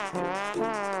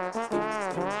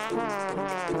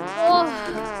 Oh.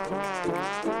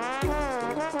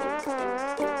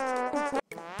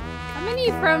 How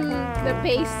many from the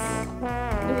base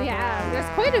do we have? There's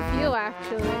quite a few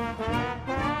actually.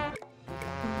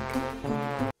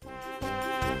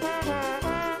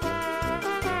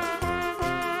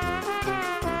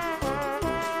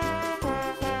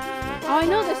 Oh, I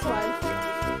know this one.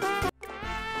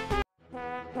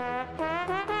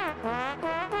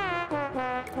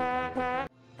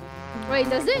 Wait,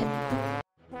 does it?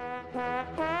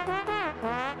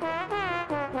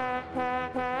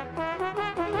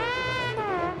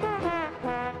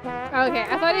 Okay,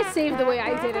 I thought it saved the way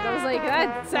I did it. I was like,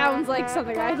 that sounds like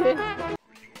something I did.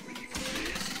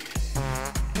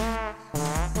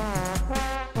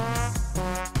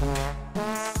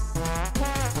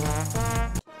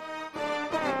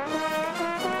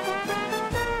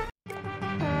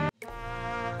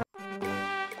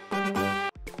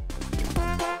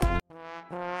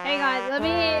 Hang on,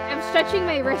 I'm stretching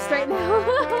my wrist right now.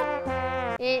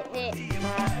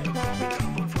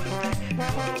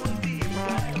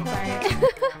 Sorry.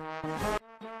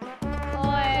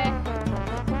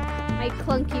 My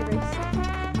clunky wrist.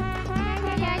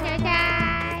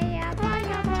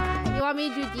 You want me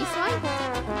to do this one?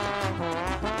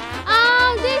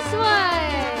 Oh, this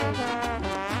one!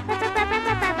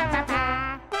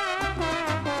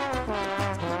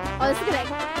 Oh, this is gonna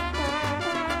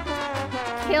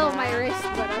kill my wrist,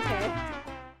 but okay.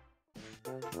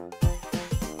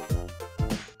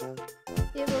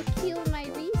 It will kill my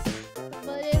wrist,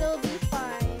 but it'll be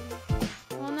fine.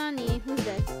 Oh, Nani, who's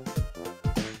this?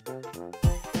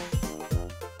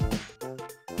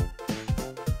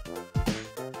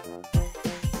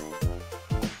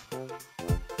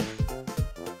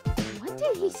 What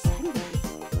did he send me?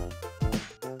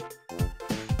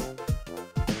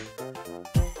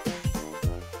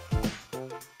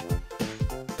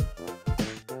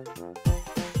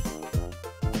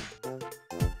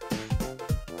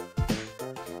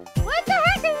 What the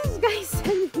heck did this guy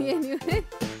send me anyway?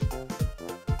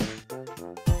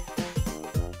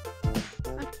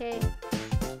 Okay.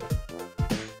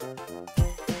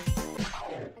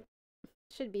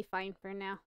 be fine for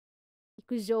now.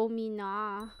 Ikuzomi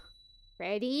na.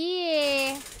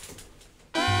 Ready?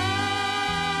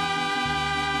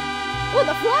 Oh,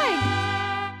 the flag!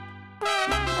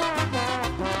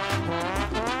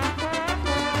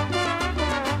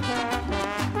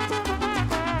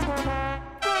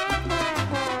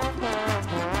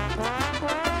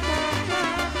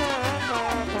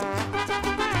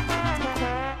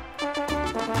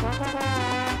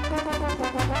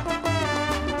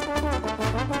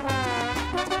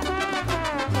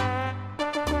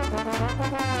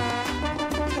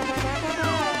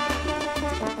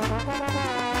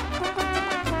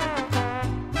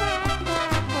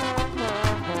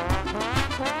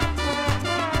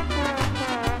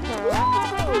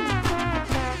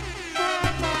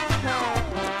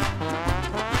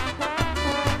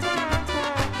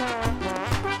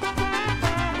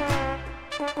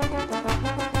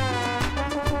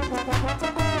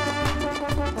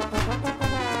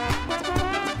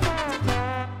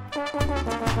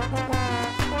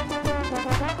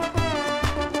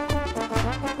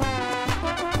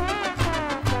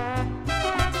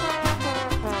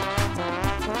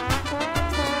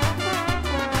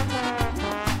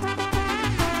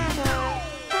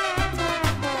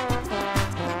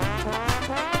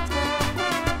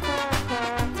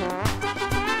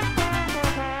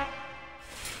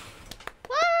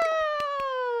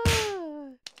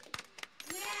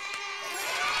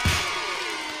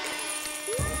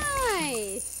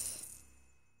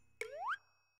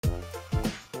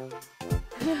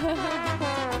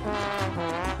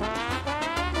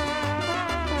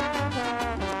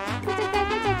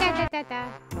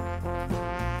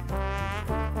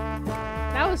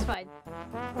 That was fun.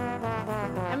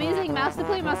 I'm using mouse to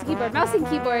play, mouse and keyboard. Mouse and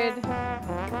keyboard.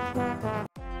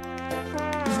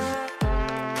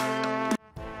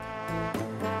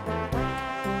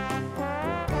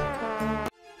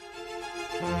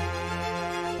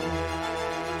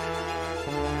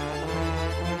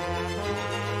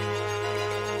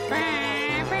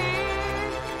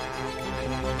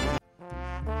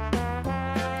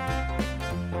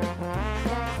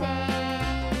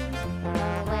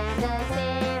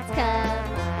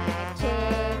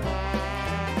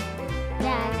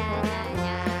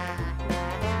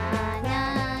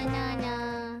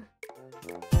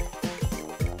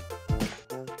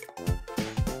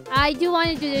 I do want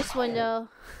to do this one though.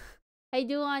 I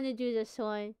do want to do this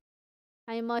one.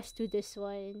 I must do this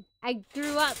one. I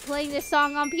grew up playing this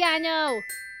song on piano.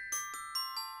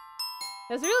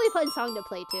 It was a really fun song to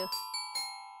play too.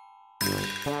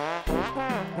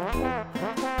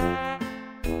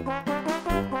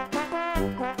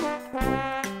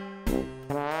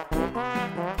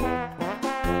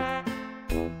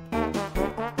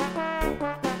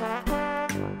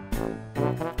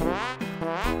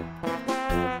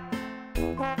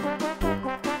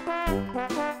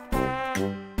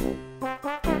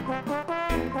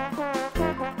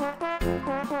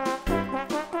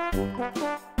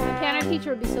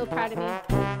 Teacher would be so proud of me.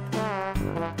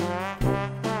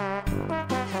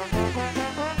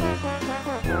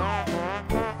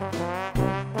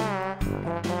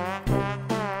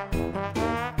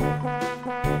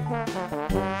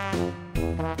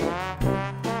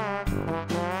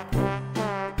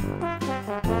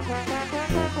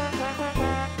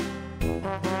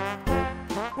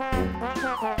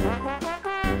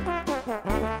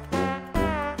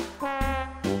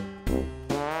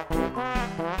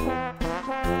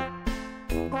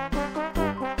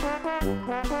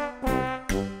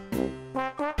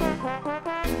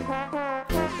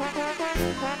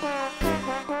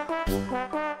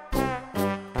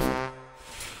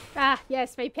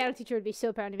 Yes, my piano teacher would be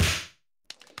so proud of me.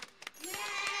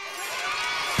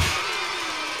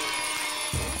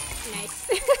 Nice.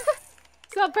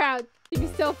 So proud. She'd be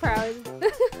so proud.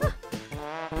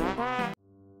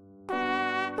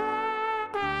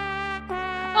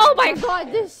 Oh my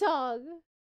god, this song!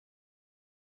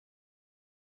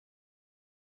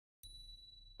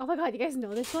 Oh my god, you guys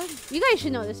know this one? You guys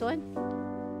should know this one.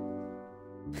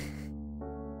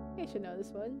 You guys should know this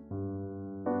one.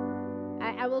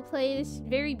 I will play this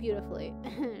very beautifully.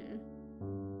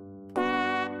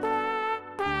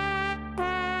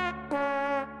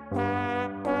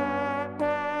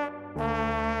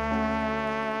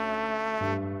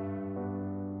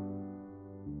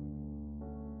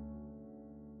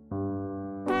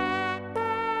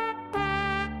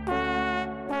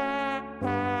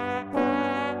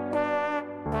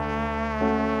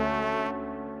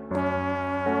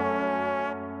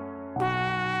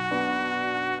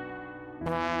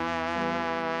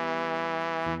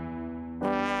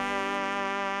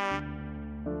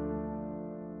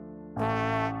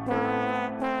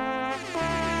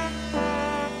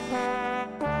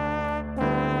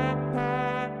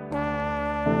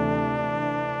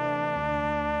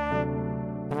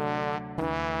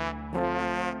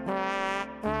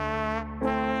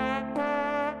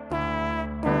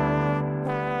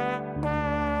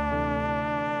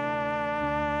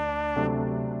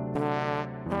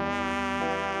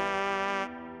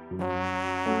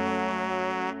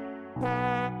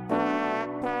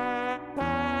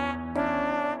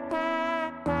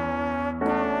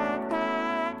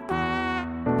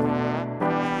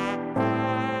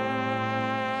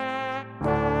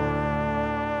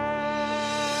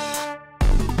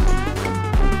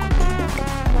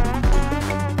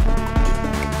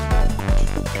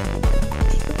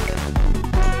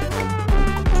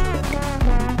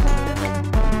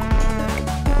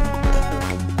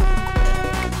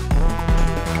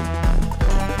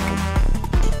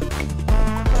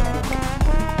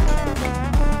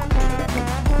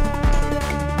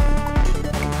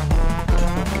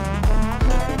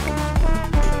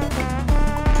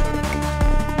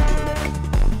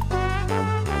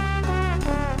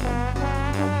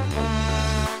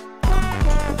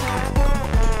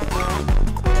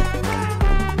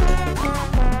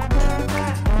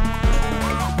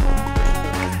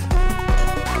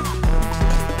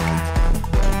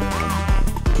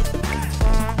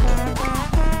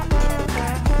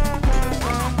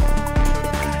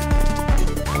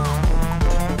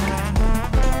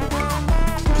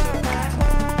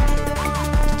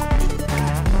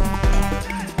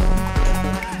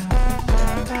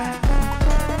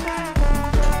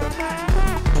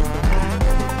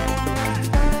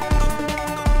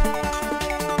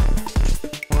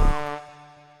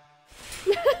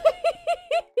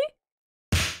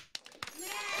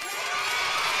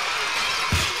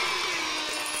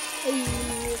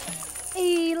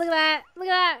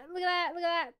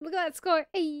 Look at that score.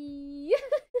 Hey.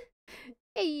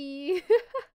 Hey.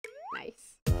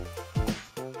 Nice.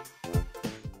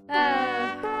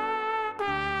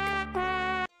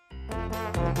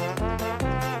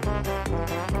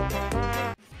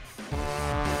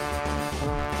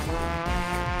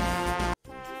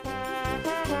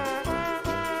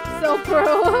 So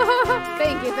pro.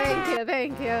 Thank you, thank you,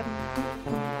 thank you.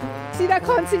 See that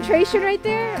concentration right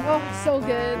there? Oh, so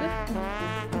good.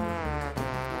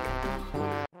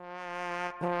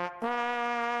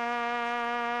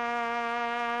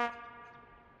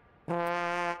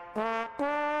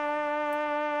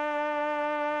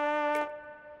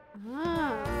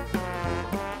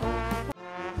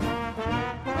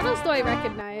 What else do I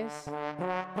recognize?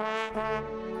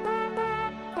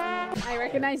 I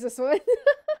recognize this one.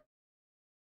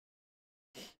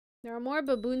 There are more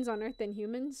baboons on Earth than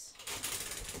humans.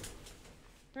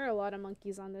 There are a lot of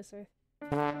monkeys on this Earth.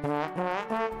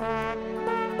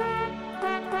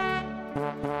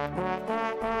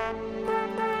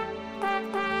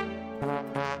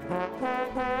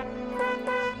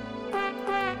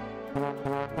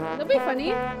 That'll be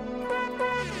funny.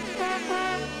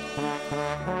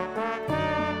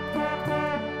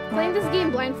 Playing this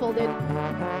game blindfolded.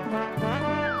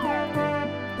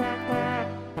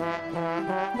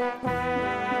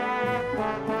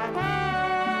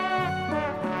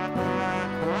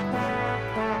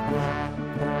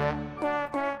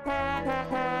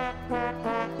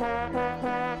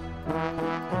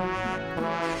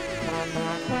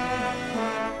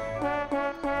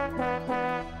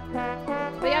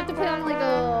 But you have to put on like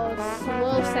a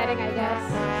slow setting, I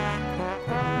guess.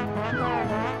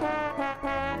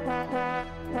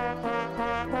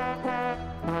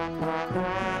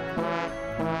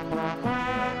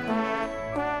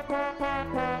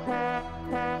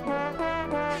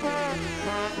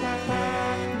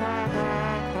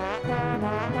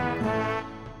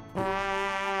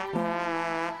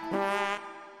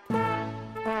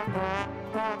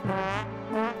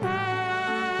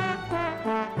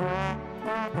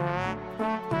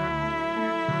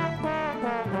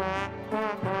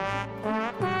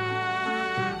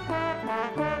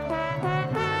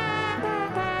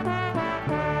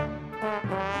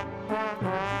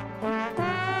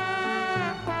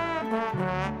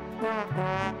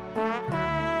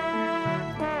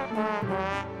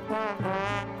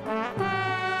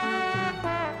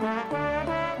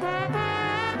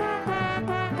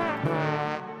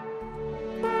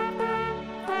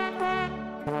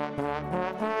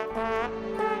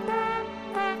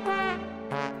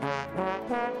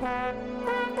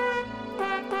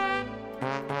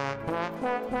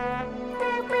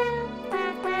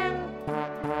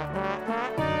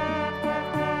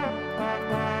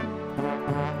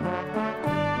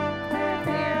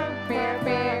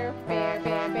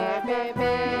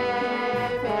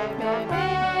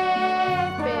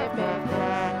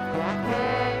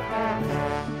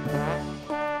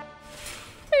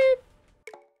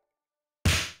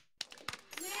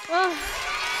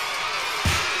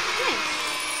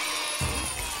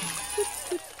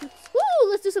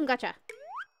 Let's do some gacha.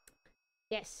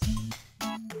 Yes.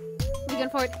 We can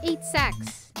afford 8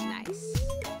 sacks. Nice.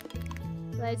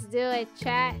 Let's do it,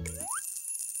 chat.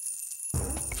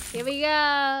 Here we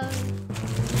go.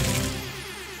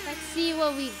 Let's see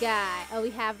what we got. Oh,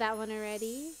 we have that one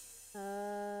already. I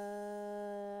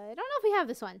don't know if we have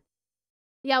this one.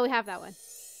 Yeah, we have that one.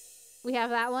 We have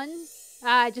that one.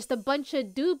 Just a bunch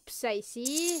of dupes, I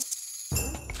see.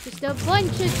 Just a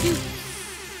bunch of dupes.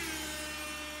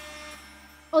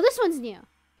 Oh, this one's new.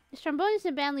 This trombonist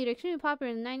and band leader, extremely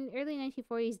popular in the early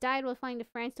 1940s, died while flying to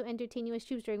France to entertain U.S.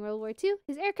 troops during World War II.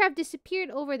 His aircraft disappeared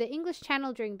over the English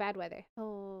Channel during bad weather.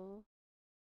 Oh.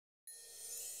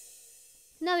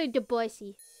 Another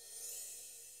Debussy.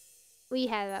 We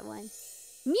had that one.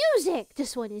 Music!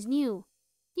 This one is new.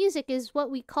 Music is what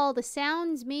we call the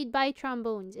sounds made by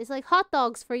trombones. It's like hot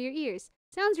dogs for your ears.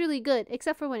 Sounds really good,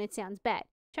 except for when it sounds bad.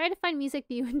 Try to find music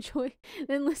that you enjoy,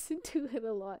 then listen to it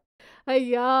a lot.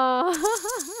 Ayah!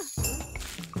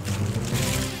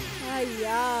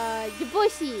 Ayah!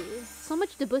 Debussy! So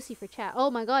much Debussy for chat.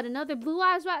 Oh my god, another Blue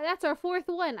Eyes. That's our fourth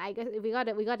one. I guess we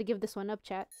gotta give this one up,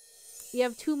 chat. We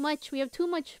have too much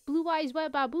Blue Eyes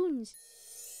Wet Baboons.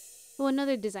 Oh,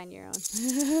 another design your own.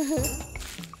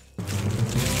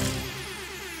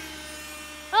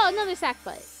 Oh, another sack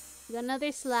butt. We got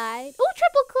another slide. Oh,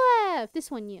 triple clef!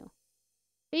 This one new.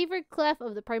 Favorite clef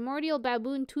of the primordial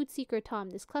baboon toot-seeker Tom.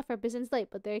 This clef represents light,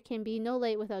 but there can be no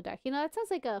light without dark. You know, that sounds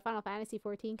like a Final Fantasy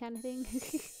 14 kind of thing.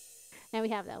 Now we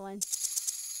have that one.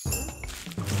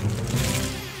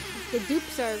 The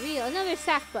dupes are real. Another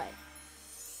sack butt.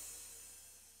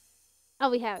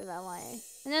 Oh, we have that one.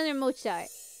 Another Mozart.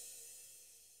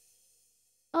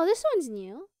 Oh, this one's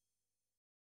new.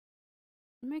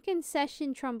 American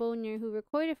session tromboner who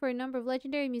recorded for a number of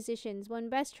legendary musicians, won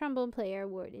Best Trombone Player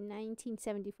Award in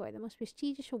 1974, the most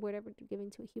prestigious award ever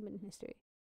given to a human in history.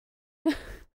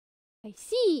 I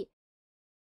see!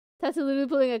 Tatsurii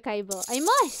pulling a kaibo. I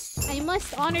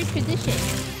must honor tradition.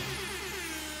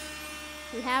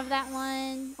 We have that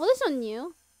one. Oh, this one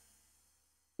new.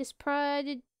 This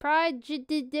okay.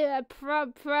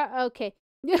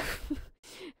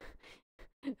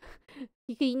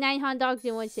 You can eat 9 hot dogs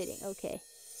in one sitting. Okay.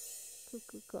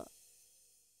 Cool.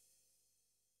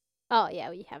 Oh, yeah,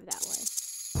 we have that one.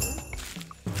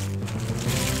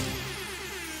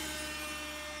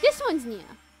 This one's new.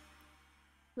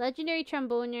 Legendary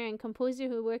tromboner and composer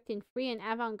who worked in free and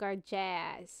avant-garde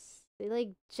jazz. They like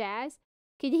jazz?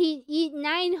 Could he eat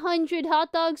 900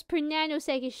 hot dogs per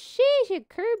nanosecond? Sheesh,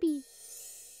 Kirby.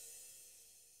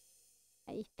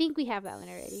 I think we have that one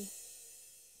already.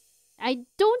 I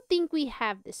don't think we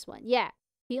have this one. Yeah.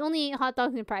 He only ate hot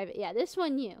dogs in private. Yeah, this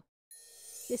one new.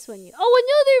 This one new. Oh,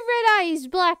 another red eyes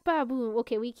black baboon.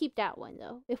 Okay, we keep that one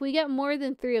though. If we get more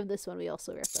than 3 of this one, we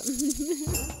also rip them.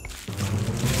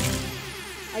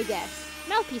 I guess.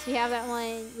 Mouthpiece, we have that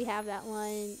one. We have that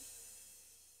one.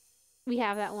 We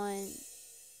have that one.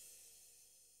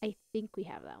 I think we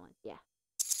have that one. Yeah.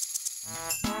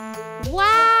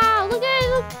 Wow! Look at it!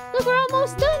 Look, we're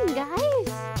almost done, guys!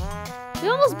 We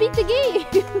almost beat the game!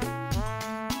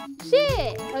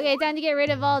 Shit! Okay, time to get rid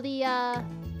of all the, time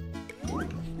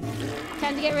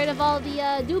to get rid of all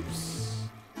the, dupes.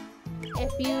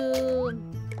 If you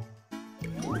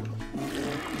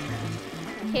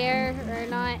care or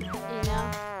not, you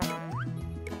know.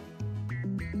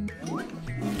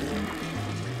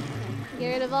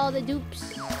 Get rid of all the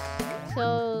dupes.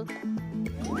 So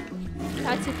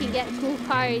Tatsu can get cool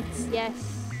cards, yes.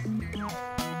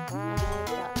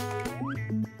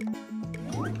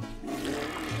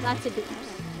 Lots of dupes.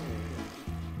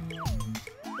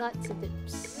 Lots of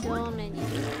dupes. So many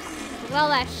dupes. Look at all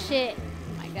that shit. Oh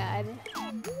my god.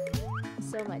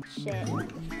 So much shit.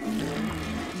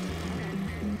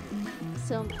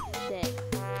 So much shit.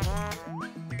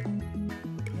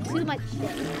 Too much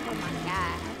shit. Oh my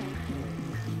god.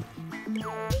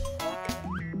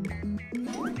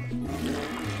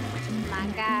 My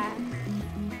god.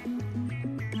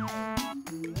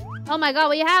 Oh my god,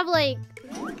 we have like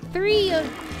 3 of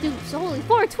dupes. Holy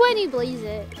 420, blaze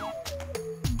it.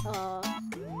 Oh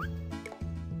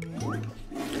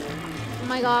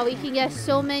my god, we can get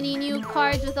so many new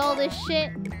cards with all this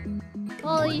shit.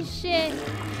 Holy shit. I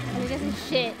think this is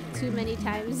shit too many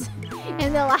times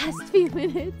in the last few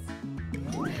minutes.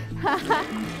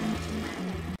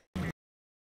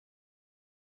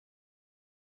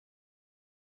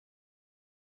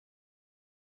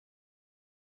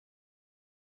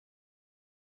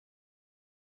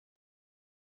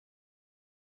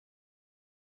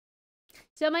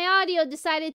 So my audio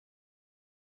decided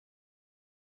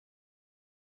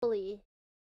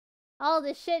all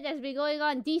the shit that's been going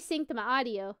on desynced my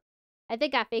audio. I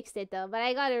think I fixed it though, but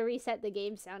I gotta reset the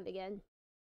game sound again.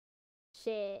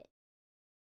 Shit.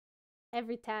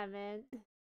 Every time, man.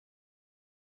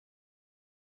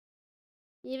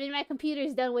 Even my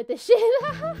computer's done with this shit.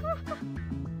 Okay.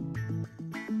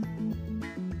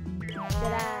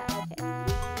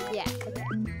 Yeah, okay.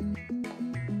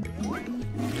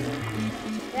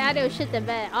 That was shit the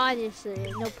bed,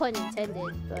 honestly. No pun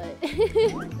intended, but...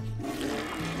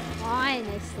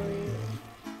 honestly.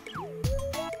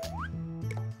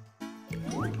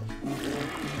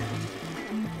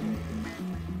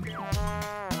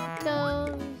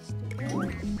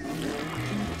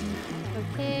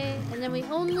 Okay, and then we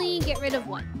only get rid of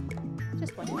one.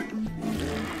 Just one.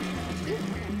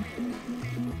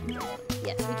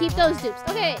 Yes, we keep those dupes.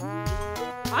 Okay.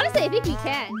 Honestly, I think we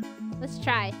can. Let's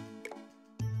try.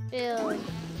 Build.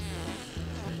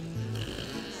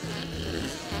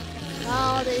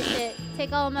 All this shit.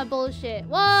 Take all my bullshit.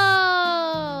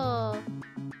 Whoa!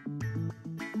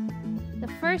 The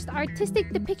first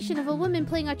artistic depiction of a woman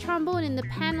playing a trombone in the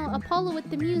panel Apollo with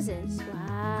the Muses.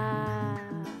 Wow.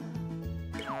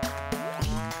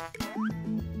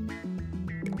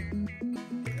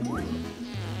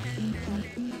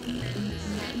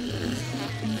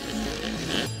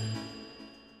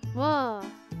 Whoa.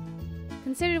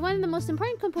 Considered one of the most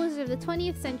important composers of the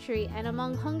 20th century and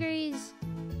among Hungary's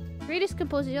greatest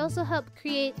composers, he also helped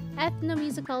create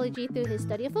ethnomusicology through his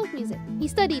study of folk music. He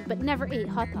studied but never ate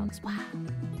hot dogs. Wow.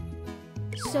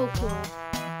 So cool.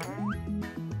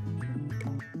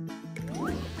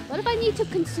 What if I need to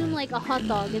consume like a hot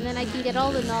dog and then I can get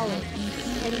all the knowledge?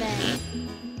 And then...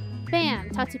 bam!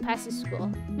 Tatsu passes school.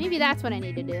 Maybe that's what I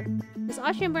need to do. This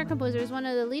Austrian-born composer is one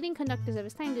of the leading conductors of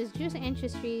his time. Due to his Jewish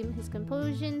ancestry, his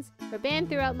compositions were banned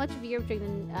throughout much of Europe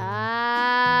during the...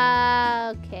 ah,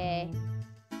 okay.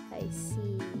 I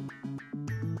see.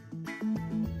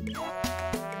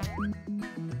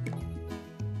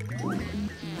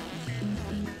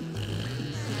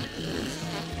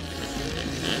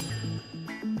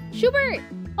 Schubert!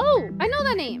 Oh, I know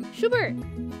that name. Schubert.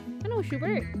 I know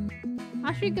Schubert.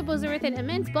 Austrian composer with an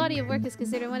immense body of work is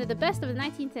considered one of the best of the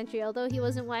 19th century. Although he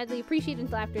wasn't widely appreciated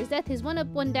until after his death, his one-up,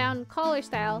 one-down collar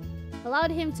style allowed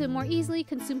him to more easily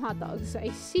consume hot dogs. I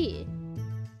see.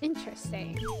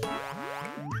 Interesting.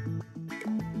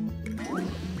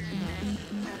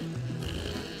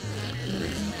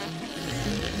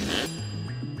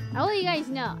 I'll let you guys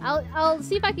know. I'll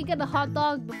see if I can get a hot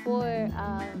dog before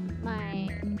my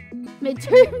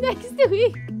midterm next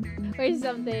week or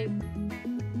something.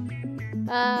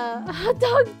 Hot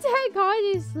dog tag,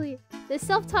 honestly. The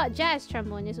self-taught jazz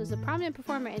trombonist was a prominent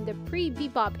performer in the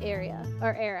pre-bebop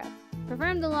era.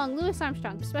 Performed along Louis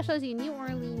Armstrong, specializing in New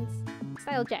Orleans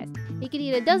style jazz. He could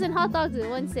eat a dozen hot dogs in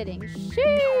one sitting.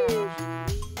 Sheesh!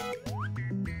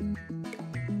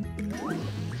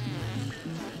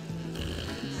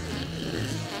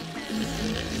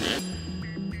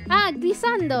 Ah,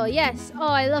 glissando, yes. Oh,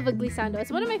 I love a glissando.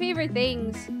 It's one of my favorite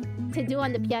things to do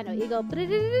on the piano. You go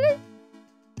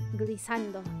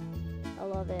glissando. I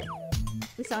love it.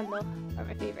 Glissando are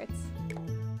my favorites.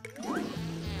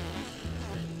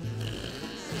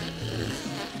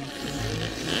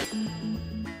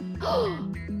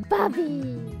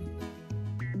 Bobby!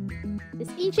 This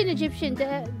ancient Egyptian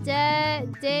I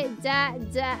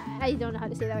don't know how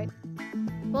to say that right.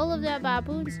 Bull of the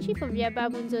baboons, chief of the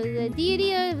baboons, was the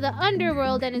deity of the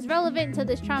underworld and is relevant to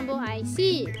this trombone. I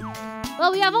see.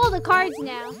 Well, we have all the cards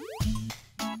now.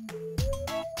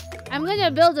 I'm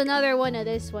gonna build another one of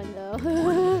this one though.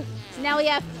 So now we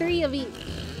have 3 of each.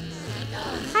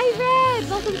 Hi Red!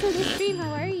 Welcome to the stream.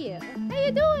 How are you? How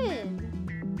you doing?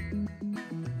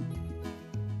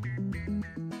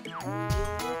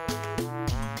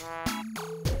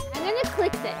 I'm gonna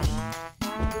click this.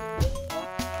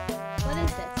 What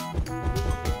is this?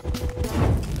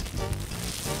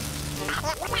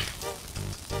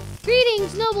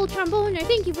 Greetings, noble tromboner.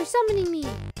 Thank you for summoning me.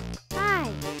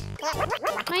 Hi.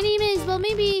 My name is, well,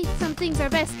 maybe some things are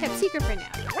best kept secret for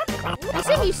now. I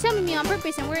assume you summoned me on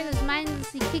purpose and were those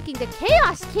mindlessly kicking the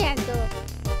chaos candle.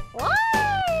 What?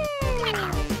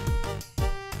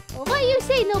 Well, what do you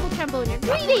say, noble tromboner?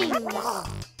 Greetings!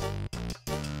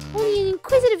 Only an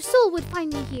inquisitive soul would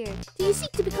find me here. Do you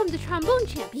seek to become the trombone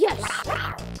champ? Yes.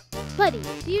 Buddy,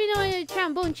 do you know what a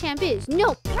trombone champ is?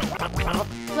 Nope.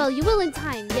 Well, you will in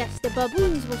time. Yes, the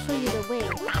baboons will show you the way.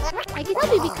 I can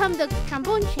help you become the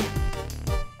trombone champ.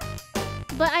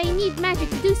 But I need magic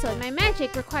to do so, and my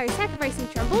magic requires sacrificing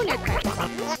tromboner cards.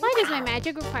 Why does my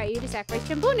magic require you to sacrifice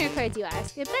tromboner cards, you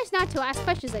ask? It's best not to ask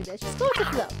questions like this. Just go with the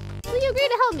flow. Will you agree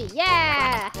to help me?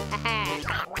 Yeah!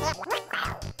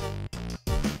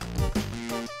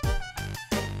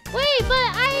 Wait,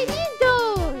 but I need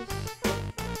those!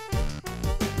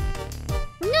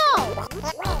 No!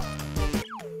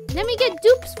 Let me get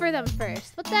dupes for them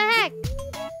first. What the heck?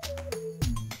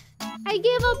 I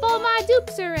gave up all my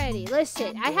dupes already.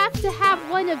 Listen, I have to have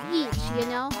one of each, you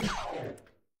know?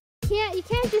 You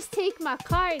can't just take my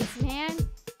cards, man.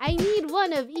 I need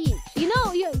one of each. You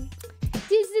know, does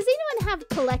anyone have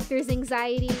collector's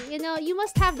anxiety? You know, you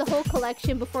must have the whole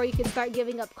collection before you can start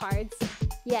giving up cards.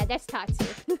 Yeah, that's Tatsu.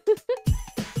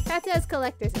 Tatsu has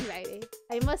collector's anxiety.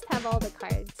 I must have all the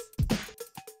cards.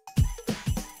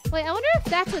 Wait, I wonder if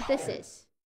that's what this is.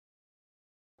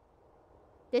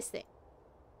 This thing.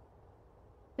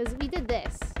 Because we did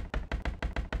this.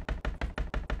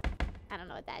 I don't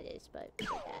know what that is, but we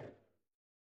did that.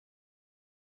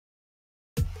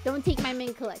 Don't take my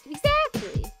main collection.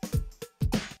 Exactly!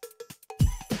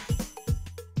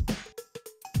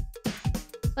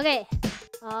 Okay.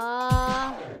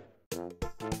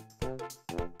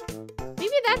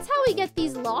 Maybe that's how we get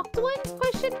these locked ones,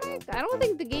 question mark? I don't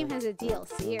think the game has a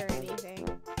DLC or anything.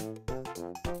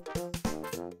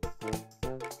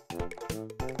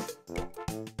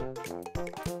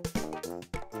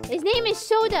 His name is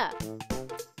Soda!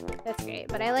 That's great,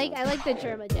 but I like the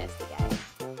Germa Jesty guy.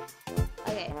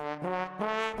 Okay.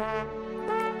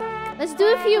 Let's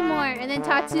do a few more, and then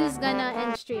Tatsu's gonna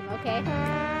end stream, okay?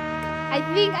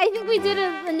 I think we did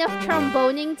enough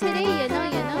tromboning today, you know?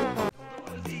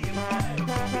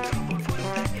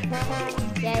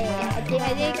 Yeah.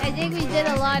 I think we did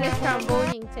a lot of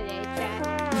tromboning today, chat.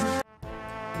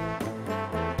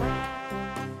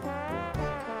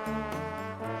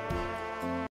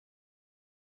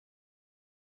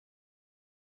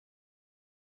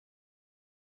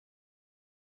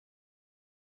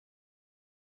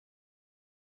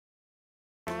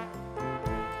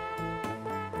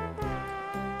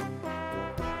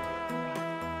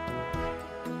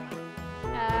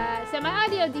 So my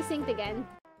audio desynced again.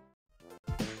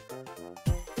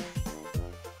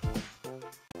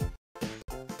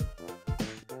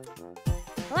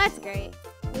 Well, that's great.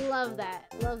 Love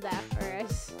that. Love that for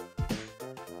us.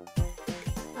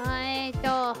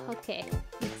 Okay.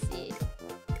 Let's see.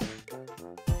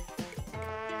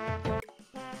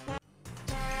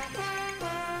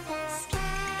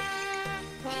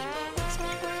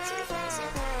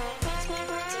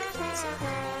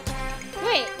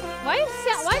 Wait, why does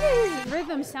his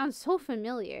rhythm sound so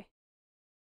familiar?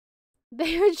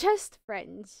 They're just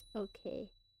friends. Okay.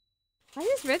 Why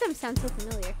does rhythm sound so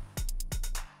familiar?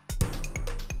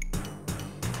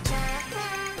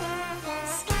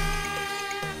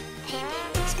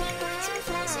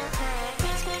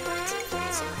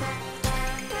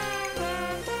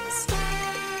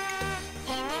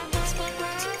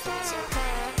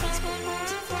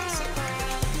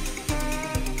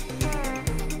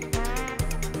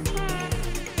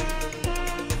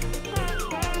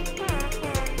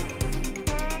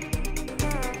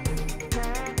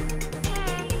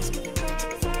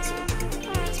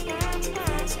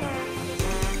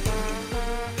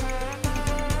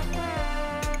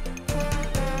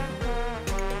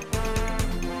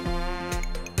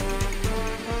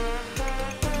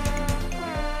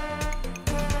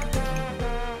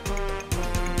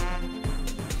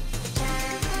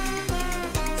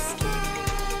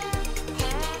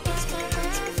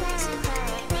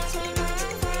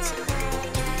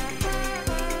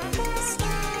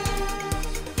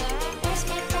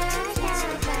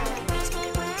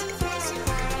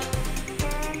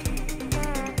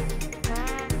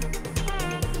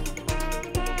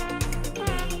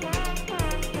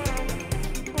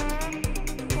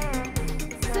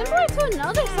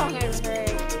 Another song I've heard.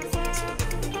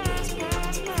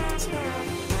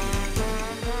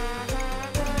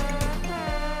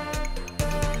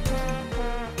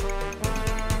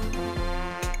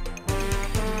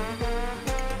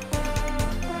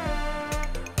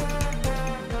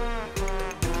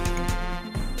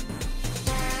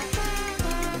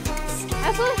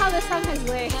 That's really how this song has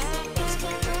lyrics.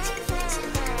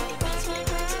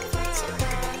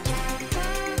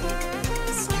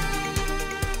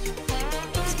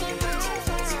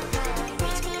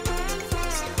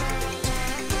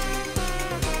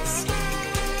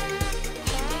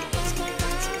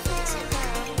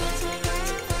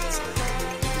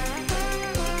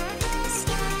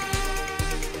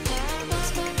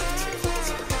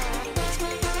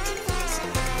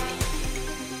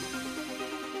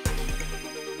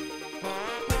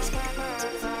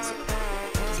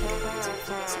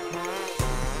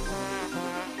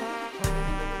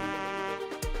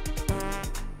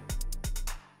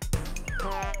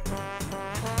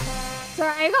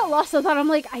 I got lost. I thought, I'm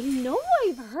like, I know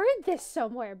I've heard this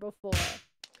somewhere before.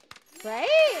 Right?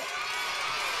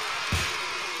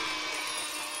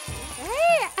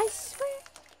 Right? I swear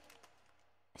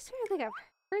I think I've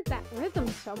heard that rhythm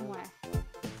somewhere.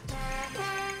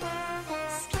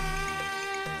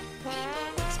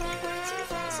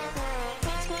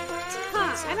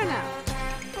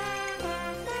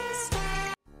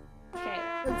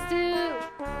 Let's do...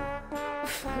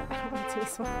 I don't want to do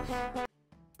this one.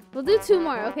 We'll do 2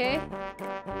 more, okay?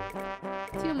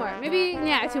 2 more. Maybe,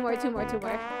 yeah, 2 more.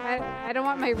 I don't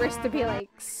want my wrist to be, like,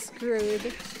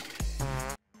 screwed.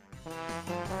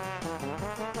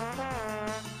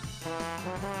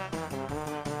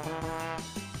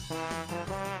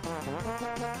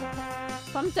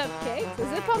 Pumped up kicks?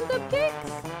 Is it pumped up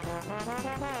kicks?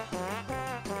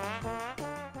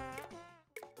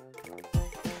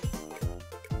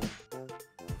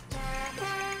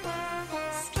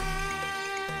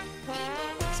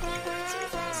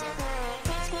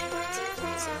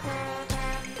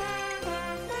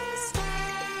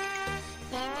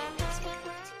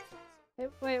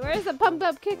 Wait, where's the pumped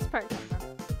up kicks part come from?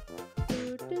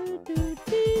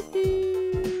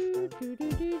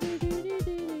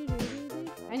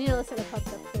 I need to listen to pumped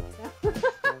up kicks now.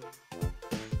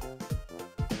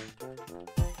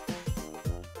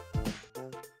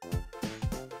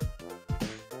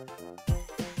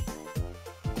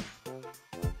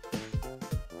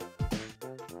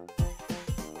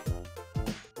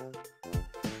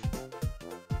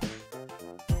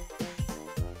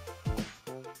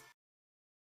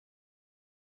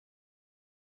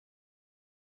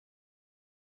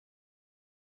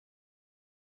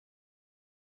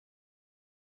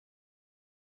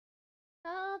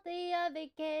 All the other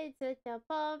kids with the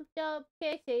pumped up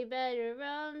kicks, they better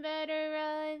run, out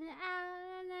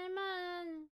and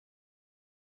run.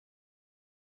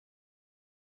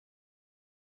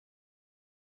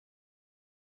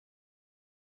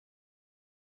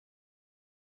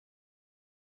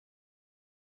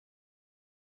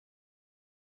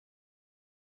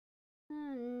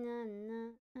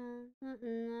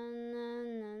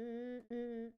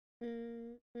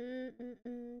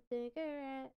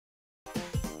 Cigarette.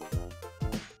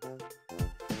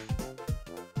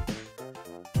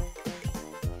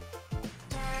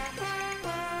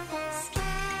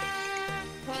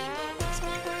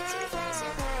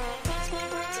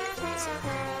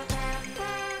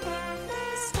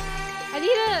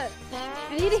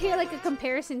 I need to hear like a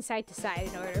comparison side to side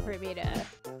in order for me to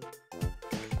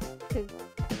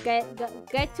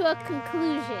get to a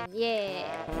conclusion. Yeah.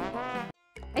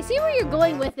 I see where you're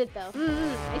going with it though.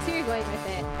 I see where you're going with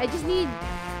it. I just need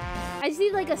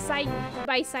like a side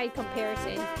by side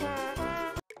comparison.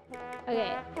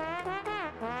 Okay.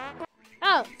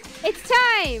 Oh, it's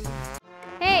time!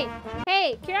 Hey,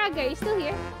 Kiraga, are you still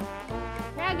here?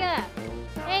 Kiraga!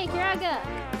 Hey, Kiraga!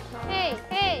 Hey,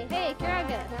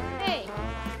 Kiraga! Hey!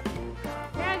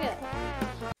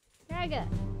 Kiraga!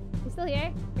 You still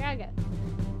here? Kiraga!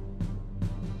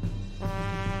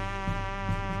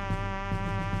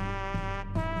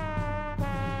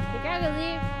 Did Kiraga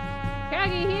leave?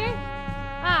 Kiraga, you here?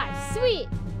 Ah, sweet!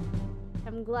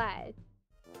 I'm glad.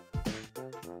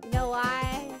 You know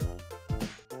why?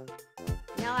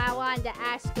 You know, I wanted to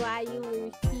ask why you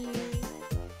were here.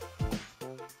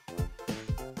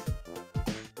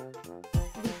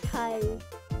 Because...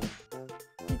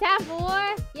 Is it time for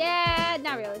war? Yeah,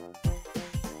 not really.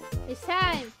 It's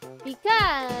time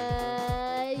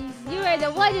because you are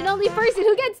the one and only person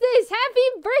who gets this!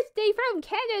 Happy birthday from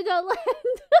Canada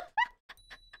Land!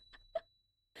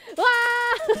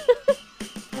 Wow!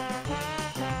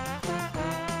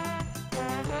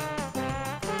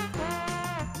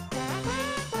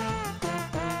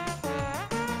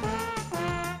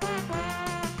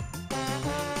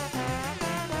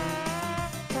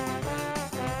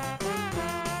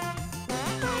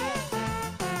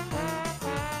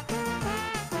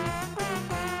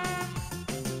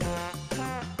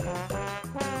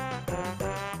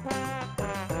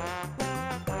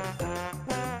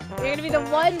 You're gonna be the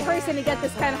one person to get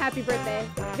this kind of happy birthday.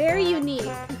 Very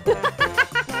unique.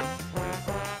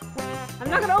 I'm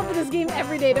not gonna open this game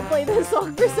every day to play this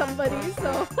song for somebody,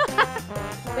 so...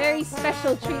 Very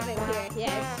special treatment here,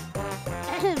 yes.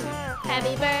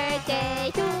 Happy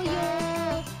birthday to you!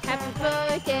 Happy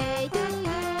birthday to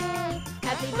you!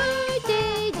 Happy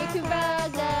birthday, dear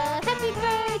Kiraga! Happy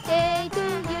birthday to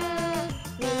you!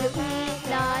 May you eat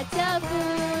lots of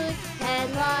food and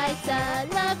lots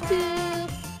of love too!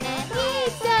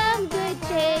 Eat some good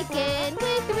chicken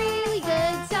with really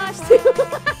good sauce too.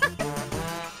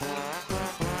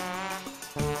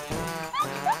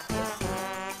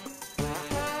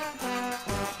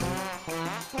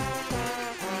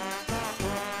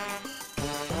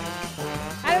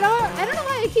 I don't know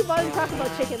why I keep wanting to talk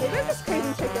about chicken. They got this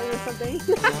crazy chicken or something.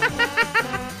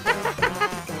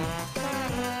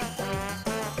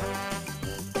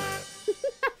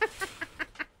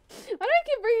 Why do I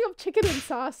keep bringing up chicken and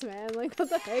sauce, man? Like, what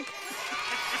the heck?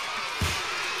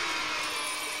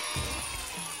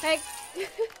 Heck.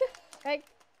 Heck.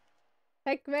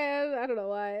 Heck, man. I don't know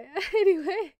why.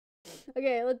 Anyway.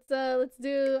 Okay, let's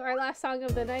do our last song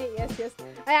of the night. Yes, yes.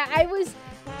 I was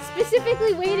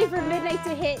specifically waiting for midnight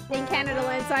to hit in Canada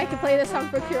land so I could play this song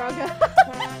for Kiraga.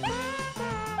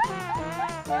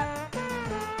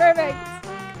 Perfect.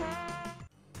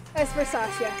 That's for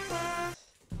Sasha.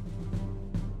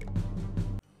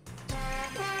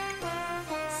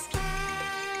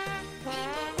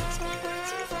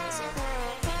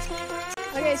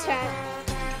 Okay, chat.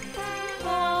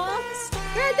 Aww.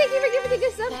 Girl, thank you for giving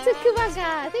the sub to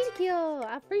Kumaga. Thank you.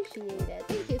 I appreciate it.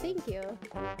 Thank you, thank you.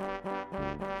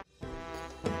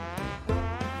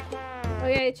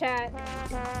 Okay, chat.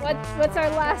 What's our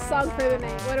last song for the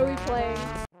night? What are we playing?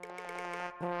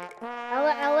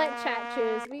 I'll let chat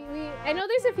choose. I know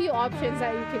there's a few options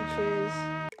that you can choose.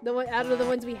 Out of the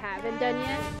ones we haven't done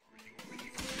yet.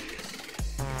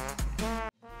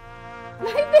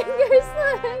 My fingers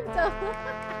slipped.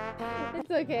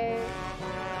 It's okay.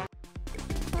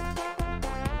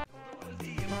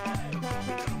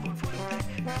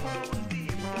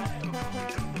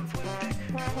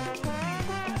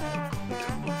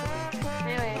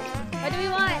 Anyway, what do we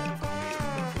want?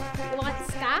 We want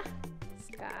ska?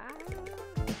 Ska?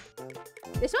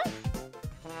 This one?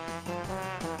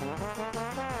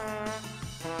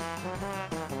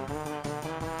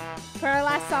 For our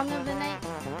last song of the night.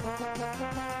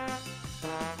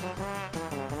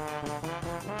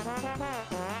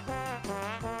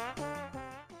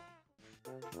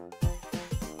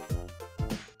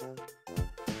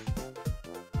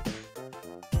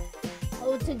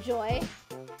 Ode to Joy.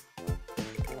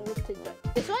 Ode to Joy.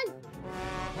 This one?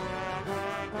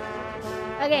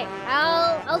 Okay,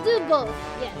 I'll do both.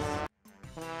 Yes.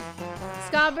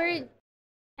 Scarbird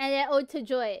and then Ode to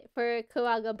Joy for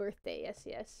Kawaga birthday. Yes,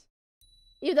 yes.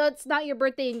 Even though it's not your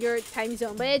birthday in your time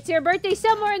zone, but it's your birthday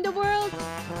somewhere in the world.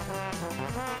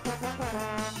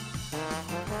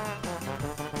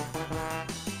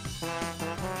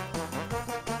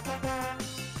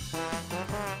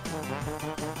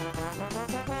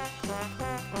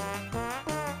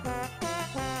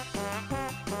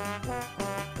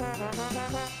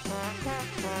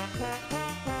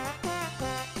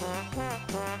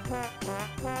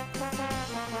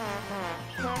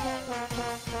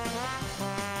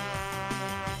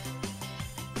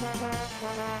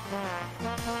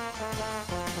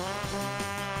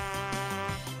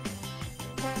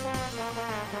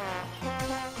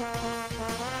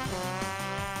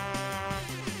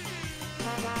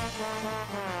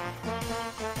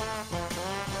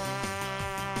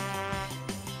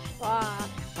 Wow.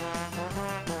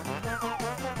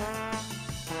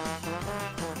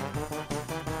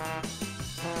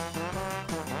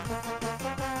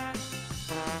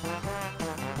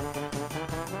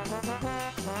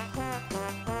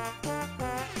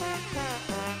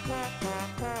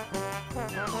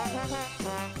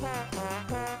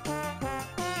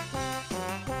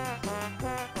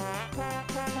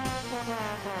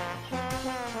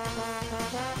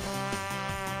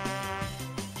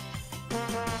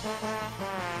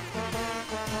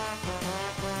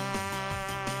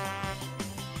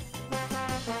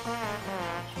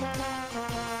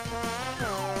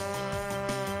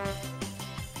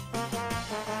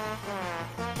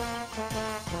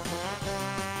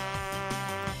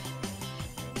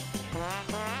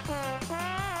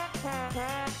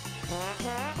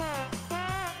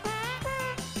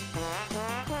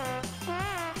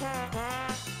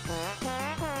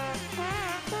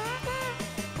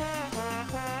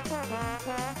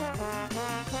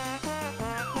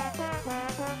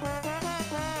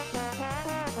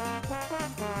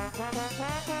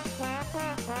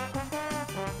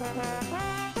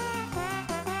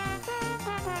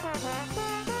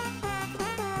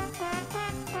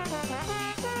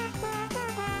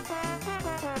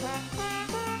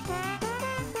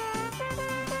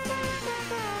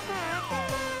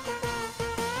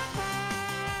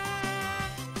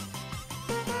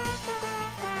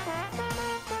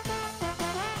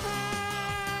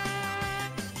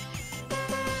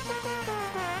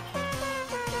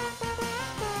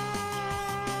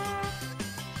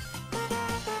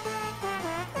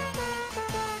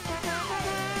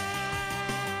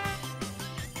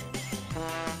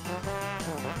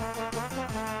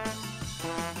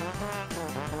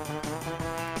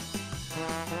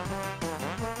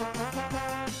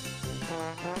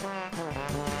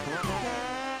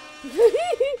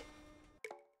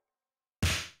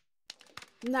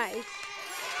 Nice.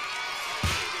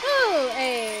 Ooh,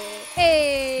 hey,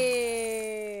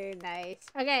 hey, nice.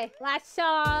 Okay, last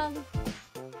song.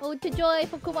 Ode to Joy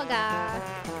for Kumaga.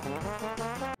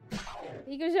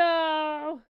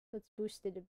 Let's boost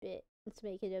it a bit. Let's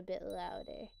make it a bit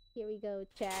louder. Here we go,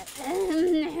 chat.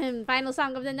 Final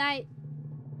song of the night.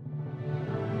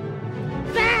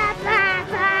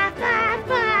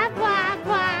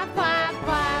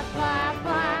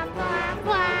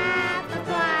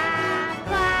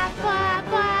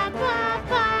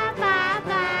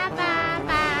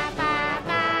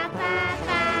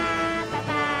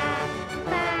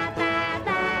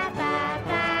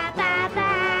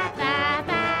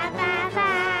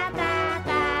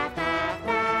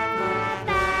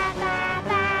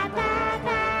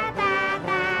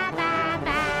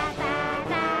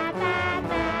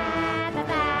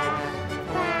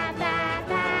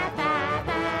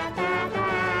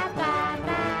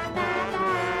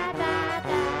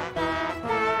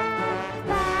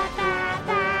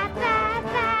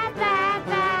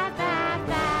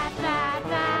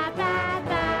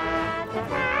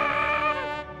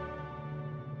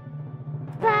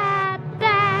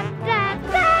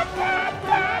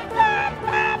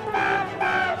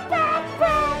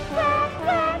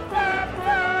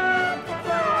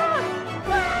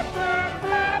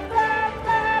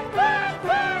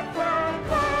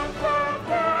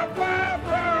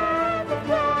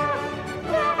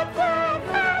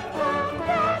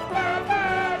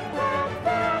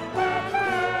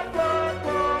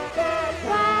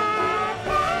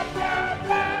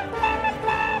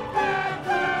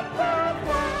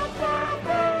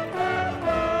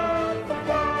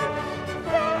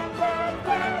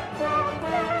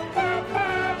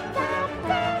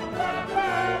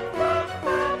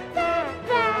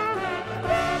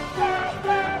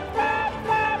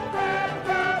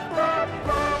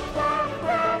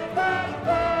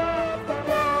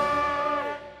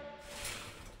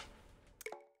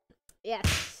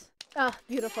 Yes. Oh,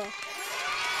 beautiful.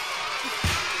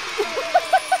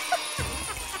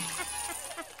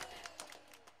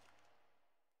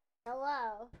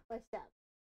 Hello. What's up?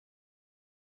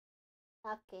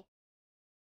 Okay.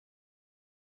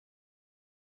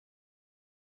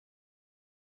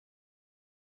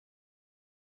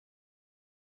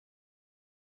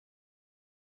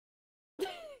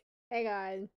 Hang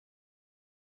on.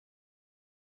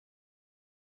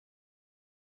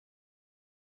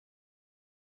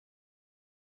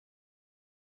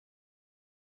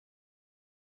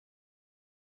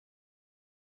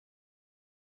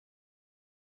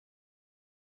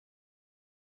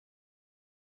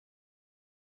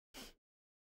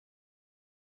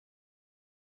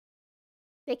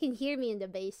 They can hear me in the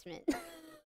basement.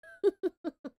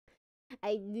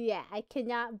 I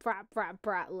cannot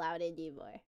brat loud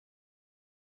anymore.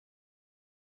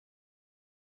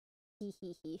 Hee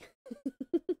hee hee.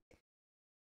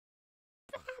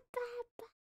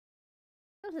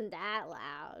 Wasn't that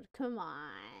loud. Come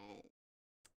on.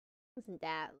 Wasn't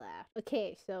that loud.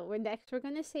 Okay, so we're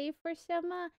gonna save for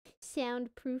some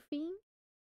soundproofing.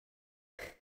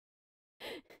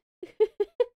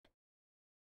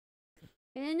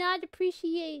 And not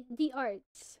appreciate the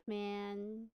arts,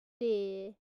 man.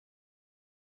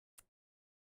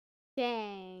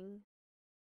 Dang.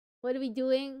 What are we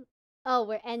doing? Oh,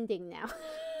 we're ending now.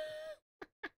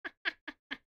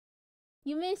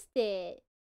 You missed it.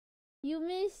 You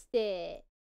missed it.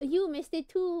 You missed it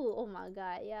too. Oh my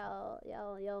god,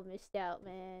 y'all missed out,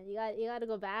 man. You gotta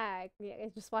go back. Yeah,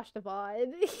 just watch the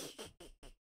VOD.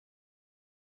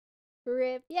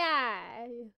 Rip, yeah.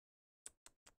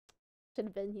 Should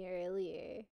have been here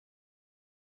earlier.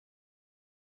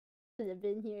 Should have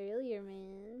been here earlier,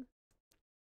 man.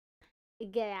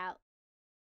 Get out.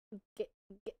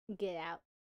 Get out.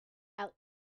 Out.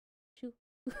 Shoo.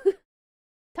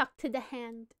 Talk to the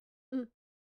hand.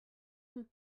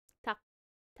 Talk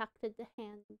to the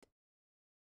hand.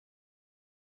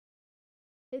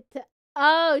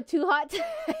 Oh, too hot.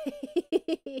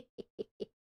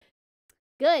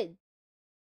 Good.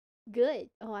 Good.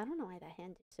 Oh, I don't know why that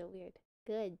hand is so weird.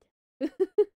 Good.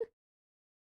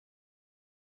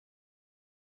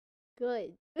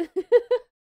 Good.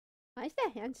 Why is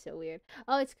that hand so weird?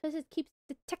 Oh, it's because it keeps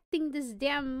detecting this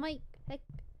damn mic. Heck.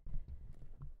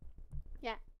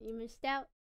 Yeah, you missed out.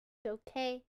 It's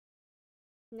okay.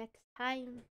 Next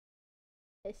time.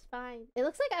 It's fine. It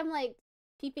looks like I'm like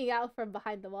peeping out from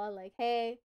behind the wall like,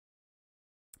 hey.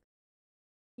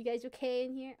 You guys okay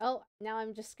in here? Oh, now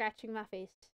I'm just scratching my face.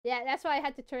 Yeah, that's why I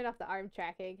had to turn off the arm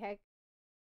tracking. Heck.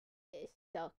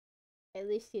 So, at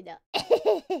least you know.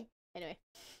 Anyway.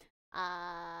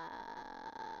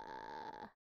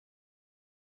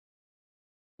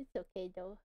 It's okay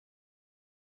though.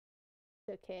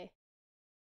 It's okay.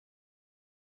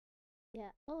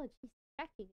 Yeah. Oh, jeez,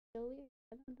 tracking is so weird.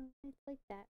 I don't know why it's like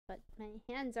that. But my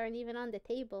hands aren't even on the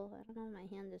table. I don't know why my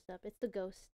hand is up. It's the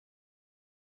ghost.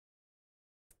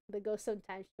 The ghost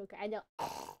sometimes choker. I know.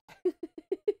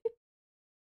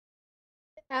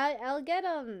 I'll get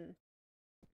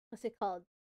what's it called?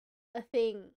 A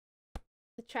thing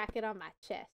to track it on my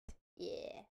chest.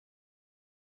 Yeah.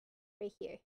 Right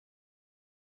here.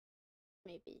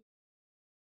 Maybe.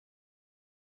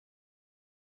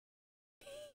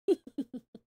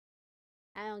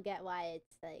 I don't get why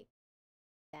it's like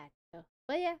that though.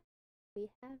 But yeah, we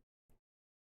have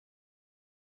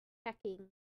tracking.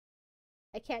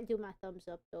 I can't do my thumbs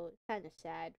up though. It's kind of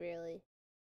sad, really.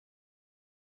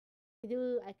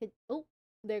 I could. Oh,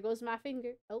 there goes my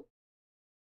finger. Oh.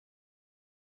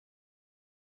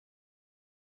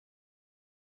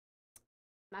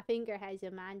 My finger has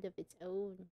a mind of its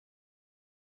own.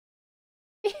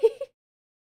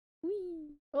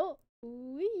 Wee. Oh.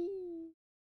 Wee.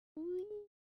 Wee.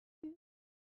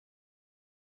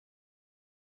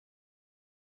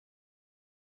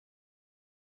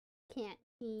 Can't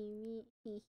see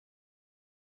me.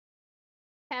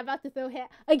 How about to throw hat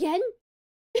again?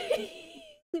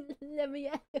 Let me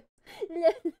at him.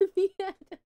 Let me at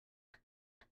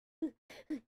him.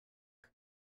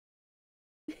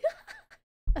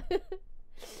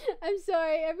 I'm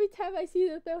sorry. Every time I see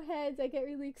the throw heads, I get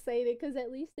really excited because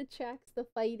at least it tracks the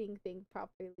fighting thing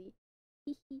properly.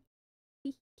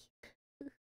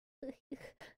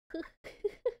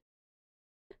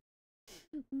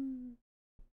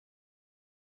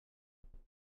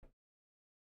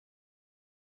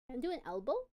 Can I do an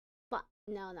elbow? But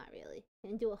no, not really.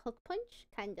 Can I do a hook punch?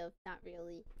 Kind of, not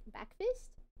really. Back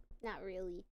fist? Not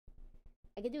really.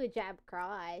 I can do a jab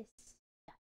cross.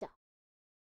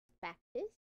 Back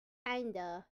fist?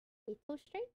 Kinda. A toe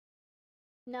strike?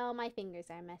 No, my fingers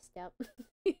are messed up.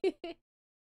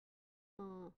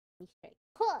 Oh, knee strike.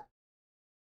 Huh!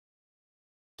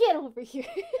 Get over here!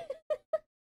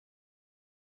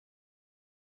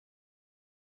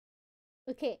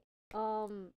 Okay,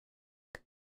 so,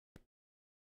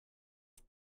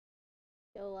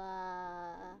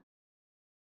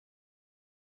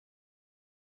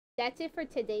 that's it for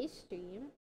today's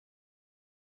stream.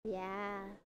 Yeah.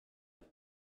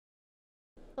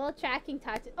 Full tracking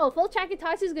Tatsu. Oh, full tracking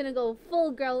Tatsu is gonna go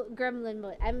full gremlin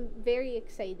mode. I'm very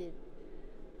excited.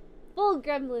 Full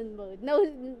gremlin mode. No,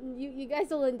 you guys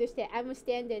will understand. I'm a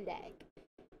standard leg.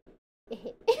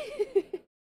 It's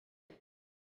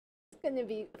gonna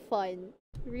be fun.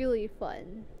 Really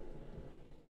fun.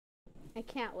 I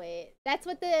can't wait. That's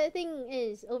what the thing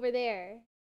is over there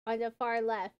on the far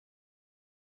left.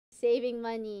 Saving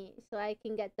money so I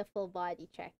can get the full body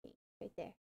tracking right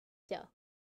there. So,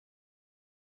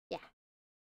 yeah.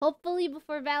 Hopefully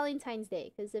before Valentine's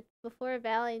Day, because if before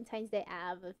Valentine's Day, I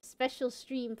have a special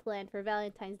stream planned for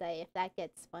Valentine's Day if that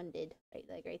gets funded. Right,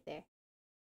 like right there.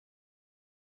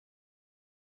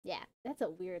 Yeah, that's a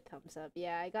weird thumbs up.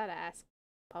 Yeah, I gotta ask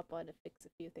Papa to fix a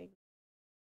few things.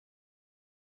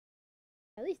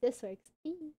 At least this works.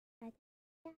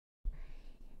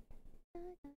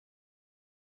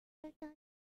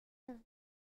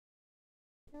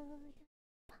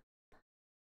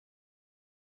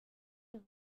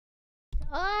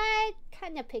 Oh, it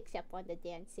kind of picks up on the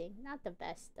dancing. Not the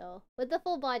best, though. With the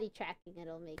full body tracking,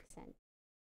 it'll make sense.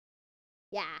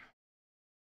 Yeah.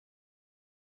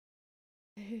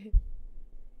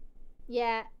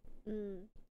 Yeah.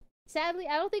 Sadly,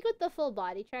 I don't think with the full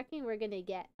body tracking, we're gonna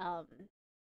get,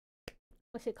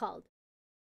 what's it called?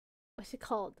 What's it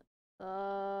called?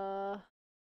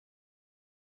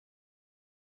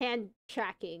 Hand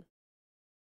tracking.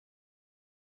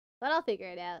 But I'll figure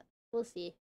it out. We'll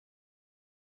see.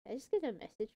 Did I just get a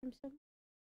message from someone?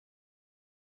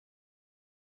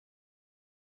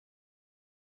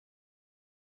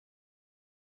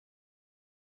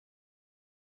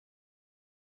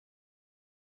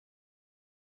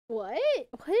 What?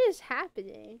 What is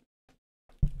happening?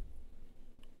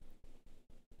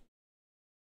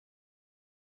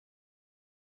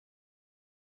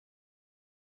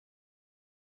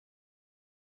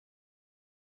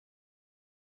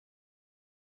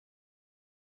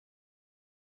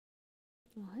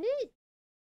 What?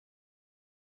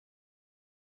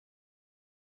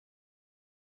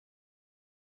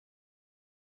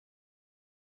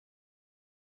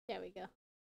 There we go.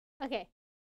 Okay.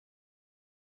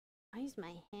 I use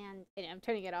my hand. I'm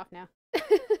turning it off now.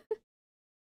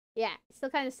 Yeah, still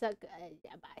kind of stuck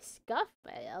by scuff,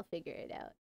 but I'll figure it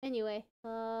out. Anyway,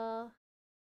 I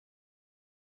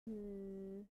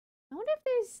wonder if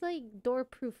there's like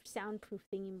door-proof, soundproof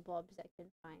thingy-bobs I can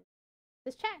find.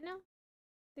 Does chat know?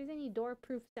 If there's any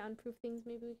door-proof, soundproof things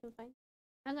maybe we can find?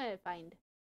 I'm gonna find.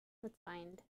 Let's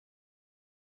find.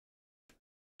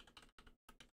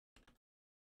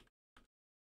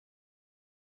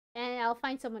 And I'll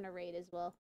find someone to raid as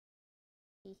well.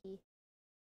 Hehe.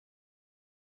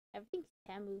 Everything's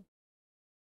Tamu.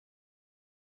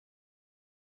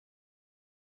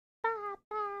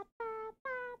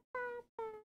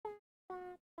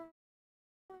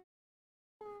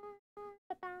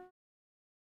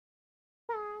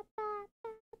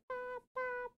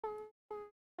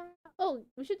 Oh,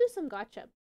 we should do some gotcha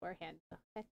beforehand.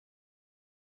 Okay.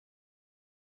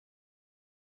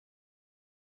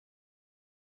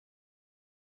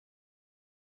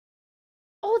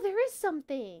 Oh, there is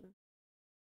something.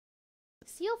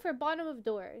 Seal for bottom of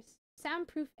doors.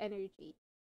 Soundproof energy.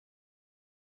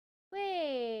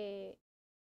 Wait.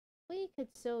 We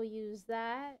could so use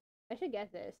that. I should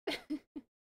get this.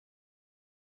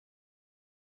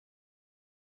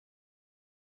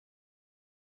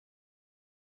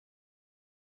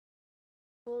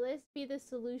 Will this be the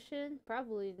solution?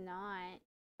 Probably not.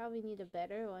 Probably need a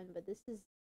better one, but this is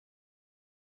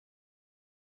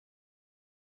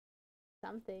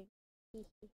something.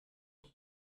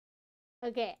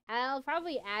 Okay, I'll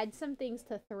probably add some things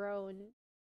to Throne.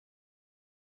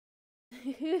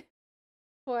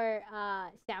 For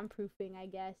soundproofing, I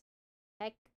guess.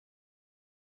 Heck.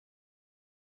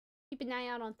 Keep an eye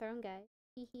out on Throne, guys.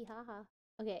 Hee hee haha.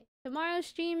 Okay, tomorrow's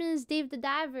stream is Dave the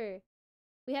Diver.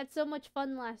 We had so much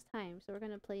fun last time, so we're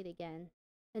gonna play it again.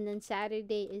 And then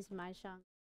Saturday is Mahjong.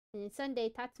 And then Sunday,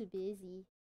 Tatsu busy.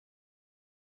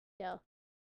 So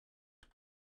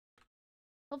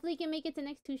hopefully you can make it to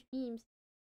next 2 streams.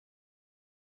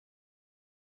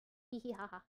 Hee hee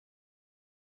haha.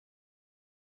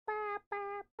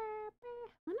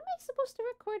 When am I supposed to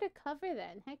record a cover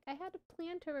then? Heck, I had a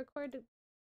plan to record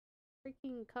a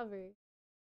freaking cover.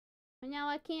 But now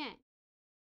I can't.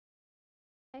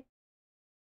 Heck.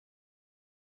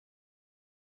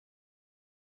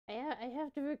 I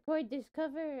have to record this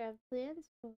cover I have plans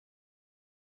for.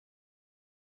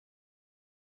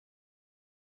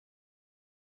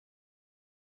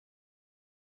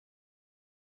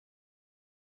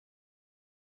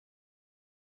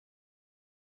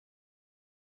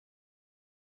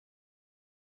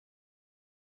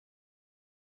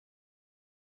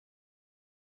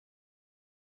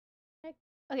 Heck.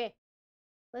 Okay.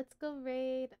 Let's go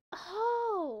raid.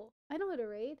 Oh! I know how to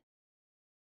raid.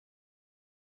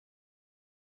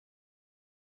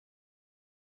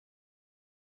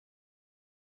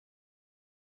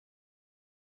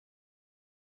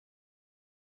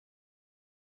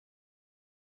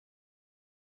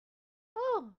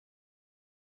 Oh!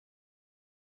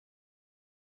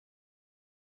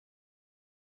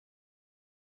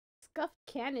 Scuffed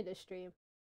Canada stream.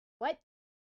 What?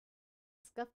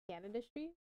 Scuffed Canada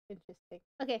stream? Interesting.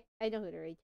 Okay, I know who to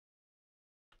raid.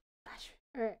 Slash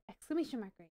or exclamation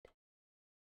mark raid.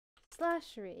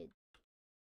 Slash raid.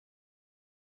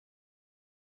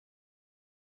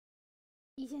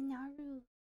 He's a Naru.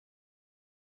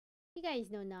 You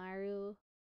guys know Naru.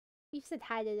 We've said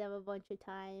hi to them a bunch of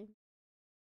times.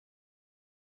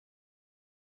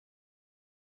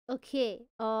 Okay,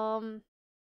 I'm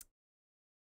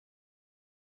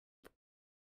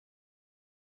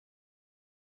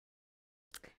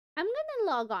gonna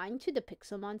log on to the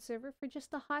Pixelmon server for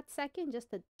just a hot second, just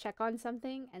to check on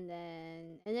something, and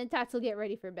then Tats will get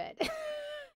ready for bed.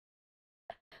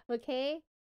 Okay?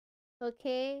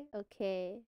 Okay?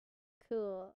 Okay.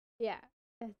 Cool. Yeah,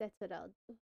 that's what I'll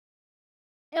do.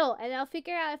 Oh, and I'll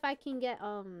figure out if I can get,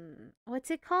 what's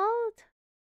it called?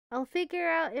 I'll figure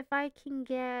out if I can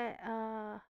get,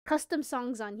 custom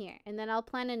songs on here, and then I'll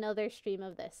plan another stream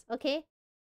of this, okay?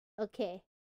 Okay.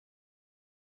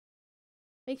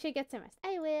 Make sure you get some rest.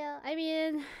 I will. I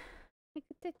mean,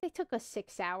 they took a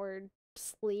 6-hour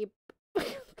sleep.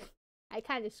 I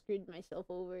kind of screwed myself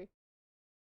over.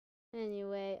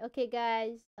 Anyway, okay,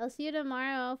 guys. I'll see you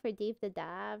tomorrow for Dave the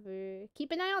Diver.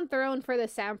 Keep an eye on Throne for the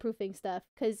soundproofing stuff,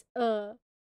 because,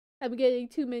 I'm getting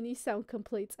too many sound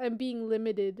complaints. I'm being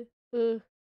limited. Anyway,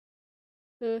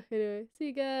 see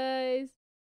you guys.